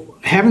 Bo,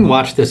 having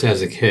watched this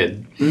as a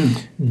kid,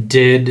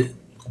 did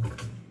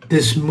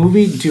this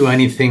movie do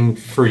anything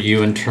for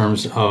you in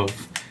terms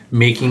of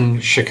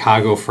making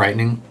Chicago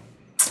frightening?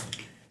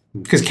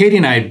 Because Katie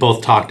and I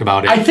both talked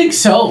about it. I think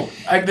so.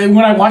 When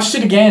I watched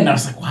it again, I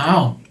was like,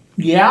 wow.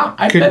 Yeah,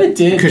 I bet it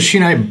did. Because she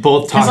and I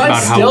both talked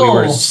about how we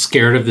were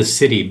scared of the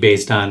city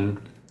based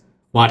on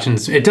watching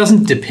this. It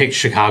doesn't depict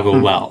Chicago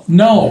well.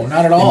 No,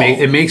 not at all.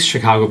 It makes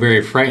Chicago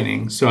very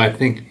frightening. So I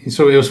think,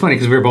 so it was funny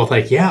because we were both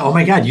like, yeah, oh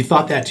my God, you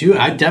thought that too?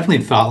 I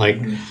definitely thought like,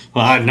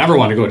 well, I'd never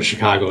want to go to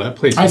Chicago. That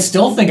place is I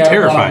still think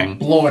terrifying. I want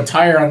to blow a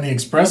tire on the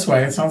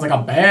expressway. It sounds like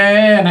a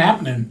bad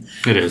happening.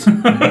 It is.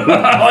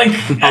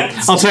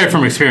 I'll tell you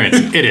from experience,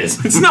 it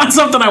is. It's not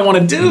something I want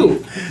to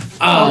do.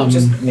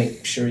 Just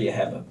make sure you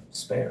have a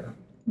spare.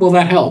 Well,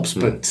 that helps,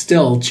 but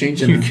still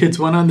changing. You kids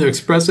went on the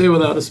expressway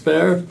without a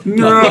spare?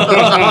 No.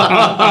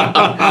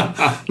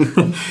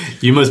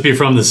 You must be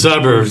from the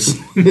suburbs.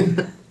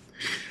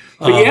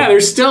 But yeah,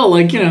 there's still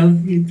like, you know,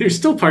 there's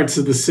still parts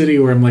of the city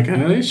where I'm like,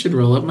 I should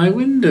roll up my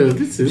window.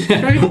 This is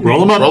frightening.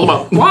 Roll them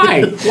up.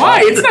 Why?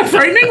 It's not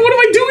frightening. What am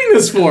I doing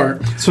this for?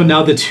 So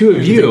now the two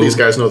of you, these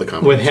guys know the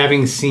comments. With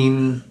having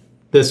seen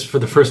this for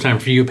the first time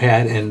for you,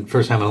 Pat, and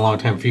first time in a long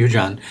time for you,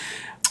 John.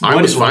 I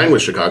was fine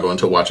with Chicago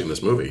until watching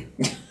this movie.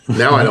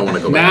 Now I don't want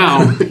to go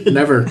back. Now,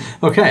 never.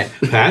 Okay,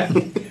 Pat.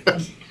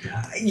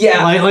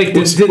 Yeah.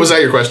 Was that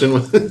your question?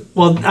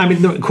 Well, I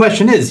mean, the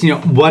question is,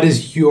 what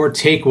is your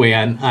takeaway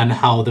on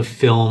how the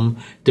film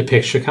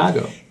depicts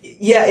Chicago?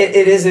 Yeah,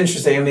 it is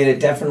interesting. I mean, it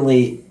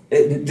definitely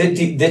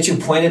that you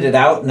pointed it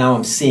out. Now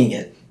I'm seeing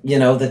it.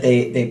 That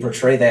they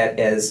portray that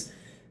as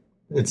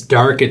it's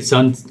dark, it's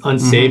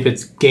unsafe,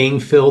 it's gang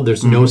filled.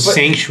 There's no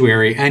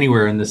sanctuary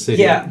anywhere in the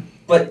city. Yeah,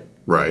 but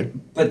right.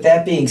 But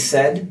that being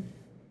said,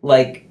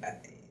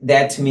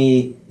 that to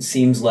me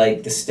seems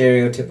like the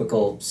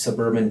stereotypical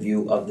suburban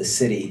view of the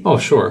city. Oh,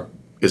 sure.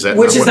 Is that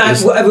which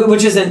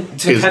isn't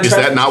to contrast? Is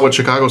that not what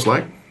Chicago's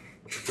like?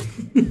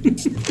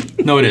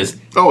 No, it is.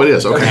 Oh, it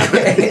is. Okay.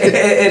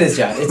 It is,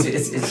 John. It's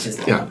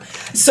just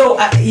So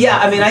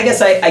I mean, I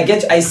guess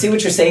I see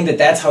what you're saying,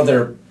 that's how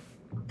they're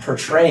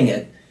portraying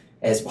it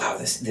as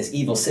this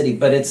evil city,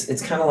 but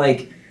it's kind of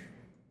like,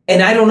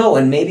 and I don't know,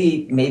 and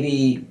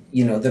maybe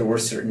there were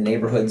certain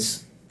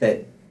neighborhoods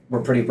that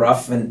were pretty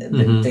rough, and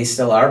they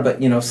still are,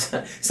 but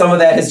some of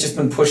that has just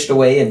been pushed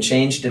away and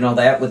changed and all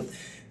that with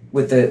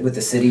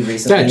the city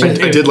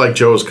recently. I did like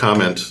Joe's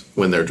comment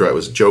when they're driving. It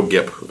was Joe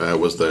Gipp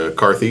was the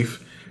car thief,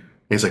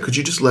 and he's like, "Could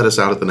you just let us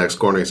out at the next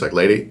corner?" He's like,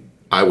 "Lady,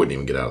 I wouldn't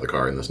even get out of the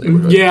car in this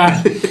neighborhood."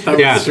 Yeah,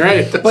 that's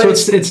right. So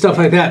it's stuff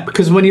like that,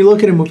 because when you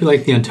look at a movie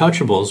like The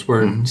Untouchables,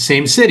 where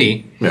same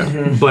city,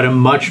 but a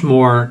much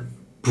more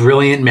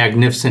brilliant,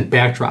 magnificent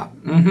backdrop.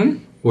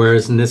 Mm-hmm.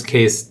 Whereas in this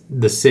case,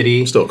 the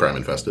city still crime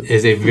infested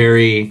is a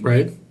very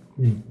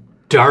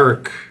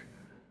dark,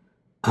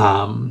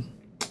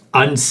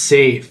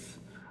 unsafe,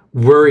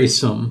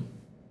 worrisome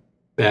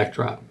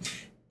backdrop.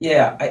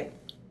 Yeah,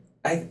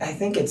 I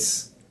think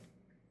it's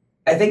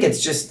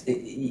just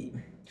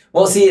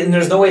well, see, and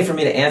there's no way for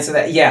me to answer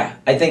that. Yeah,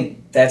 I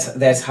think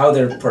that's how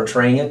they're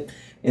portraying it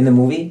in the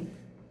movie.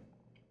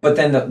 But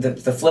then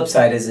the flip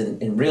side is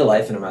in real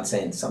life, and I'm not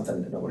saying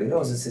something that nobody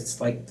knows. It's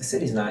like the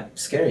city's not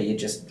scary. You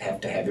just have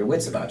to have your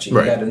wits about you.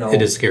 You got to know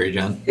it is scary,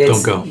 John.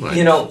 Don't go. Right.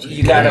 You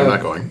got to. I'm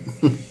not going.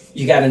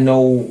 You got to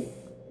know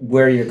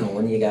where you're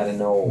going. You got to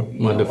know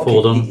when to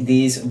fold them.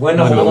 When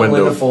to hold them,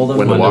 when to fold them,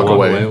 when to walk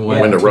away,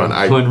 when to run.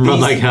 When to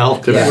run like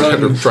hell.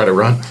 Try to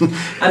run.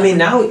 I mean,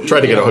 now try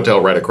to get a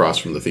hotel right across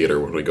from the theater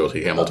when we go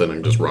see Hamilton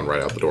and just run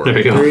right out the door. There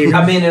you go.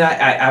 I mean, and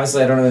I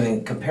obviously I don't know anything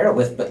to compare it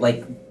with, but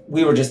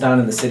we were just down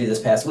in the city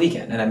this past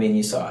weekend, and I mean,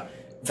 you saw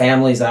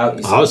families out.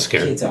 You saw I was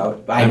scared. Kids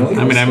out.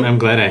 I'm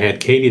glad I had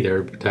Katie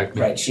there to protect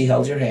me. Right, she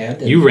held your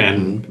hand. You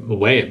ran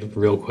away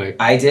real quick.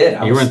 I did.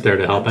 You weren't there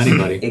to help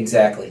anybody.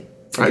 Exactly.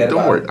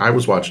 Don't worry. I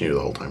was watching you the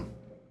whole time.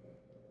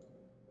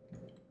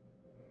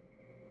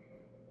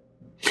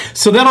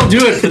 So that'll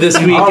do it for this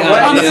week.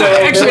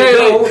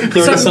 Actually,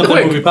 30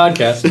 something movie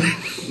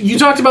podcast. You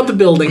talked about the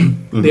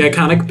building, the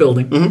iconic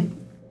building,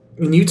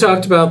 and you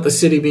talked about the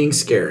city being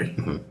scary.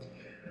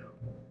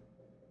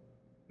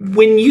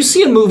 When you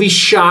see a movie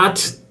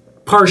shot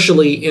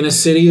partially in a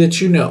city that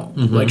you know,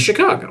 like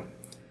Chicago,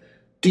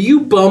 do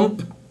you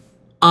bump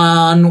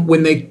on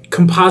when they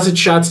composite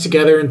shots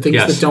together and things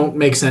that don't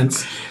make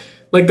sense?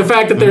 Like the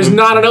fact that there's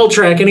not an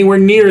L-track anywhere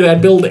near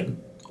that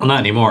building. Well, not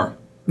anymore.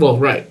 Well,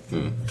 right.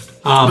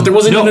 But there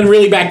wasn't even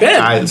really back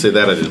then. I didn't say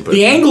that. I didn't put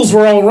the angles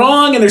were all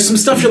wrong, and there's some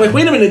stuff you're like,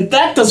 wait a minute,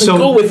 that doesn't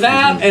go with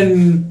that.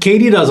 And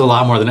Katie does a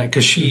lot more than that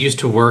because she used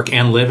to work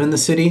and live in the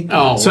city.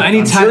 Oh, so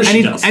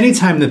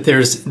anytime that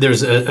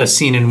there's a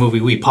scene in a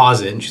movie, we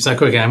pause it, and she's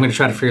like, okay, I'm going to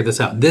try to figure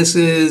this out. This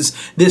is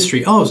this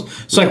street. Oh,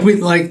 so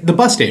like the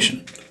bus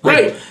station,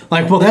 right?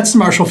 Like, well, that's the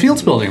Marshall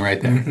Fields building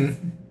right there.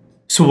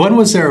 So when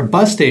was there a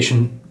bus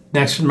station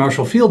next to the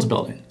Marshall Fields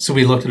building? So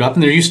we looked it up,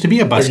 and there used to be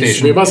a bus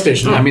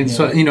station. I mean,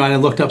 so and I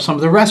looked up some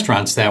of the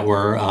restaurants that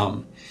were.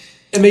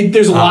 And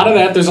there's a lot of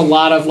that. There's a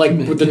lot of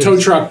with the tow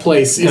truck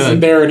place isn't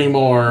there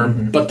anymore,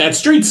 but that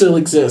street still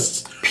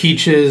exists.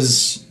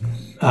 Peaches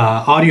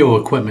audio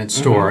equipment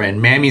store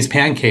and Mammy's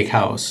Pancake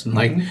House,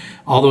 and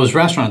all those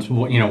restaurants.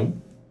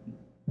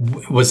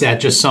 Was that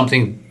just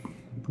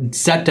something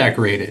set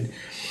decorated?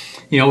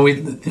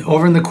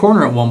 Over in the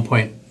corner at one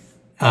point,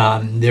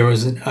 there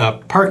was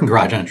a parking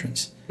garage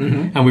entrance.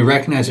 And we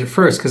recognized it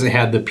first because it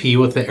had the P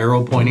with the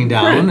arrow pointing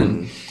down.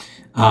 And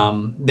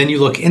then you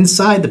look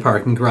inside the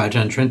parking garage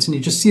entrance and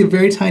you just see a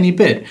very tiny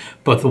bit.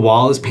 But the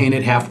wall is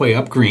painted halfway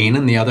up green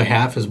and the other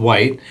half is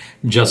white,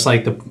 just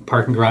like the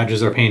parking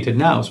garages are painted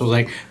now. So I was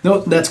like, no,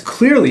 that's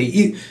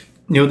clearly,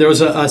 there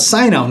was a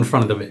sign out in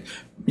front of it,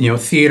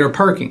 theater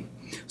parking.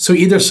 So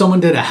either someone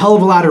did a hell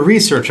of a lot of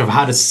research of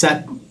how to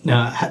set,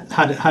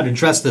 how to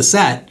dress the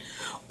set,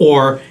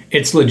 or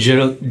it's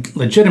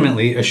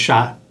legitimately a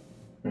shot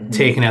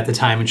taken at the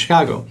time in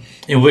Chicago.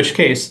 In which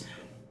case,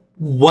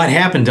 what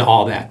happened to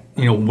all that?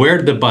 Where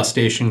did the bus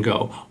station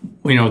go?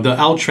 The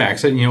L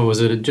tracks.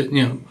 Was it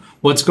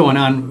what's going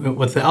on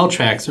with the L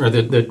tracks or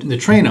the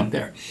train up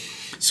there?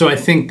 So I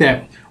think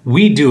that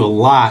we do a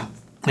lot,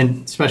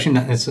 and especially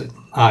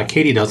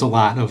Katie does a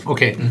lot of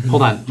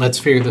hold on, let's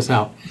figure this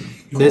out.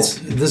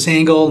 this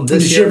angle.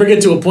 Did she ever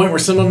get to a point where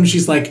some of them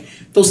she's like,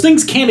 those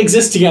things can't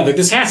exist together.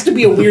 This has to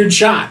be a weird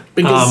shot.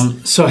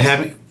 Because So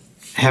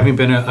having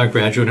been a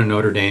graduate of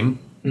Notre Dame,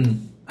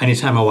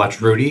 anytime I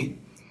watch Rudy,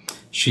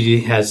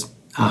 she has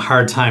a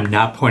hard time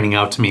not pointing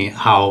out to me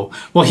how,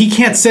 well, he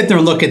can't sit there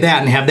and look at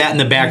that and have that in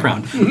the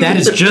background. That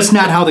is just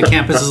not how the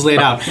campus is laid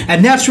out.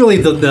 And that's really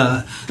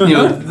the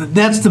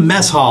that's the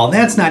mess hall.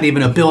 That's not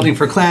even a building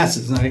for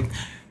classes. Like,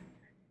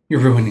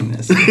 you're ruining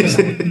this.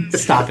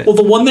 Stop it. Well,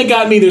 the one that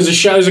got me, there's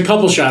a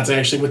couple shots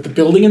actually with the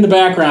building in the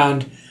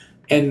background,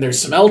 and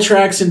there's some L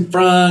tracks in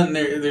front.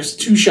 And there's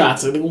two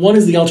shots. I think one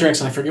is the L tracks,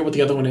 and I forget what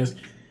the other one is.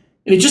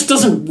 And it just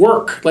doesn't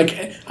work.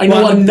 Like I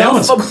know enough. That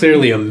was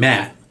clearly a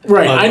mat.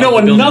 Right, I know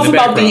enough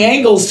about the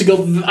angles to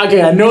go.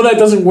 Okay, I know that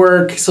doesn't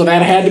work, so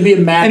that had to be a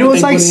map. And it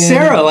was like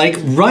Sarah, like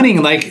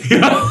running, like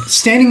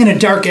standing in a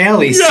dark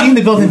alley, seeing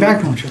the building in the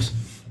background. She goes,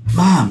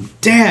 "Mom,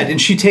 Dad,"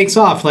 and she takes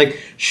off. Like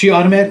she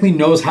automatically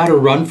knows how to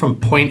run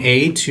from point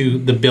A to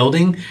the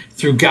building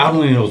through God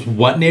only knows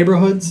what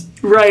neighborhoods.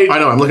 Right. I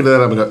know. I'm looking at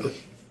that. I'm going.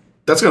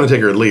 That's going to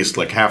take her at least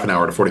like half an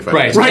hour to 45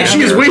 minutes. Right, she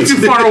is way too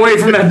far away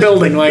from that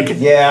building. Like,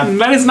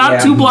 that is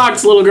not 2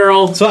 blocks, little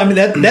girl. So I mean,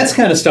 that's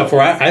kind of stuff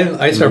where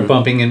I start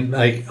bumping and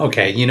like,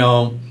 okay,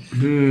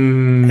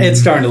 it's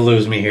starting to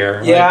lose me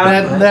here. Yeah,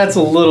 like, that's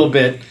a little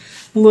bit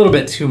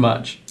too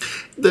much.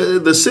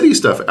 The city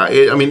stuff.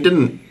 I mean, it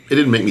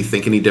didn't make me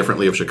think any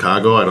differently of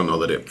Chicago. I don't know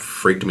that it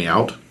freaked me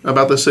out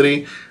about the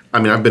city.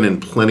 I mean, I've been in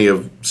plenty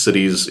of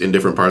cities in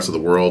different parts of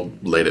the world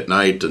late at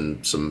night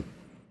and some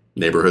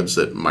neighborhoods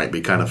that might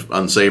be kind of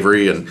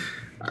unsavory, and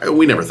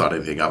we never thought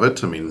anything of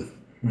it. I mean,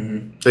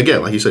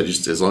 again, like you said,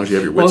 just as long as you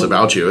have your wits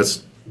about you,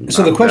 it's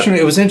so the question.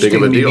 It was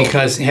interesting to me deal.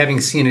 because having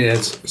seen it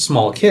as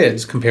small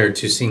kids compared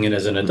to seeing it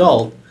as an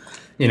adult,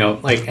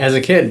 like as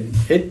a kid,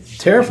 it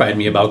terrified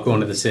me about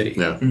going to the city.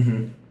 Yeah.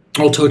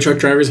 All tow truck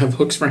drivers have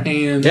hooks for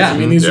hands. Yeah. I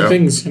mean, these are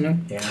things,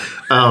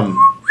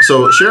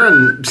 So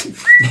Sharon.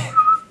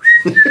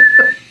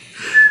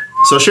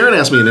 So Sharon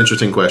asked me an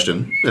interesting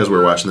question as we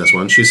were watching this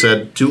one. She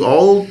said, do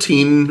all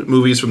teen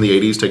movies from the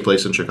 80s take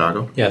place in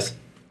Chicago? Yes.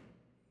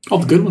 All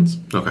the good ones.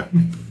 Okay.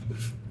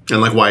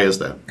 And like, why is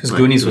that? Because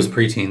Goonies was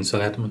preteen, so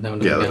that would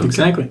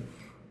exactly.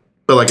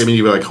 But like, I mean,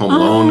 you've got like Home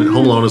Alone.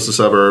 Home Alone is the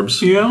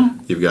suburbs. Yeah.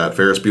 You've got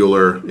Ferris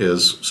Bueller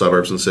is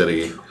suburbs and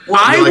city.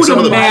 I like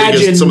would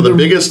imagine some of the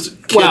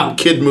biggest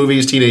kid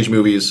movies, teenage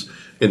movies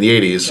in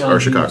the 80s are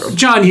Chicago.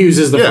 John Hughes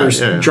is the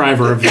first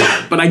driver of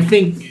that. But I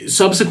think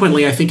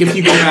subsequently, if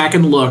you go back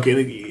and look,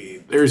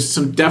 there's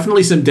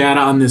definitely some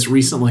data on this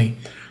recently.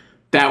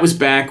 That was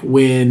back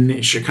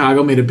when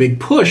Chicago made a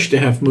big push to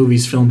have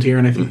movies filmed here,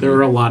 and I think there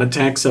are a lot of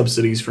tax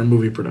subsidies for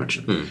movie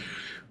production.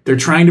 They're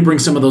trying to bring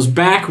some of those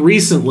back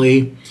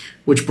recently,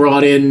 which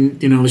brought in,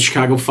 the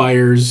Chicago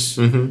fires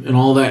and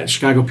all that,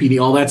 Chicago PD,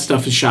 all that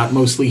stuff is shot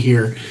mostly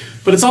here.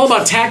 But it's all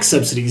about tax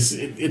subsidies.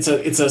 It's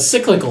a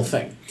cyclical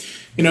thing.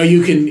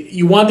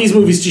 You want these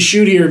movies to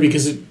shoot here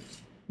because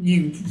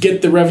you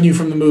get the revenue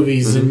from the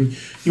movies, and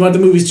you want the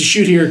movies to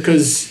shoot here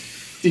because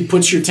it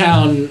puts your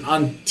town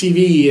on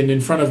TV and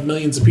in front of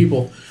millions of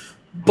people.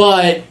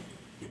 But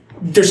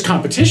there's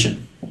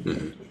competition.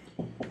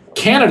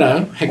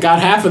 Canada had got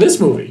half of this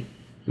movie.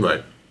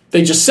 Right.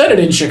 They just set it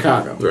in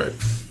Chicago. Right.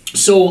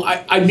 So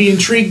I'd be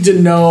intrigued to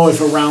know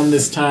if around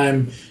this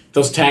time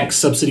those tax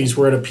subsidies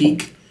were at a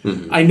peak.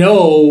 I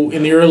know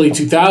in the early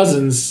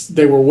 2000s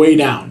they were way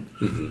down.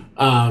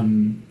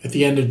 At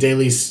the end of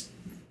Daley's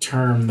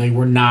term, they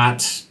were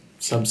not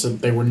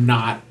They were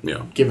not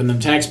giving them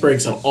tax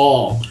breaks at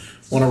all.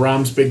 One of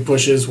Rahm's big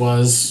pushes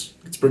was,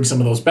 let's bring some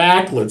of those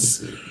back.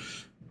 Let's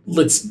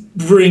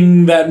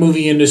bring that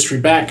movie industry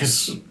back,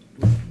 because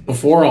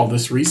before all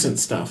this recent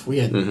stuff, we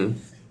had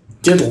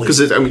diddly. Because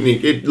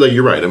like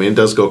you're right. I mean, it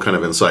does go kind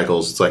of in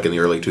cycles. It's like in the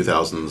early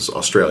 2000s,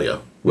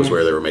 Australia was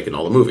where they were making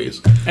all the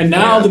movies. And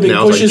now the big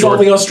push is all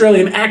the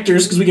Australian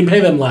actors because we can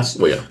pay them less.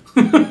 Well, yeah.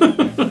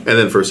 And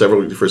then for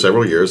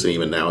several years, and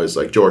even now, is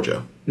like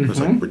Georgia. There's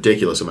like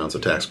ridiculous amounts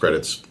of tax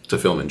credits to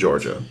film in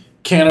Georgia.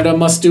 Canada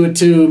must do it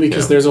too,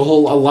 because there's a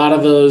lot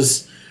of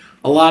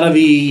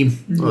the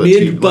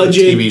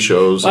mid-budget TV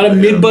shows, a lot of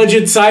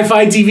mid-budget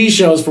sci-fi TV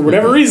shows for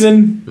whatever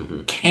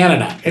reason.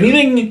 Canada,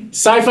 anything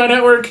Sci-Fi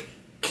Network,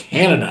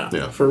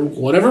 Canada, for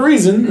whatever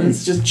reason,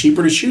 it's just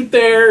cheaper to shoot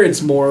there.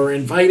 It's more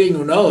inviting.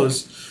 Who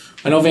knows?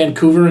 I know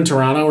Vancouver and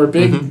Toronto are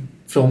big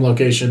film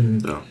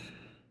location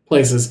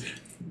places.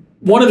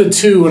 One of the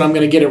two, and I'm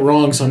going to get it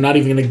wrong, so I'm not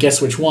even going to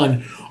guess which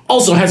one,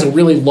 also has a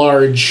really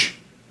large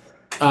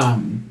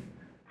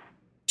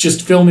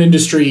just film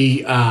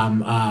industry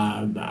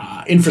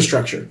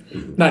infrastructure.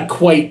 Not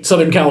quite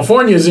Southern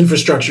California's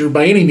infrastructure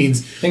by any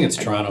means. I think it's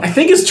Toronto. I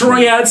think it's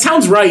Toronto. Yeah, it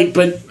sounds right,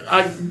 but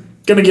I'm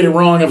going to get it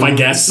wrong if I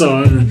guess.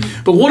 So,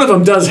 but one of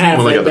them does have...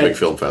 Well, they got the big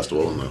film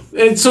festival.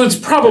 So it's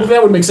probably...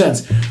 That would make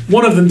sense.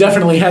 One of them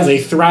definitely has a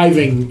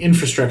thriving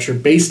infrastructure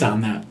based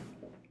on that.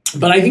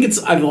 But I think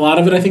a lot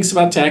of it, I think, is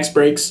about tax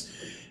breaks.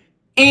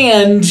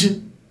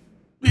 And,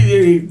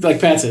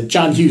 like Pat said,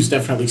 John Hughes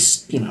definitely,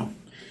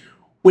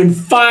 when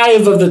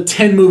 5 of the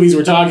 10 movies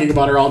we're talking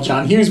about are all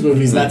John Hughes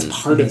movies, that's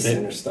part of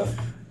it. Stuff.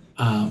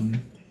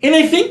 And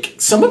I think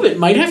some of it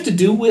might have to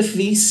do with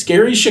the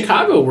scary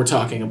Chicago we're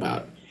talking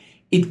about.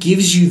 It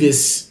gives you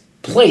this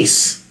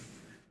place,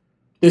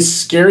 this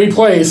scary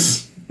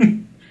place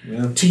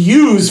to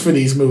use for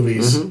these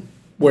movies. Mm-hmm.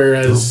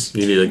 Whereas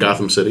you need a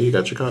Gotham City, you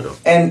got Chicago.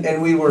 And I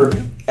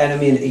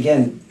mean,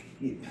 again,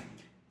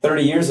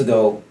 30 years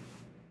ago,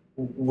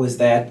 was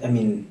that, I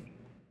mean,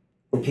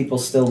 were people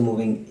still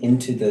moving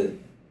into the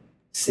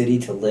city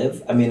to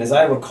live? I mean, as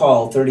I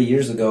recall, 30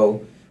 years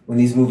ago, when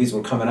these movies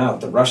were coming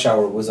out, the rush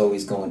hour was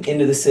always going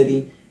into the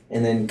city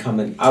and then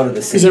coming out of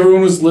the city. Because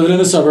everyone was living in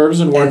the suburbs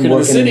and working in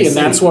the city, and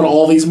that's what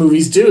all these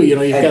movies do. You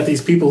know, you've got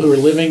these people who are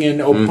living in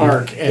Oak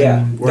Park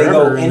and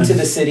wherever. They go into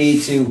the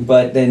city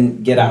but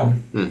then get out,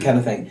 kind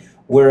of thing.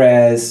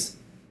 Whereas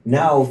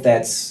now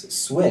that's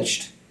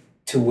switched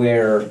to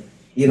where,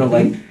 you know,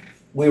 like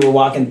we were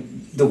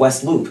walking the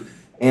West Loop,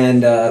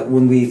 and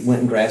when we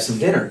went and grabbed some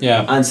dinner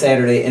on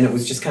Saturday, and it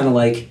was just kind of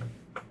like,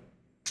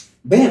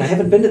 man, I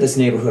haven't been to this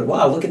neighborhood.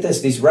 Wow, look at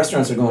this. These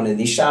restaurants are going in.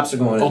 These shops are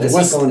going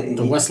in.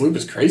 The West Loop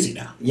is crazy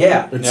now.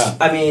 Yeah.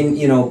 I mean,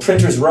 you know,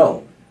 Printers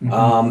Row.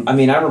 I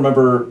mean, I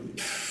remember,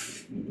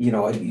 you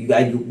know,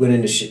 I went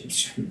into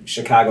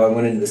Chicago. I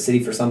went into the city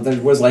for something.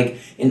 It was like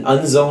an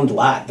unzoned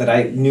lot that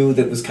I knew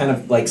that was kind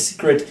of like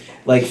secret,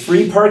 like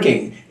free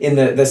parking in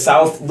the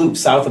South Loop,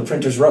 south of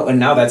Printers Row. And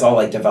now that's all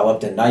like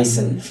developed and nice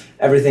and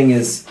everything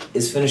is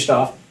finished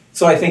off.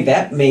 So I think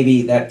that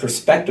maybe that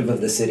perspective of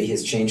the city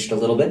has changed a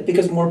little bit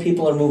because more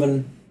people are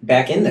moving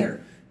back in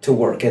there to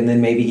work and then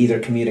maybe either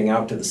commuting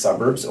out to the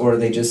suburbs or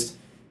they just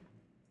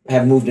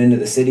have moved into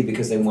the city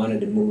because they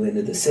wanted to move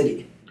into the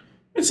city.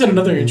 I said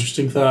another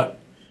interesting thought.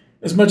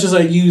 As much as I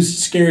used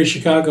Scary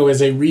Chicago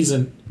as a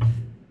reason,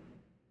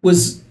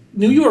 was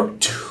New York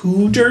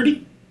too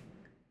dirty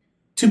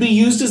to be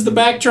used as the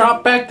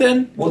backdrop back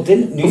then? Well,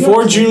 didn't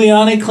before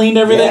Giuliani cleaned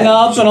everything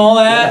up and all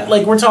that?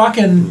 Like we're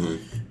talking...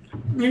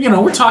 You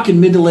know, we're talking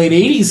mid to late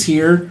 80s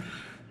here.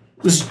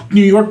 Was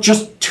New York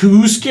just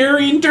too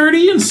scary and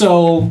dirty? And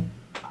so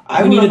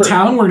we need a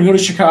town, we're going to go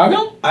to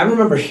Chicago? I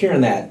remember hearing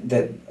that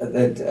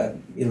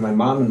you know, my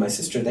mom and my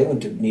sister, they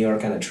went to New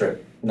York on a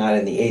trip, not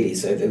in the 80s,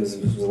 so it was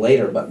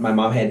later, but my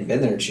mom hadn't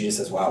been there, and she just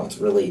says, wow, it's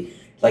really,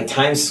 like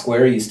Times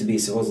Square used to be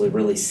supposedly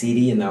really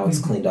seedy, and now it's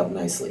cleaned up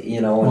nicely, you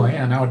know? Oh,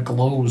 yeah, now it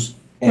glows.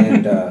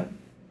 And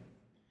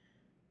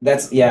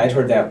that's, yeah, I'd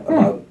heard that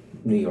about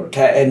New York.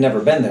 I had never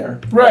been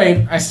there.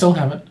 Right. I still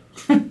haven't.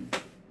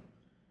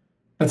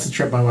 That's the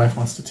trip my wife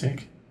wants to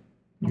take.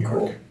 New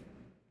York.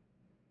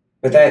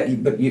 But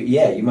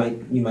you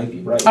might be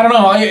right. I don't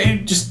know.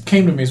 It just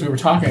came to me as we were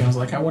talking. I was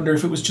like, I wonder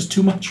if it was just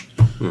too much.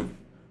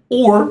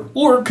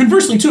 Or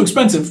conversely too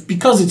expensive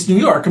because it's New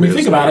York. I mean,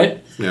 think about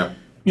it. Yeah.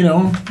 You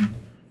know,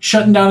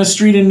 shutting down a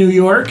street in New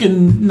York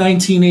in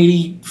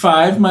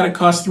 1985 might have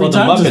cost 3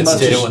 times as much. The Muppets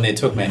did it when they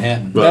took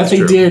Manhattan. Well,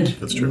 they did.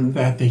 That's true.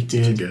 That they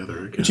did. Together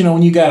again. But you know,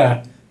 when you got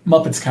a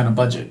Muppets kind of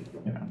budget,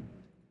 you know,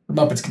 the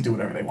Muppets can do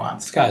whatever they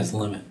want. Sky's the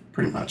limit.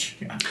 Pretty much,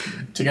 yeah.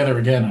 Together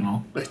again and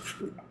all.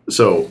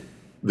 So,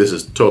 this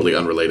is totally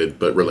unrelated,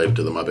 but related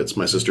to the Muppets.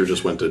 My sister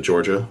just went to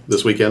Georgia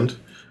this weekend.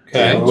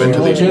 Okay. Went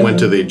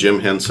to the Jim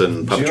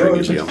Henson Puppetry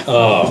Museum.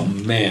 Oh,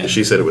 man.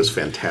 She said it was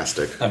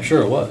fantastic. I'm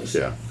sure it was.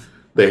 Yeah.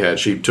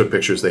 She took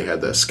pictures. They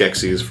had the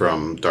Skeksis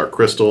from Dark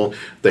Crystal.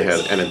 They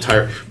had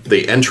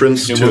the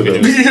entrance to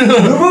the...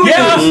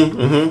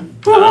 Yeah!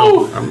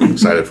 I'm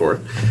excited for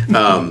it.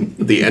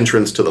 The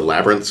entrance to the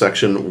Labyrinth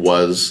section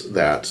was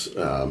that,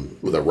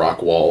 with a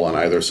rock wall on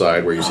either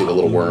side where you see the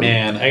little worm.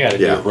 Man, I got to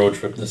do a road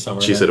trip this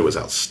summer. She said it was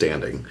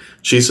outstanding.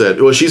 She said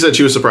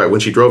she was surprised when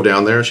she drove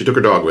down there. She took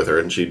her dog with her,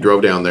 and she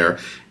drove down there,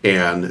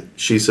 and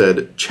she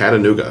said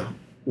Chattanooga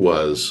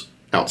was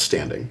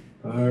outstanding.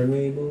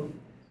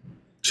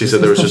 She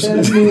said there was just...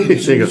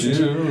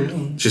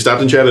 she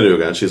stopped in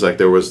Chattanooga, and she's like,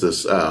 there was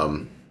this...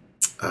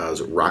 was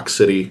it Rock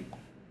City?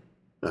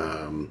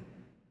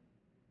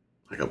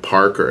 Like a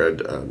park or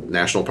a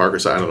national park or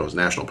something. I don't know if it was a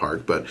national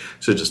park, but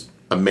so just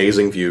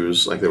amazing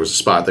views. Like there was a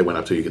spot they went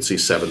up to, you could see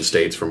 7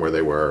 states from where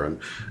they were.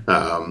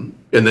 And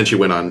then she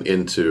went on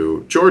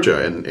into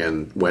Georgia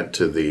and went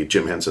to the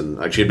Jim Henson...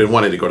 Like she had been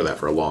wanting to go to that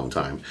for a long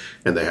time.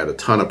 And they had a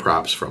ton of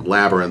props from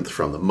Labyrinth,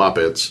 from the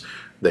Muppets.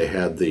 They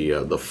had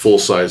the full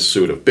size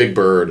suit of Big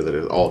Bird, they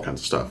did all kinds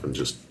of stuff, and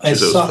just I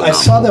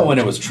saw that when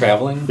it was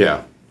traveling.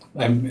 Yeah,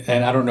 and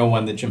I don't know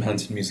when the Jim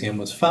Henson Museum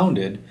was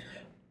founded,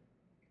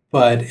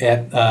 but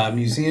at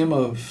Museum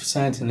of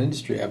Science and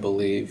Industry, I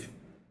believe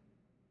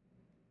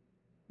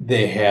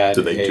they had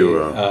did they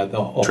do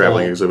a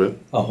traveling exhibit,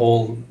 a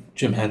whole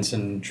Jim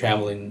Henson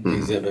traveling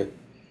exhibit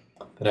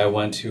that I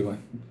went to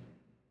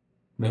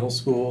middle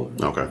school,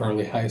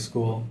 early high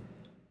school.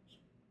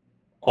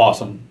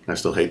 Awesome. I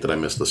still hate that I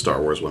missed the Star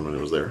Wars one when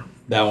it was there.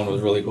 That one was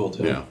really cool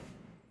too. Yeah.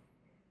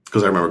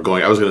 Because I remember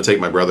I was going to take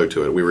my brother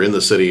to it. We were in the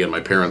city and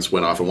my parents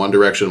went off in one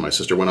direction, my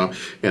sister went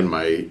off, and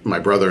my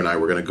brother and I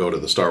were going to go to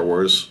the Star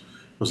Wars.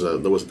 Was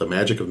it the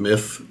Magic of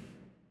Myth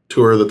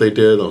tour that they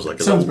did? It was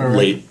like in the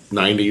late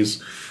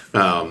 90s.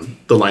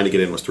 The line to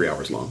get in was 3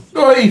 hours long.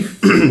 Oy.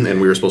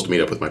 And we were supposed to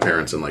meet up with my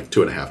parents in like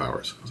 2.5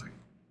 hours. I was like,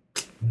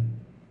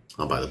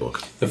 I'll buy the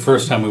book. The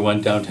first time we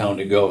went downtown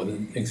to go,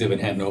 the exhibit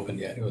hadn't opened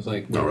yet. It was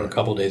like we were a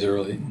couple days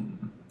early.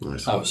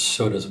 Nice. I was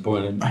so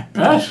disappointed.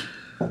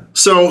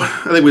 So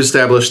I think we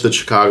established that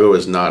Chicago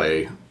is not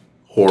a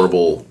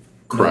horrible,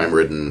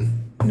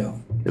 crime-ridden,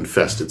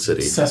 infested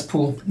city.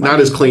 Cesspool. Not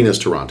as clean as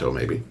Toronto,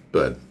 maybe,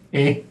 but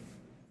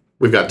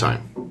we've got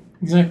time.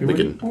 Exactly.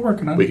 We're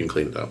working on it. We can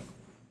clean it up.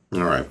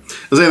 All right.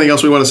 Is there anything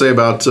else we want to say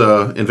about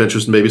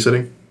Adventures in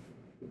Babysitting?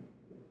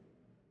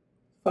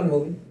 Fun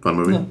movie. Fun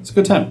movie? Yeah, it's a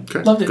good time.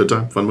 Okay. Loved it. Good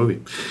time. Fun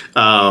movie.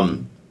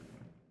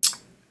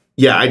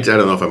 Yeah, I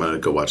don't know if I'm going to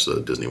go watch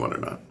the Disney one or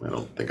not. I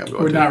don't think I'm going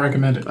to. Would not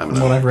recommend it from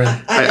what I've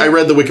read. I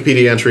read the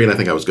Wikipedia entry and I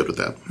think I was good with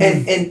that.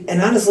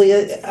 And honestly,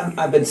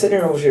 I've been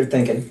sitting over here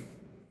thinking,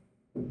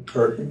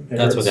 hurting.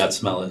 That's what that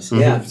smell is.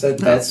 Yeah, so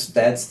that's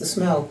the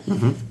smell.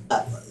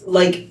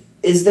 Like,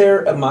 is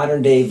there a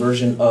modern day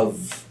version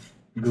of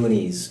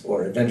Goonies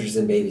or Adventures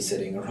in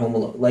Babysitting or Home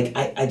Alone? Like,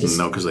 I just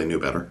No, because they knew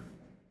better.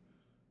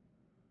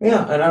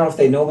 Yeah, and I don't know if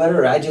they know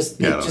better. It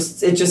Yeah,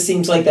 just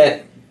seems like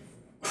that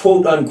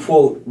quote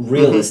unquote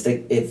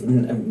realistic, if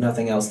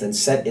nothing else, than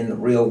set in the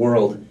real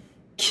world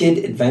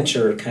kid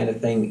adventure kind of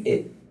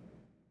thing.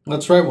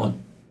 Let's write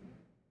one.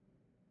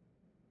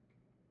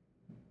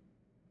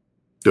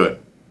 Do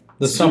it.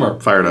 This summer.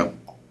 Fire it up.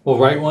 We'll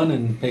write one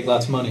and make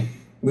lots of money.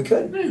 We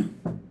could.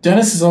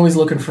 Dennis is always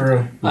looking for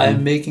a.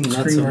 I'm making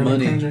lots of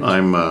money.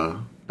 I'm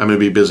going to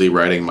be busy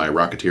writing my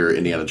Rocketeer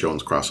Indiana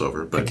Jones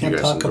crossover, but I can't you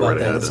guys talk can go about right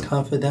that. ahead. It's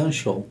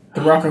confidential.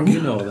 The Rocco.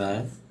 You know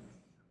that.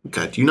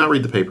 Okay, do you not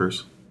read the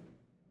papers?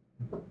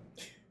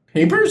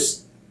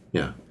 Papers?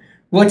 Yeah.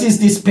 What is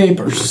this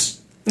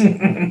papers?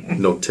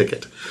 No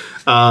ticket.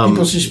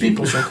 People's is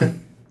people's, okay.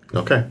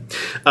 Okay.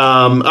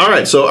 All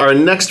right, so our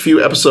next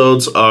few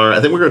episodes are, I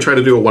think we're going to try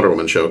to do a Wonder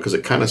Woman show, because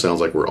it kind of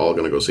sounds like we're all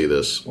going to go see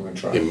this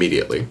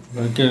immediately.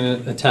 We're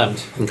going to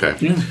attempt. Okay.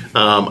 Yeah.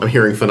 I'm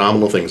hearing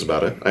phenomenal things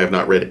about it. I have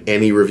not read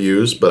any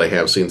reviews, but I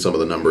have seen some of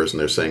the numbers, and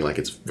they're saying like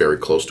it's very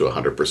close to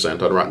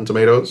 100% on Rotten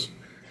Tomatoes.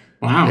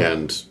 Wow.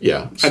 And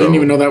yeah. I didn't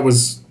even know that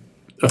was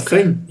a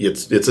thing.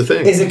 It's a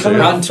thing. Is it coming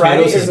out on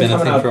Friday or is it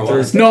coming out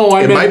Thursday? No,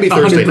 I it meant might be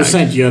Thursday 100%.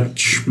 night. You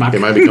schmuck. It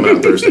might be coming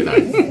out Thursday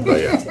night. But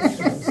yeah.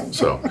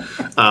 So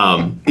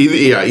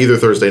either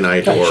Thursday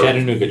night Got or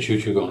Chattanooga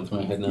choo-choo going through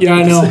my head now. Yeah,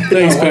 I know.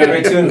 Thanks,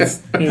 Great tunes.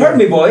 Pardon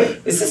me, boy.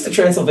 Is this the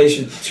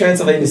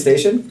Transylvania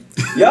station?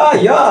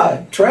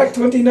 Yeah. Track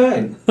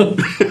 29.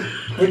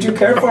 Would you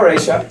care for a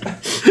shot?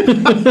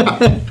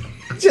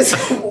 Just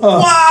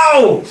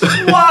wow.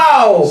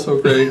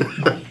 So great.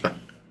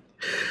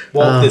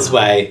 Walk this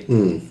way.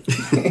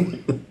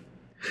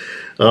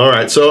 All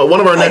right. So one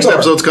of our next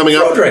episodes coming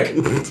up.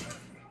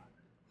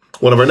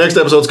 One of our next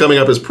episodes coming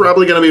up is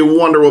probably going to be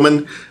Wonder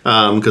Woman,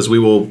 because we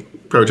will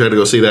probably try to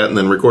go see that and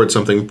then record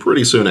something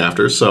pretty soon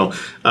after. So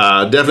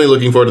definitely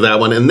looking forward to that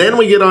one. And then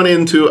we get on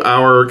into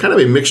our kind of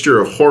a mixture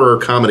of horror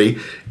comedy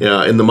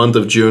in the month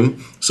of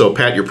June. So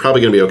Pat, you're probably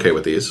going to be okay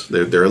with these.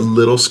 They're a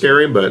little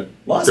scary, but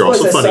they're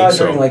also funny. I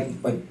saw during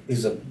like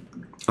these are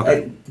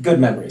good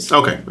memories.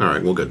 Okay, all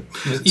right, well, good.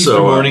 Easter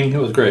morning, it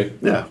was great.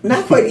 Yeah,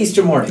 not quite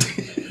Easter morning.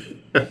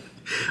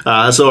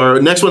 So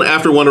our next one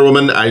after Wonder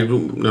Woman, I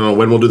don't know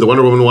when we'll do the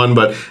Wonder Woman one,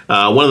 but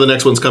one of the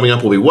next ones coming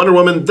up will be Wonder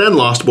Woman, then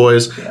Lost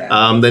Boys,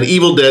 then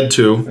Evil Dead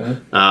 2,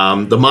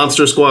 The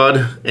Monster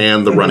Squad,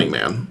 and The Running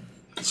Man.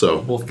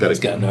 So Wolfman's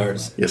got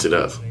nerves. Yes, it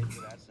does.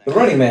 The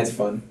Running Man's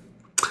fun.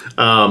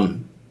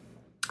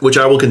 Which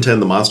I will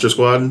contend The Monster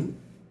Squad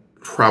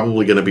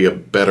probably going to be a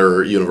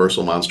better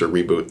Universal Monster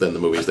reboot than the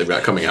movies they've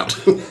got coming out.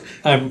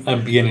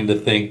 I'm beginning to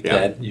think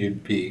that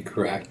you'd be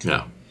correct.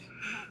 Yeah.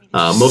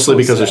 Mostly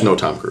because there's no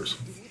Tom Cruise.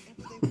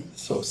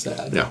 So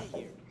sad. Yeah.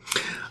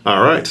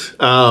 All right.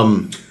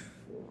 And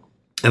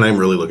I'm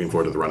really looking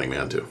forward to The Running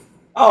Man, too.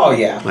 Oh,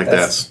 yeah. Like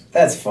that's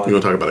fun. You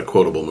want to talk about a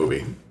quotable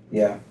movie.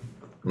 Yeah.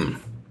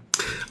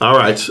 All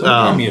right. When did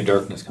Army of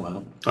Darkness come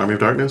out? Army of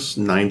Darkness,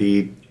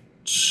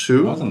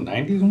 92? Wasn't it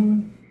 90s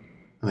movie?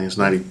 I think it's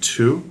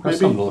 92, That's maybe?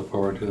 something to look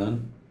forward to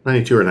then.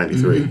 92 or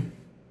 93.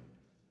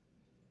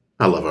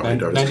 I love Army of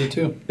Darkness.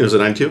 92. It was a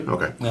 92?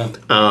 Okay.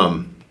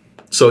 Yeah.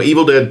 So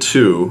Evil Dead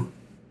 2,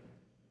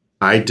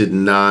 I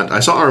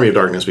saw Army of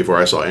Darkness before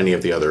I saw any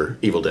of the other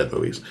Evil Dead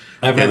movies.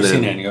 I've never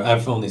seen any.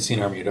 I've only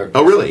seen Army of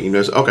Darkness. Oh, really?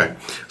 Okay.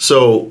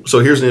 So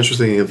here's an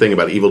interesting thing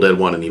about Evil Dead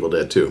 1 and Evil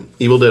Dead 2.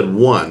 Evil Dead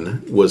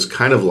 1 was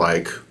kind of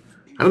like,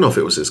 I don't know if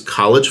it was his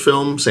college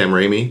film, Sam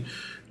Raimi.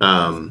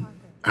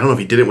 I don't know if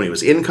he did it when he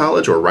was in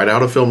college or right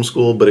out of film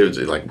school, but it was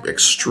like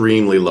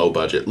extremely low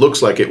budget.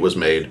 Looks like it was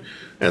made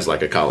as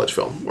like a college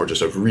film or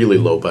just a really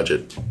low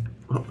budget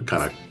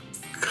kind of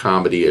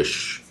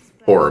comedy-ish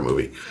horror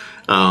movie.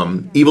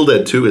 Evil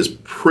Dead 2 is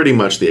pretty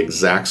much the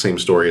exact same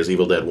story as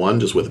Evil Dead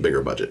 1, just with a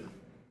bigger budget.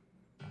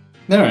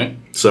 All right.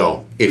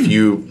 So if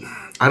you,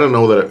 I don't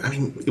know that,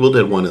 Evil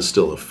Dead 1 is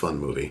still a fun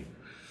movie.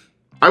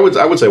 I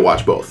would say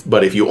watch both,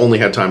 but if you only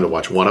had time to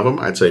watch one of them,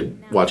 I'd say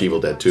watch Evil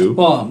Dead 2.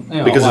 Well,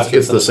 because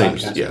it's the same.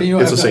 Yeah, But,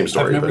 it's the same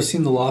story. I've never but-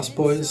 seen The Lost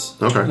Boys.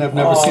 Okay. And I've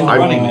never seen The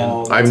Running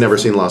Man. I've never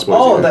seen Lost Boys.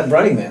 Oh, either. that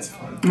Running Man's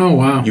fun. Oh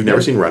wow! You've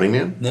never seen Running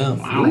Man? No.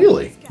 Wow.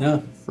 Really?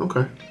 No.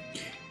 Okay.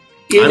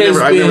 It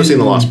I've never seen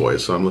The been Lost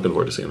Boys, so I'm looking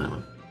forward to seeing that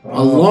one.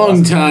 a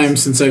long time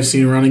since I've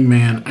seen Running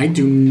Man. I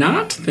do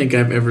not think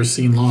I've ever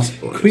seen Lost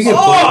Boys.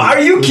 Are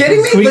you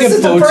kidding me? Can we This get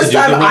is the Bo to first do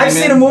the time Running I've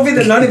Man? seen a movie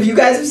that none of you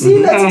guys have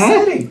seen. That's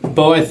exciting.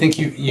 Bo, I think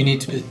you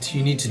need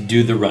to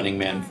do The Running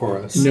Man for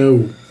us.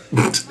 No.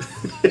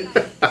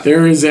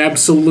 There is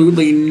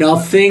absolutely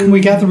nothing. We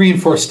got the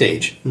reinforced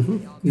stage.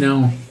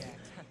 No.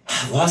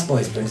 Lost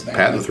Boys brings back.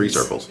 Pat in the Three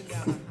Circles.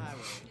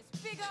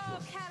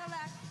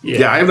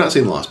 Yeah, I have not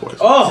seen Lost Boys.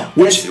 Oh,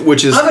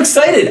 which is I'm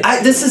excited.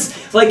 This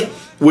is like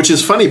which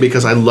is funny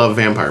because I love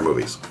vampire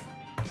movies.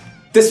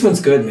 this one's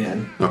good,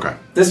 man. Okay.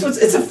 It's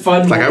a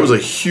fun. Like movie. I was a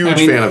huge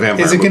fan of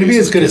vampire. Is it going to be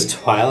movies as good a as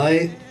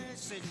Twilight?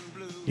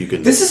 You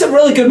can. This is a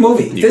really good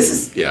movie.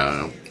 Yeah,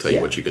 I'll tell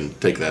you what. You can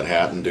take that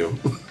hat and do.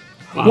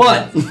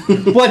 What?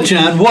 What,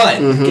 John? What?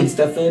 Get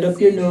stuff right up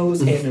your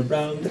nose and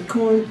around the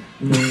corner.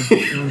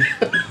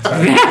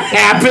 That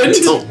happened.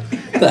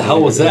 What the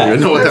hell was that? I don't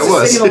know what that Just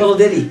was. singing a little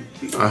ditty.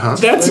 Uh-huh.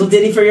 That's Little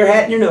ditty for your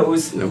hat and your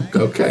nose.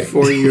 Okay.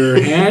 for your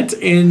hat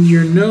and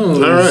your nose.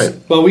 All right.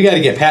 Well, we got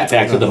to get Pat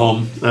back to the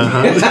home.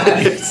 Yeah.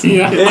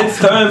 It's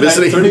time.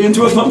 Visiting- I'm turning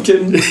into a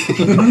pumpkin.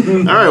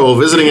 All right. Well,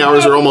 visiting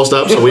hours are almost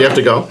up, so we have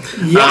to go.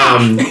 Yeah.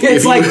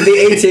 It's like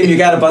the A-Team. You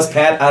got to bust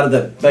Pat out of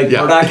the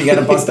Murdoch. You got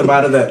to bust him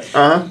out of the.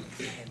 Uh-huh.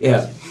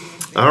 Yeah.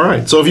 All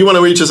right. So if you want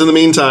to reach us in the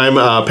meantime,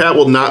 Pat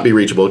will not be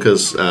reachable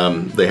because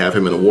they have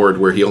him in a ward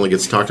where he only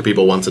gets to talk to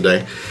people once a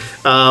day.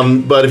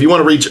 But if you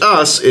want to reach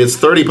us, it's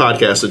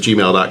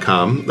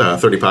 30podcast@gmail.com,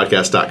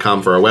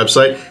 30podcast.com for our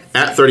website,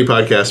 at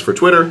 30podcast for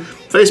Twitter,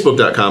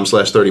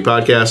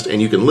 facebook.com/30podcast,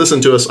 and you can listen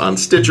to us on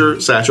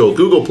Stitcher, Satchel,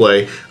 Google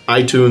Play,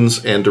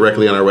 iTunes, and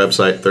directly on our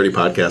website,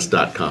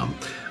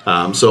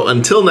 30podcast.com. So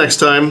until next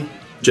time,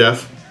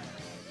 Jeff,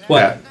 What?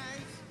 Pat,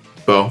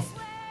 Bo,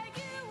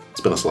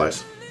 it's been a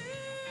slice.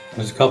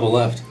 There's a couple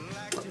left.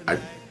 I'm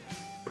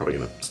probably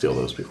going to steal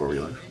those before we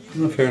leave.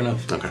 No, fair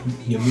enough. Okay.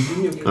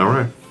 All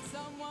right.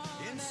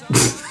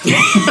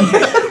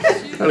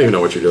 I don't even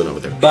know what you're doing over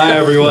there. Bye,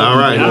 everyone. All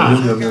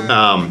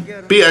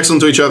right. Be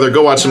excellent to each other.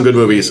 Go watch some good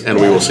movies, and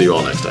we will see you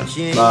all next time.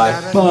 Bye.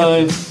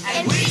 Bye.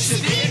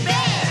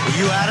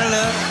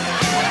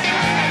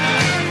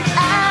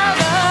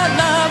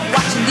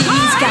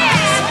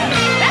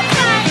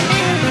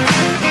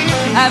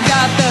 I've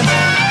got the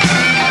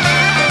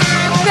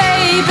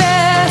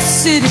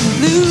babysitting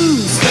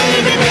blues.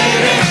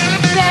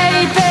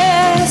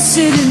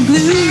 Babysitting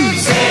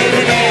blues.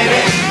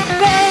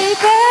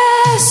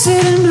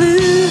 Babysitting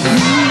blues.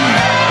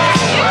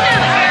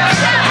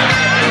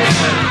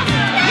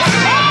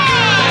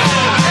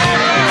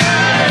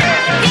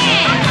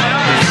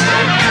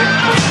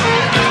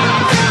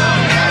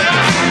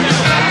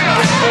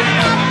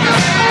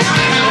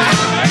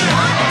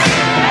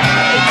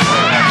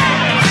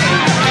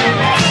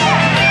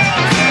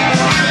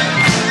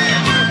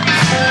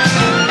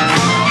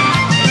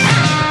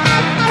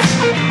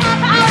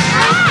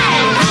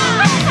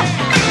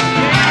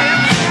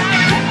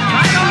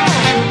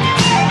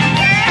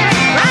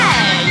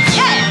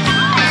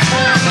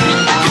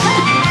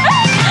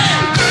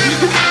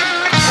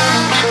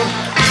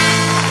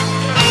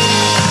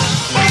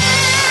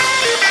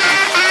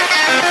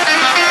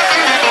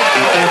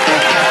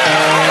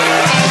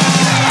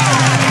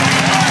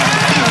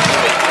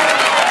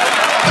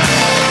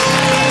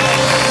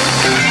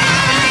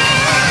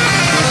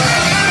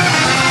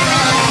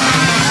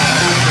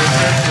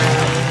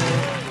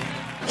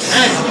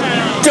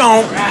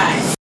 Don't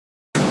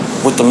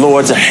with the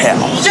lords of hell.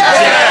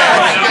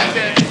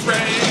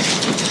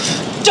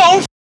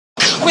 Don't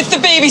with the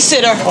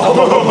babysitter.